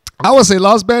 I would say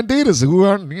Los Bandidos, who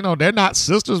are, they're not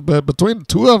sisters, but between the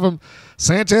two of them,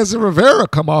 Sanchez and Rivera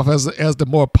come off as the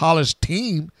more polished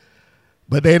team,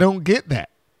 but they don't get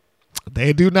that.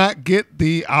 They do not get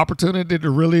the opportunity to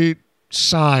really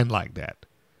shine like that.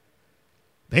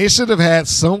 They should have had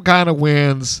some kind of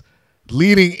wins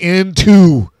leading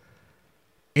into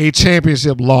a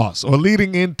championship loss or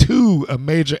leading into a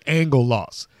major angle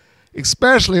loss,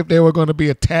 especially if they were going to be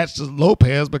attached to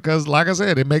Lopez because, like I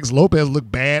said, it makes Lopez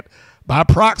look bad by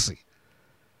proxy.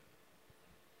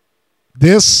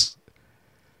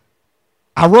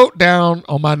 I wrote down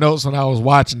on my notes when I was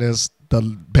watching this, the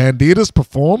Bandidos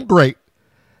performed great,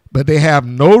 but they have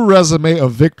no resume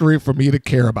of victory for me to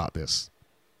care about this.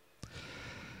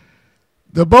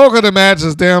 The bulk of the match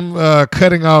is them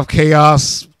cutting off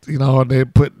Chaos. They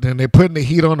putting the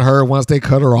heat on her once they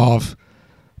cut her off.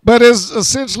 But it's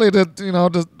essentially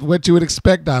what you would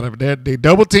expect out of it. They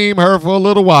double team her for a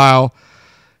little while.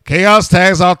 Chaos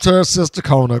tags off to her sister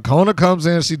Kona. Kona comes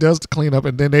in, she does the cleanup,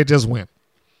 and then they just win.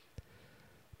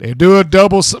 They do a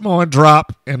double Samoan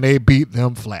drop, and they beat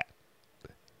them flat.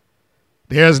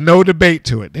 There's no debate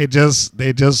to it. They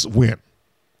just win.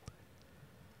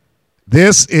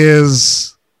 This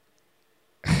is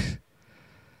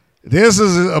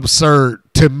absurd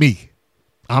to me.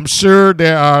 I'm sure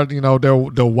there are,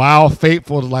 the wild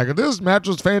faithful like, this match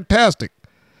was fantastic.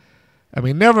 I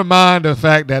mean, never mind the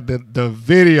fact that the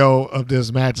video of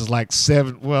this match is like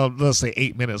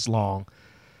 8 minutes long.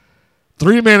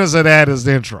 3 minutes of that is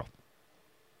the intro.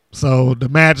 So the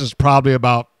match is probably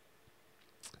about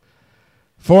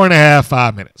 4.5,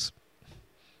 5 minutes.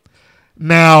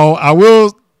 Now, I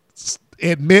will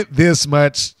admit this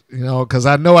much, because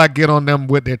I know I get on them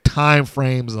with their time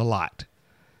frames a lot.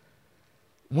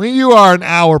 When you are an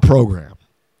hour program,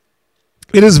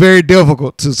 it is very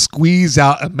difficult to squeeze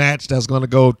out a match that's going to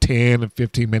go 10 and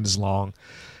 15 minutes long,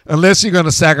 unless you're going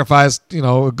to sacrifice,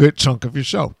 a good chunk of your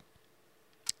show.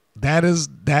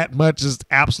 That much is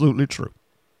absolutely true.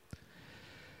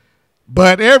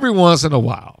 But every once in a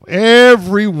while,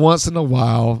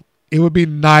 it would be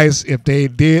nice if they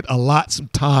did allot some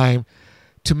time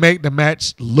to make the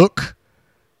match look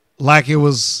like it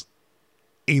was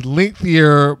a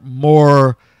lengthier,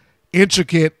 more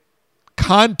intricate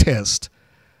contest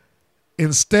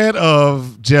instead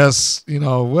of just,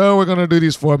 we're going to do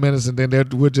these 4 minutes and then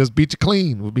we'll just beat you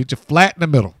clean. We'll beat you flat in the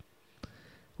middle,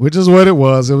 which is what it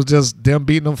was. It was just them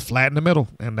beating them flat in the middle,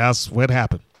 and that's what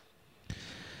happened.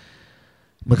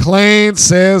 McLean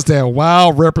says that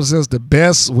WOW represents the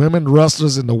best women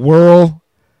wrestlers in the world.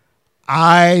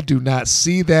 I do not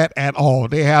see that at all.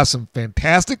 They have some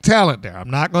fantastic talent there.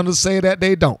 I'm not going to say that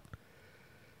they don't.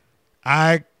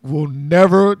 I will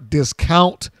never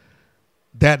discount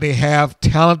that they have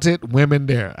talented women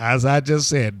there. As I just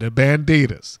said, the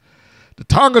Banditas. The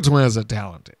Tonga Twins are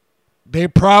talented. They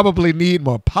probably need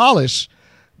more polish,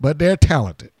 but they're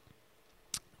talented.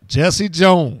 Jesse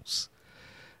Jones.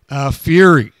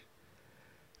 Fury,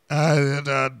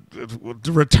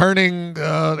 returning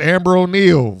Amber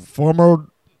O'Neal, former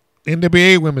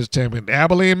NWA Women's Champion,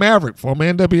 Abilene Maverick,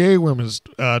 former NWA Women's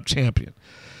Champion,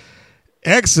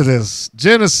 Exodus,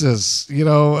 Genesis.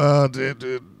 I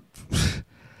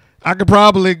could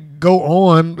probably go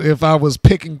on if I was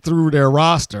picking through their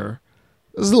roster.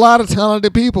 There's a lot of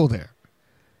talented people there.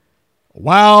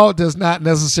 WOW does not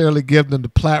necessarily give them the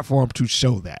platform to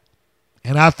show that.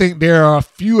 And I think there are a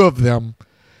few of them,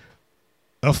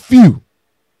 I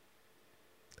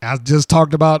just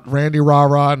talked about Randy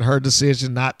Rara and her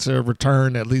decision not to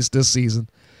return at least this season.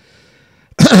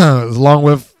 Along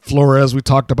with Flores, we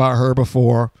talked about her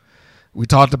before. We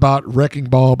talked about Wrecking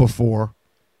Ball before.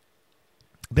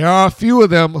 There are a few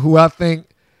of them who I think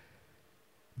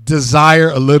desire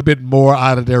a little bit more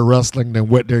out of their wrestling than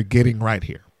what they're getting right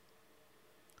here.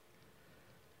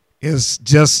 It's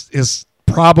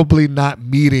probably not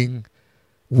meeting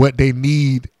what they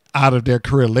need out of their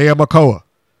career. Leia Makoa,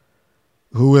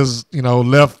 who is,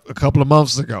 left a couple of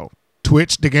months ago.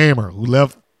 Twitch the Gamer, who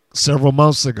left several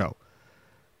months ago.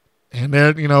 And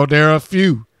there are a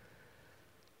few.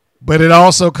 But it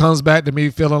also comes back to me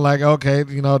feeling like, okay,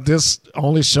 this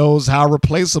only shows how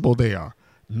replaceable they are.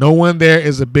 No one there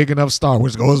is a big enough star,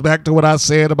 which goes back to what I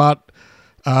said about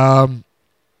the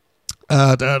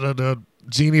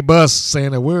Jeannie Buss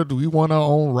saying that we want our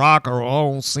own Rock or our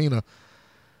own Cena.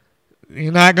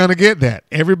 You're not going to get that.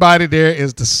 Everybody there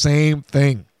is the same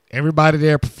thing. Everybody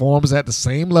there performs at the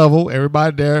same level.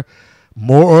 Everybody there,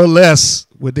 more or less,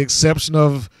 with the exception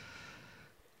of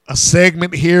a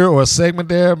segment here or a segment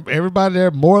there, everybody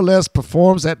there more or less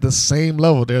performs at the same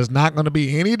level. There's not going to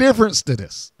be any difference to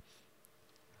this.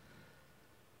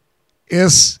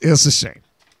 It's a shame.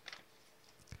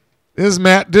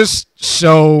 This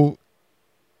show,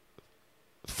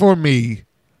 for me,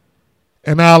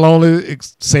 and I'll only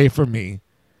say for me,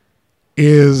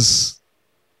 is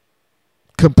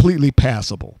completely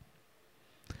passable.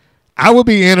 I would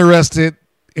be interested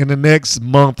in the next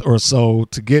month or so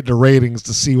to get the ratings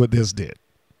to see what this did.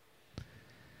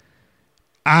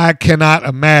 I cannot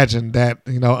imagine that,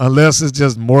 unless it's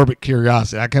just morbid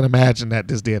curiosity, I can imagine that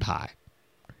this did high.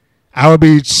 I would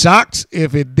be shocked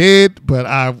if it did, but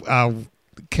I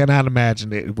cannot imagine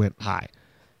that it went high.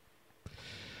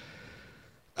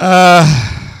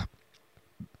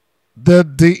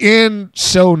 The end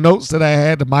show notes that I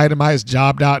had, the Mighty Mites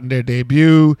jobbed out in their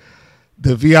debut.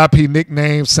 The VIP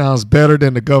nickname sounds better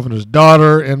than the Governor's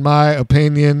Daughter, in my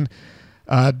opinion.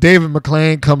 David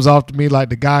McLean comes off to me like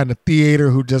the guy in the theater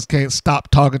who just can't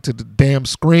stop talking to the damn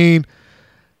screen.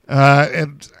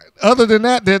 And other than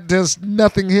that, there's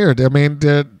nothing here. I mean,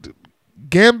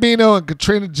 Gambino and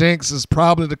Katrina Jinx is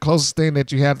probably the closest thing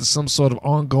that you have to some sort of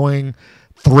ongoing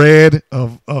thread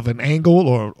of an angle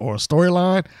or a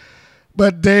storyline,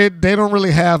 but they don't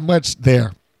really have much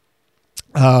there.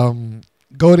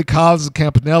 Cody Collins and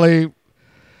Campanelli,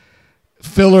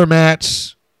 filler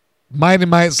match. Mighty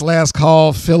Mites Last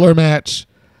Call, filler match.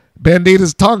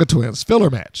 Banditas Tonga Twins, filler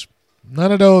match.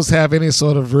 None of those have any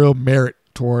sort of real merit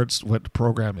towards what the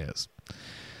program is.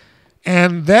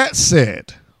 And that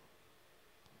said,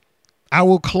 I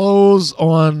will close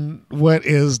on what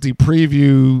is the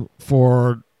preview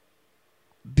for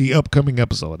the upcoming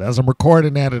episode. As I'm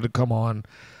recording that, it'll come on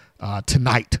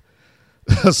tonight.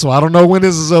 So I don't know when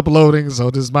this is uploading, so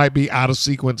this might be out of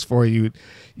sequence for you.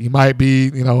 You might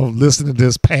be, listening to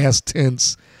this past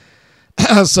tense.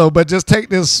 But just take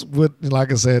this with,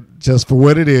 like I said, just for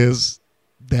what it is,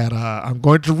 that I'm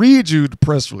going to read you the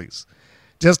press release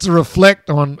just to reflect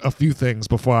on a few things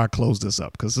before I close this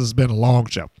up, because this has been a long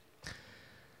show.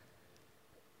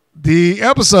 The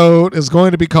episode is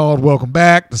going to be called Welcome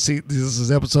Back. This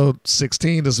is episode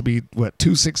 16. This will be,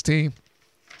 216?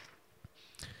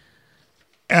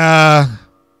 I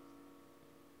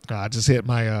just hit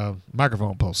my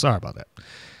microphone post. Sorry about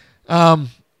that.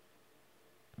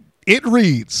 It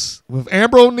reads, with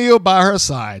Amber O'Neal by her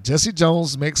side, Jessie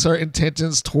Jones makes her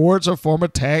intentions towards her former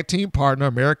tag team partner,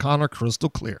 Americana, crystal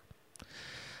clear.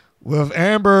 With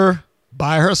Amber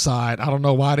by her side, I don't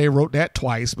know why they wrote that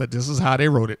twice, but this is how they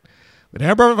wrote it. With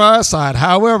Amber by her side,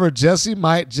 however, Jessie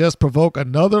might just provoke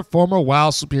another former WOW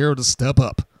superhero to step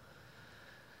up.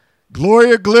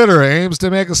 Gloria Glitter aims to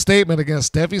make a statement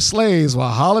against Steffi Slays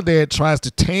while Holiday tries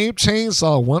to tame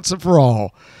Chainsaw once and for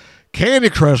all. Candy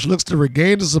Crush looks to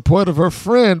regain the support of her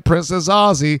friend Princess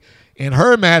Aussie in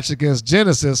her match against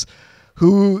Genesis,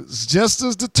 who's just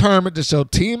as determined to show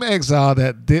Team Exile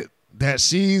that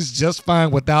she's just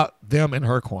fine without them in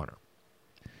her corner.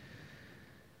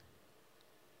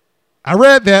 I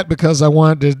read that because I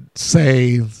wanted to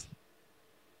say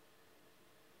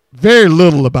very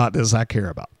little about this I care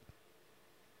about.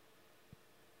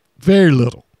 Very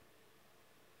little.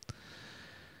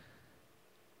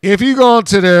 If you go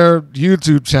onto their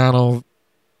YouTube channel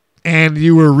and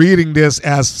you were reading this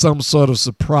as some sort of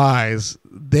surprise,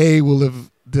 they will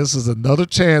have, this is another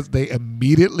chance they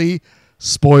immediately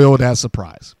spoil that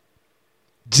surprise.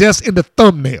 Just in the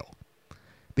thumbnail,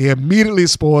 they immediately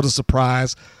spoil the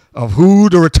surprise of who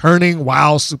the returning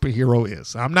WOW superhero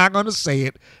is. I'm not going to say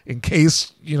it in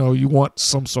case, you want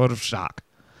some sort of shock.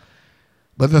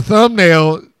 But the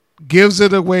thumbnail gives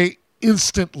it away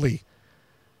instantly.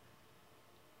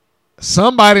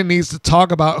 Somebody needs to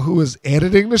talk about who is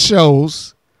editing the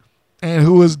shows and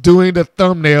who is doing the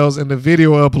thumbnails and the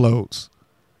video uploads.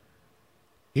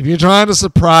 If you're trying to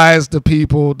surprise the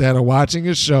people that are watching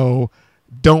your show,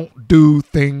 don't do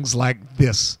things like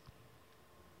this.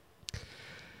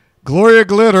 Gloria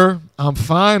Glitter, I'm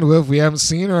fine with. We haven't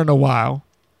seen her in a while.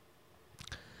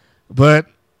 But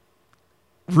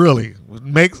really,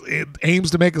 it aims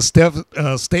to make a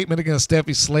statement against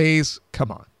Steffi Slays.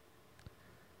 Come on.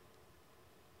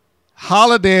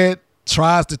 Holiday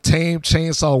tries to tame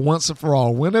Chainsaw once and for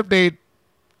all. When have they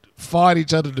fought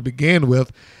each other to begin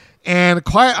with? And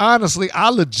quite honestly, I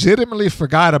legitimately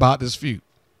forgot about this feud.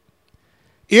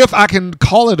 If I can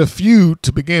call it a feud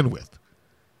to begin with.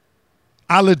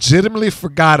 I legitimately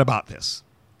forgot about this.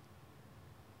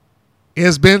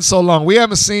 It's been so long. We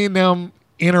haven't seen them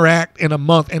interact in a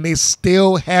month, and they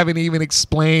still haven't even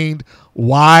explained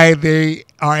why they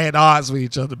are at odds with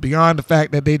each other, beyond the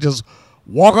fact that they just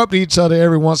walk up to each other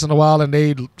every once in a while and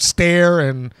they stare,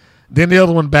 and then the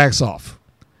other one backs off.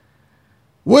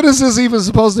 What is this even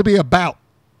supposed to be about?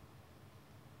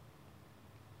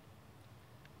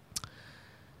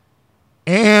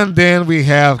 And then we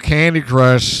have Candy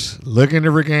Crush looking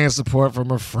to regain support from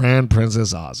her friend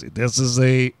Princess Aussie. This is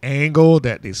an angle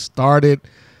that they started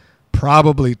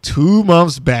probably 2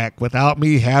 months back without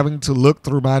me having to look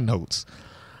through my notes.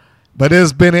 But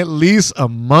it's been at least a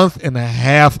month and a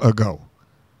half ago.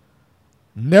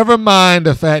 Never mind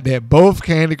the fact that both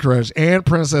Candy Crush and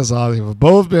Princess Aussie have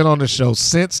both been on the show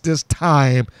since this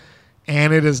time,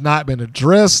 and it has not been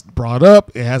addressed, brought up.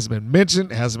 It hasn't been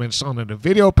mentioned. It hasn't been shown in the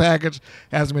video package.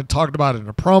 It hasn't been talked about in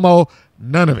the promo.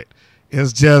 None of it.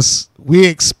 It's just we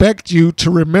expect you to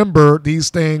remember these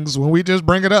things when we just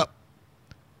bring it up.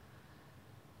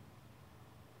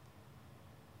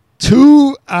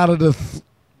 2 out of the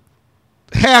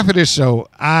half of this show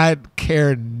I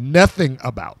care nothing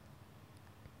about.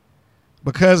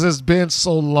 Because it's been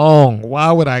so long.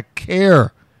 Why would I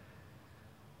care?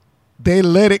 They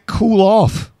let it cool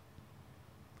off.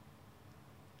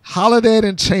 Holiday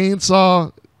and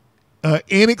Chainsaw,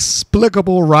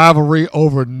 inexplicable rivalry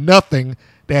over nothing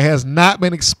that has not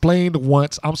been explained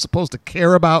once. I'm supposed to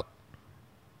care about.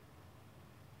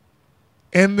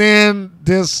 And then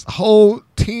this whole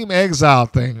Team Exile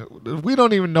thing. We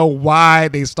don't even know why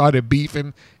they started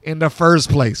beefing in the first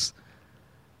place.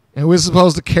 And we're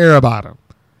supposed to care about them.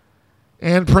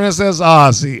 And Princess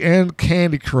Aussie and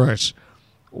Candy Crush.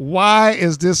 Why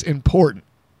is this important?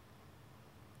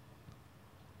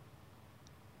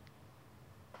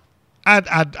 I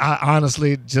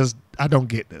honestly just, I don't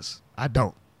get this. I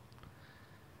don't.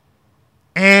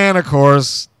 And, of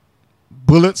course,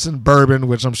 Bullets and Bourbon,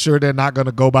 which I'm sure they're not going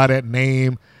to go by that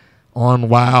name on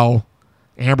WOW.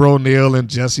 Amber O'Neal and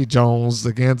Jessie Jones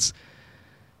against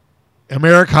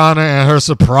Americana and her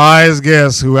surprise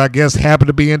guest, who I guess happened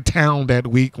to be in town that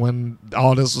week when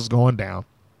all this was going down.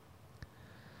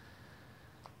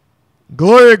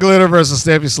 Gloria Glitter versus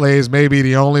Steffi Slays may be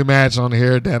the only match on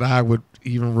here that I would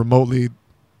even remotely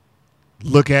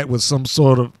look at with some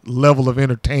sort of level of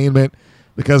entertainment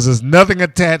because there's nothing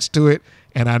attached to it,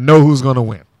 and I know who's going to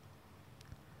win.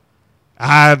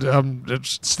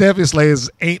 Stephanie Slays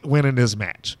ain't winning this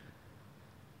match.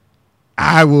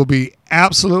 I will be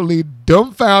absolutely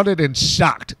dumbfounded and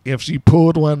shocked if she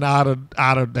pulled one out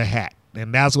of the hat.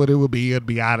 And that's what it would be. It'd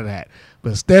be out of the hat.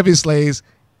 But Stephanie Slays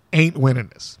ain't winning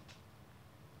this.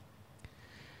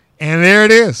 And there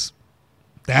it is.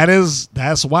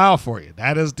 That's WoW for you.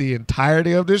 That is the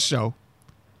entirety of this show.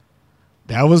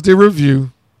 That was the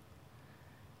review.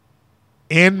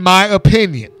 In my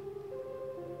opinion,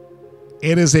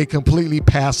 it is a completely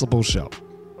passable show.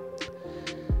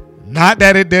 Not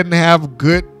that it didn't have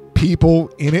good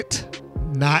people in it.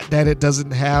 Not that it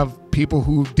doesn't have people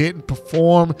who didn't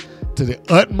perform to the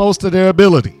utmost of their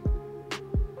ability.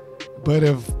 But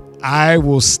if I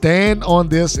will stand on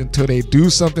this until they do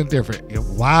something different. If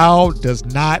WoW does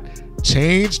not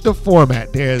change the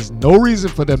format, there is no reason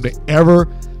for them to ever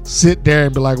sit there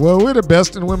and be like, well, we're the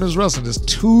best in women's wrestling. There's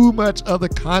too much other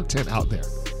content out there.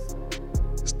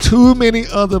 There's too many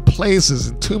other places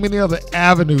and too many other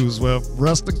avenues where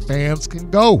wrestling fans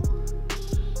can go.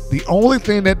 The only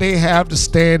thing that they have to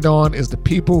stand on is the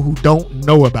people who don't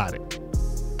know about it.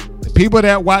 The people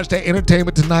that watch that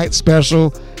Entertainment Tonight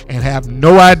special and have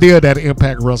no idea that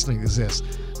Impact Wrestling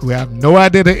exists, who have no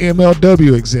idea that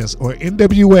MLW exists, or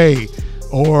NWA,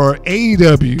 or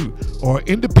AEW, or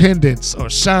Independence, or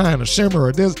Shine, or Shimmer,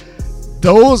 or this.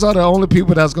 Those are the only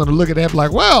people that's going to look at that and be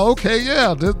like, well, okay,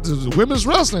 yeah, this is women's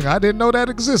wrestling. I didn't know that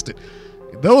existed.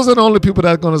 Those are the only people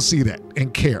that are going to see that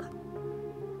and care.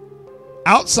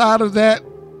 Outside of that,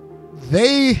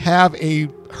 they have a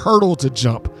hurdle to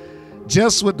jump.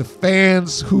 Just with the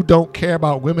fans who don't care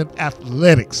about women's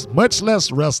athletics, much less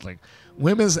wrestling,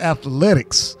 women's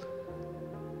athletics.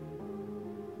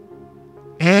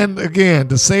 And again,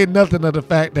 to say nothing of the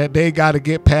fact that they got to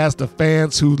get past the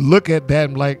fans who look at that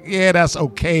and like, yeah, that's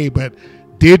okay, but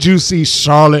did you see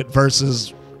Charlotte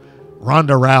versus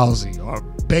Ronda Rousey or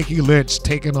Becky Lynch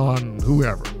taking on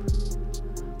whoever?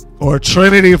 Or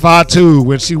Trinity Fatu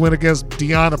when she went against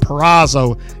Deonna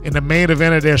Purrazzo in the main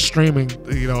event of their streaming,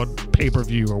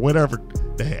 pay-per-view or whatever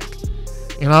the heck.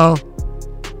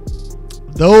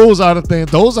 Those are the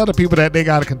things. Those are the people that they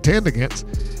got to contend against.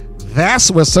 That's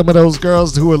where some of those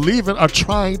girls who are leaving are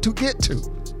trying to get to.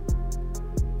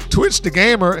 Twitch the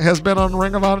Gamer has been on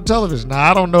Ring of Honor television.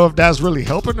 Now, I don't know if that's really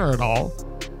helping her at all.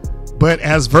 But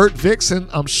as Vert Vixen,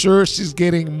 I'm sure she's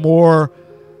getting more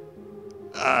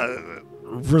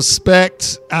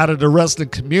respect out of the wrestling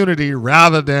community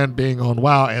rather than being on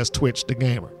WoW as Twitch the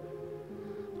Gamer.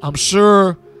 I'm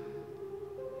sure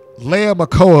Leia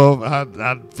McCoy,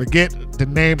 I forget the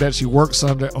name that she works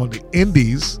under on the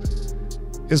Indies,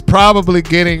 is probably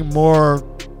getting more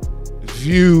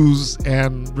views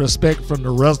and respect from the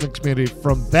wrestling community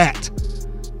from that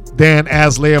than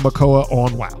as Leia McCoy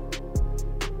on WoW.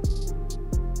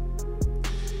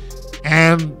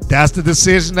 And that's the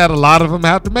decision that a lot of them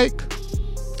have to make.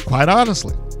 Quite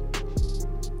honestly,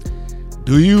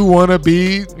 do you want to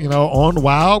be, on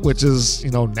WoW, which is,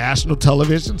 national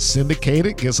television,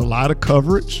 syndicated, gets a lot of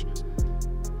coverage,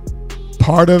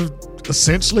 part of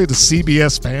essentially the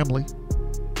CBS family,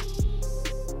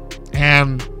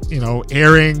 and,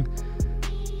 airing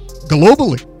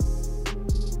globally?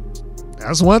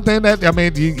 That's one thing that,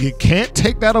 you can't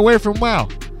take that away from WoW.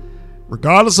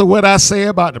 Regardless of what I say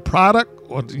about the product,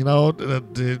 or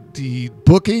the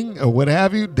booking or what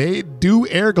have you, they do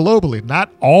air globally. Not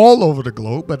all over the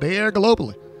globe, but they air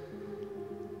globally.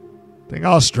 I think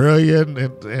Australia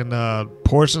and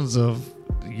portions of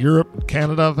Europe and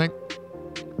Canada, I think.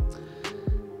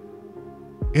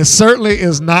 It certainly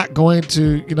is not going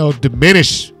to,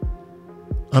 diminish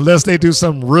unless they do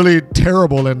something really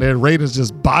terrible and their ratings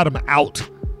just bottom out.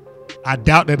 I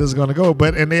doubt that it's going to go,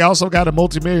 and they also got a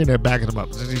multimillionaire backing them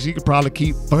up. She could probably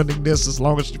keep funding this as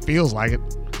long as she feels like it.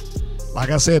 Like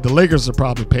I said, the Lakers are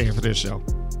probably paying for this show.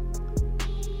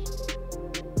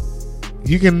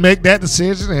 You can make that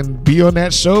decision and be on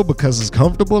that show because it's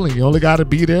comfortable and you only got to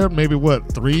be there maybe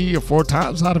 3 or 4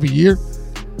 times out of a year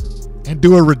and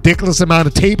do a ridiculous amount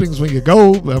of tapings when you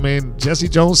go. Jesse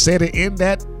Jones said it in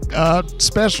that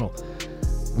special.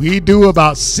 We do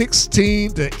about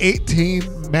 16 to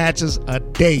 18 matches a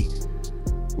day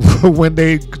when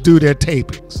they do their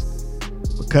tapings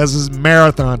because it's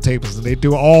marathon tapings and they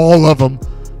do all of them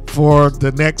for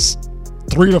the next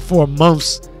 3 to 4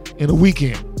 months in a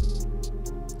weekend,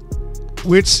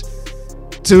 which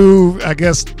to, I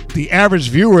guess, the average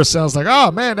viewer sounds like,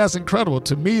 oh man, that's incredible.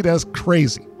 To me, that's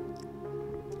crazy.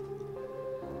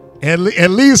 At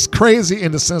least crazy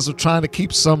in the sense of trying to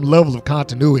keep some level of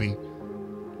continuity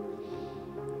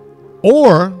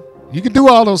Or you can do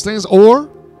all those things, or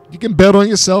you can bet on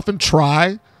yourself and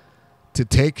try to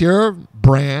take your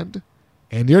brand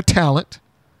and your talent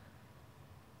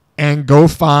and go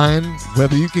find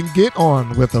whether you can get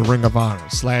on with a Ring of Honor /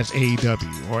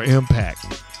 AEW or Impact,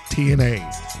 TNA,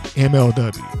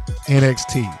 MLW,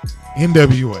 NXT,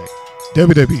 NWA,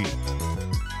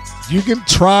 WWE. You can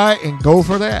try and go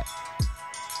for that.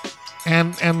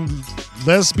 And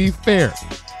let's be fair.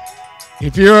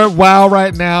 If you're at WoW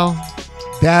right now,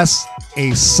 that's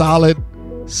a solid,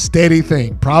 steady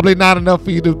thing. Probably not enough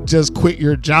for you to just quit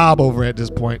your job over at this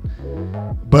point,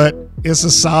 but it's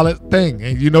a solid thing,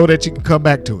 and you know that you can come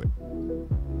back to it.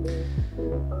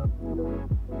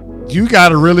 You got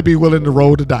to really be willing to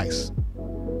roll the dice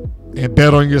and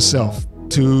bet on yourself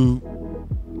to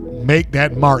make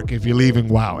that mark if you're leaving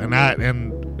WoW. And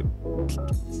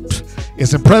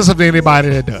it's impressive to anybody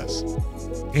that does.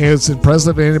 It's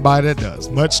impressive to anybody that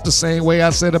does. Much the same way I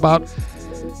said about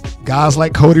guys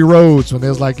like Cody Rhodes when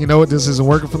there's like, you know what, this isn't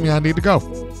working for me, I need to go.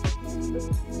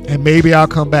 And maybe I'll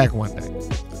come back one day.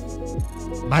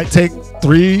 Might take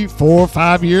 3, 4,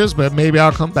 5 years, but maybe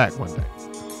I'll come back one day.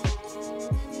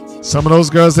 Some of those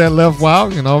girls that left WoW,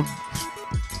 you know,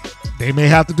 they may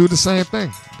have to do the same thing.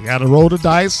 They got to roll the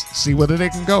dice, see whether they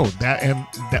can go. That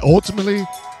ultimately,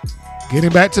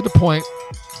 getting back to the point,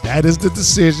 that is the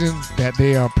decision that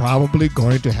they are probably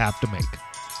going to have to make.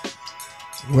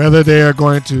 Whether they are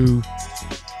going to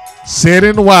sit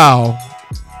in WoW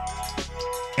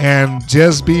and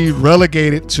just be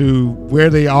relegated to where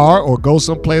they are, or go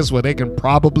someplace where they can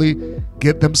probably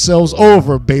get themselves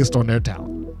over based on their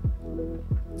talent.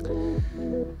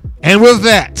 And with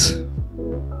that,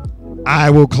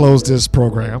 I will close this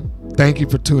program. Thank you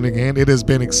for tuning in. It has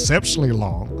been exceptionally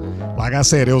long. Like I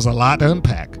said, it was a lot to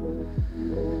unpack.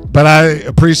 But I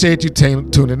appreciate you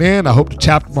tuning in. I hope the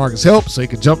chapter mark has helped so you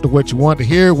can jump to what you want to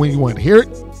hear when you want to hear it.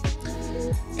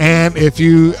 And if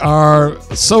you are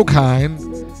so kind,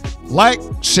 like,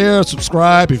 share,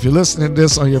 subscribe. If you're listening to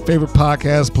this on your favorite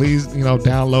podcast, please,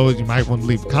 download. You might want to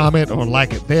leave a comment or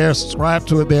like it there. Subscribe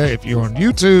to it there. If you're on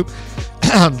YouTube,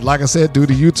 like I said, do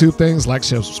the YouTube things, like,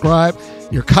 share, subscribe.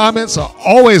 Your comments are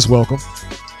always welcome.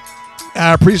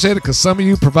 I appreciate it because some of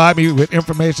you provide me with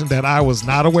information that I was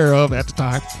not aware of at the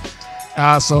time.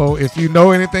 So if you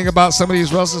know anything about some of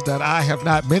these wrestlers that I have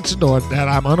not mentioned or that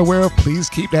I'm unaware of, please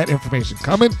keep that information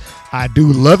coming. I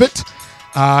do love it.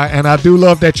 And I do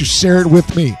love that you share it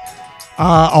with me.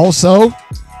 Also,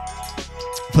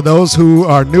 for those who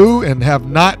are new and have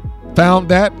not found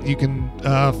that, you can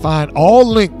find all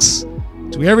links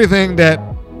to everything that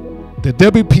the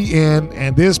WPN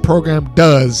and this program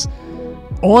does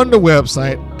on the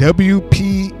website,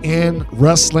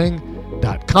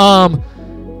 WPNWrestling.com.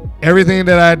 Everything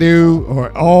that I do,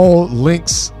 or all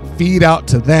links, feed out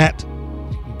to that.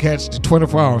 You can catch the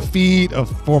 24-hour feed of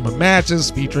former matches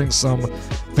featuring some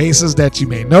faces that you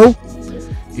may know.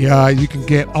 Yeah, you can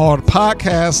get all the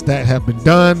podcasts that have been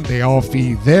done. They all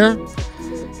feed there.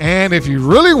 And if you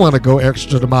really want to go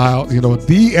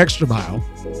the extra mile,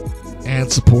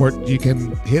 and support, you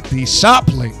can hit the shop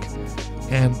link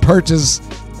and purchase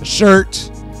a shirt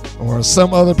or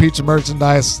some other piece of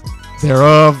merchandise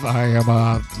thereof. I am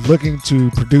looking to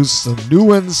produce some new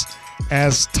ones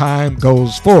as time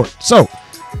goes forward. So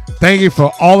thank you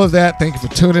for all of that. Thank you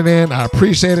for tuning in. I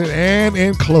appreciate it. And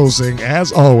in closing,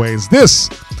 as always, this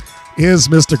is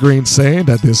Mr. Green saying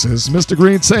that this is Mr.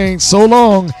 Green saying so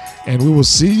long, and we will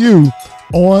see you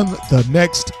on the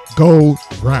next go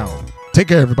round. Take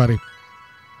care, everybody.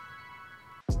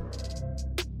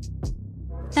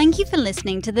 Thank you for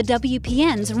listening to the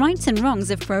WPN's Rights and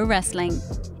Wrongs of Pro Wrestling.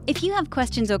 If you have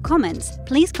questions or comments,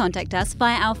 please contact us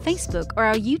via our Facebook or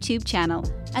our YouTube channel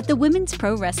at the Women's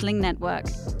Pro Wrestling Network.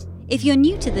 If you're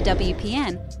new to the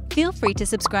WPN, feel free to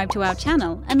subscribe to our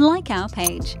channel and like our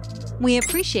page. We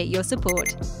appreciate your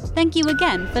support. Thank you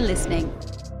again for listening.